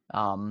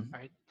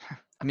 Right.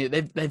 I mean,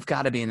 they've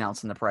got to be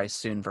announcing the price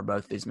soon for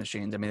both these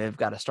machines. I mean, they've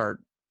got to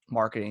start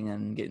marketing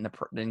and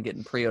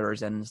getting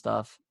pre-orders in and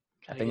stuff.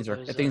 Things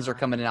are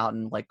coming out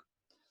in like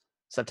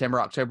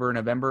September, October,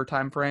 November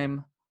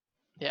timeframe.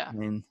 Yeah. I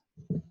mean,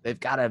 they've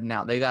got to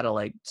now. They got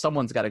to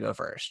someone's got to go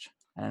first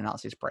and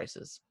announce these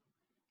prices.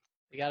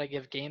 We got to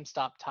give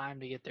GameStop time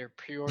to get their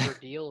pre-order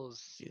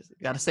deals.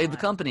 Got to save the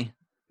company.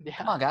 Yeah.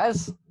 Come on,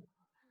 guys.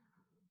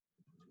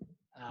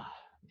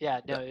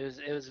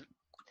 It was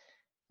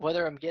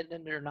whether I'm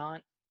getting it or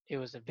not, it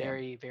was a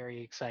very,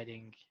 very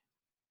exciting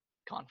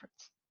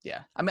conference.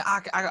 Yeah. I mean,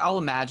 I'll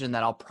imagine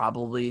that I'll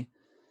probably,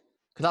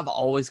 because I've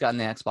always gotten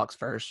the Xbox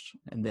first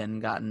and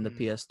then gotten the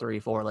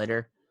PS3, 4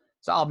 later.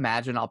 So I'll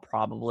imagine I'll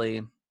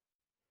probably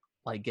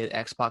like get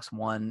Xbox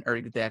One or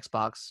get the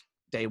Xbox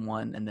day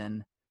one and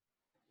then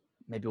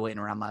maybe waiting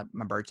around my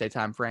birthday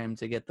time frame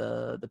to get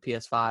the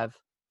PS5,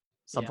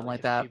 something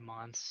like that. A few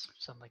months,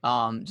 something like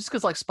that. Just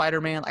because like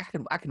Spider-Man,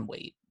 I can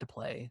wait to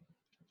play.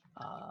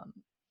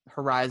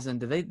 Horizon,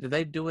 did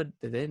they do it?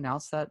 Did they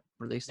announce that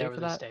release date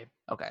for that?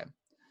 Okay,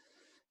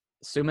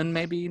 assuming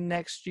maybe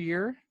next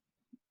year.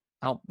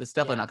 It's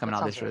definitely not coming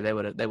out this year.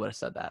 Right. They would have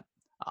said that.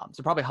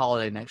 So probably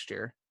holiday next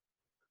year.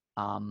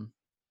 So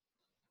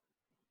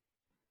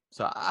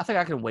I think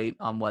I can wait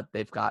on what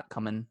they've got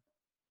coming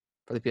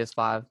for the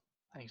PS5.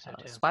 I think so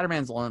too.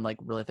 Spider-Man's the only like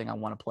really thing I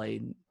want to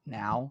play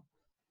now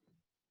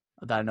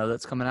that I know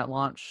that's coming at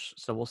launch.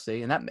 So we'll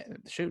see. And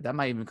that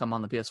might even come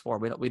on the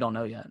PS4. We don't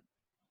know yet.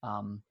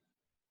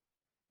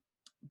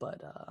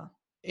 But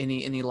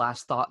any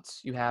last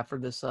thoughts you have for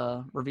this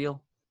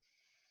reveal?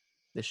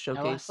 This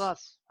showcase? No last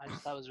thoughts. I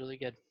just thought it was really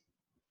good.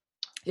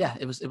 Yeah,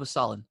 it was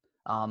solid.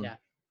 Yeah,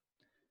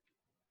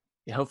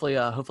 hopefully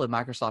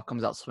Microsoft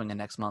comes out swinging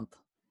next month,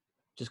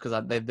 just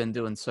because they've been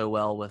doing so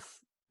well with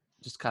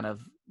just kind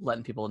of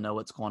letting people know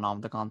what's going on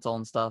with the console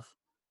and stuff.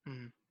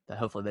 That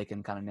hopefully they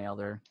can kind of nail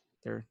their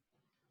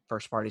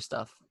first party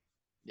stuff.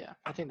 Yeah,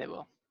 I think they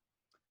will.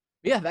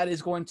 Yeah, that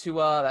is going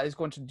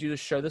to do the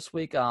show this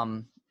week. We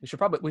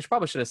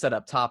probably should have said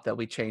up top that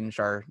we changed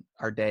our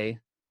day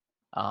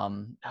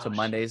to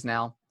Mondays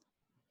now.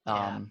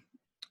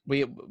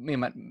 Me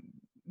and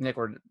Nick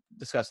were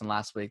discussing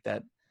last week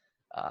that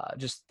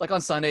just like on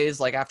Sundays,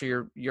 like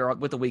after you're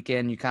with the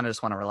weekend, you kind of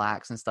just want to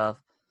relax and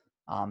stuff.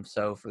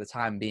 So for the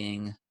time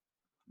being,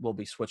 we'll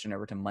be switching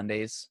over to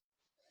Mondays.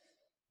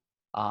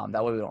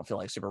 That way we don't feel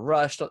like super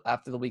rushed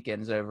after the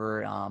weekend's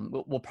over.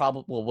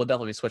 We'll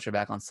definitely be switching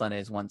back on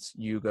Sundays once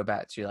you go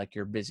back to like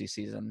your busy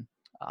season.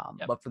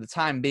 But for the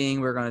time being,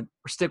 we're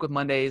stick with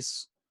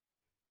Mondays.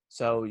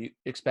 So you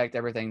expect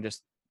everything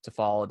just to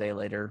fall a day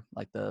later.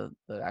 Like the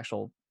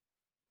actual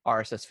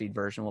RSS feed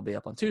version will be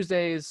up on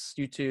Tuesdays,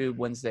 YouTube,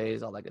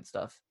 Wednesdays, all that good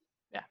stuff.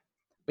 Yeah.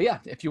 But yeah,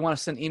 if you want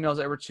to send emails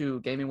over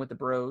to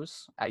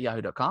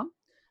gamingwiththebros@yahoo.com,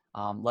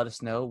 Let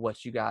us know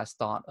what you guys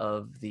thought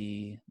of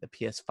the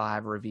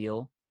PS5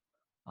 reveal,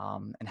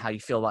 and how you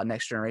feel about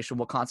next generation.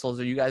 What consoles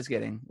are you guys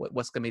getting?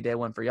 What's going to be day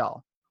one for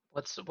y'all?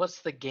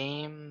 What's the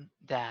game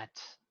that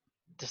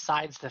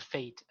decides the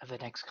fate of the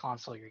next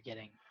console you're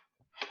getting?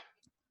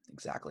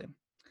 Exactly.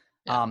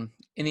 Yeah.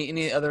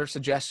 Any other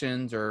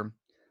suggestions or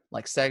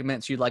like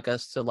segments you'd like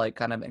us to like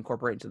kind of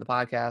incorporate into the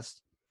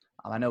podcast?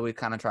 I know we've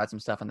kind of tried some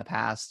stuff in the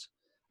past,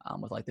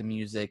 with like the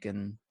music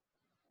and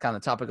kind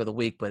of the topic of the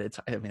week, but it's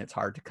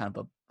hard to kind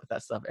of put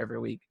that stuff every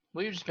week.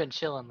 We've just been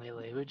chilling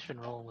lately. We've just been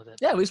rolling with it.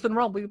 Yeah, we've been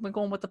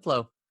going with the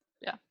flow.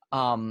 Yeah.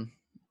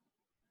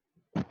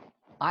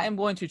 I am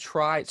going to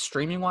try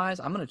streaming wise.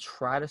 I'm going to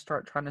try to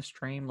start trying to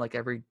stream like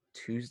every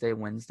Tuesday,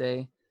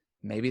 Wednesday,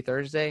 maybe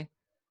Thursday.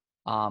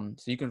 So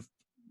you can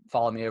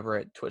follow me over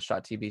at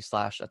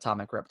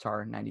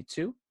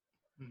twitch.tv/AtomicReptar92.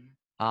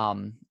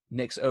 Mm-hmm.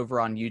 Nick's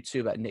over on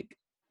YouTube at Nick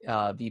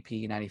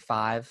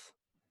VP95. If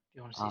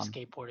you want to see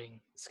skateboarding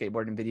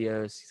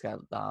videos. He's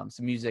got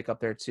some music up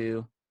there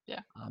too.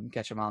 Yeah.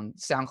 Catch him on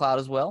SoundCloud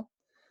as well.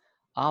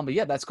 But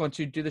yeah, that's going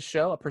to do the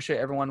show. Appreciate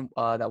everyone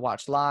that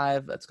watched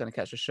live. That's going to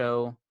catch the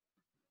show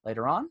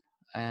later on.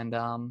 And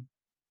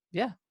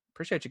yeah,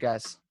 appreciate you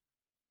guys.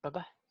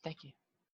 Bye-bye. Thank you.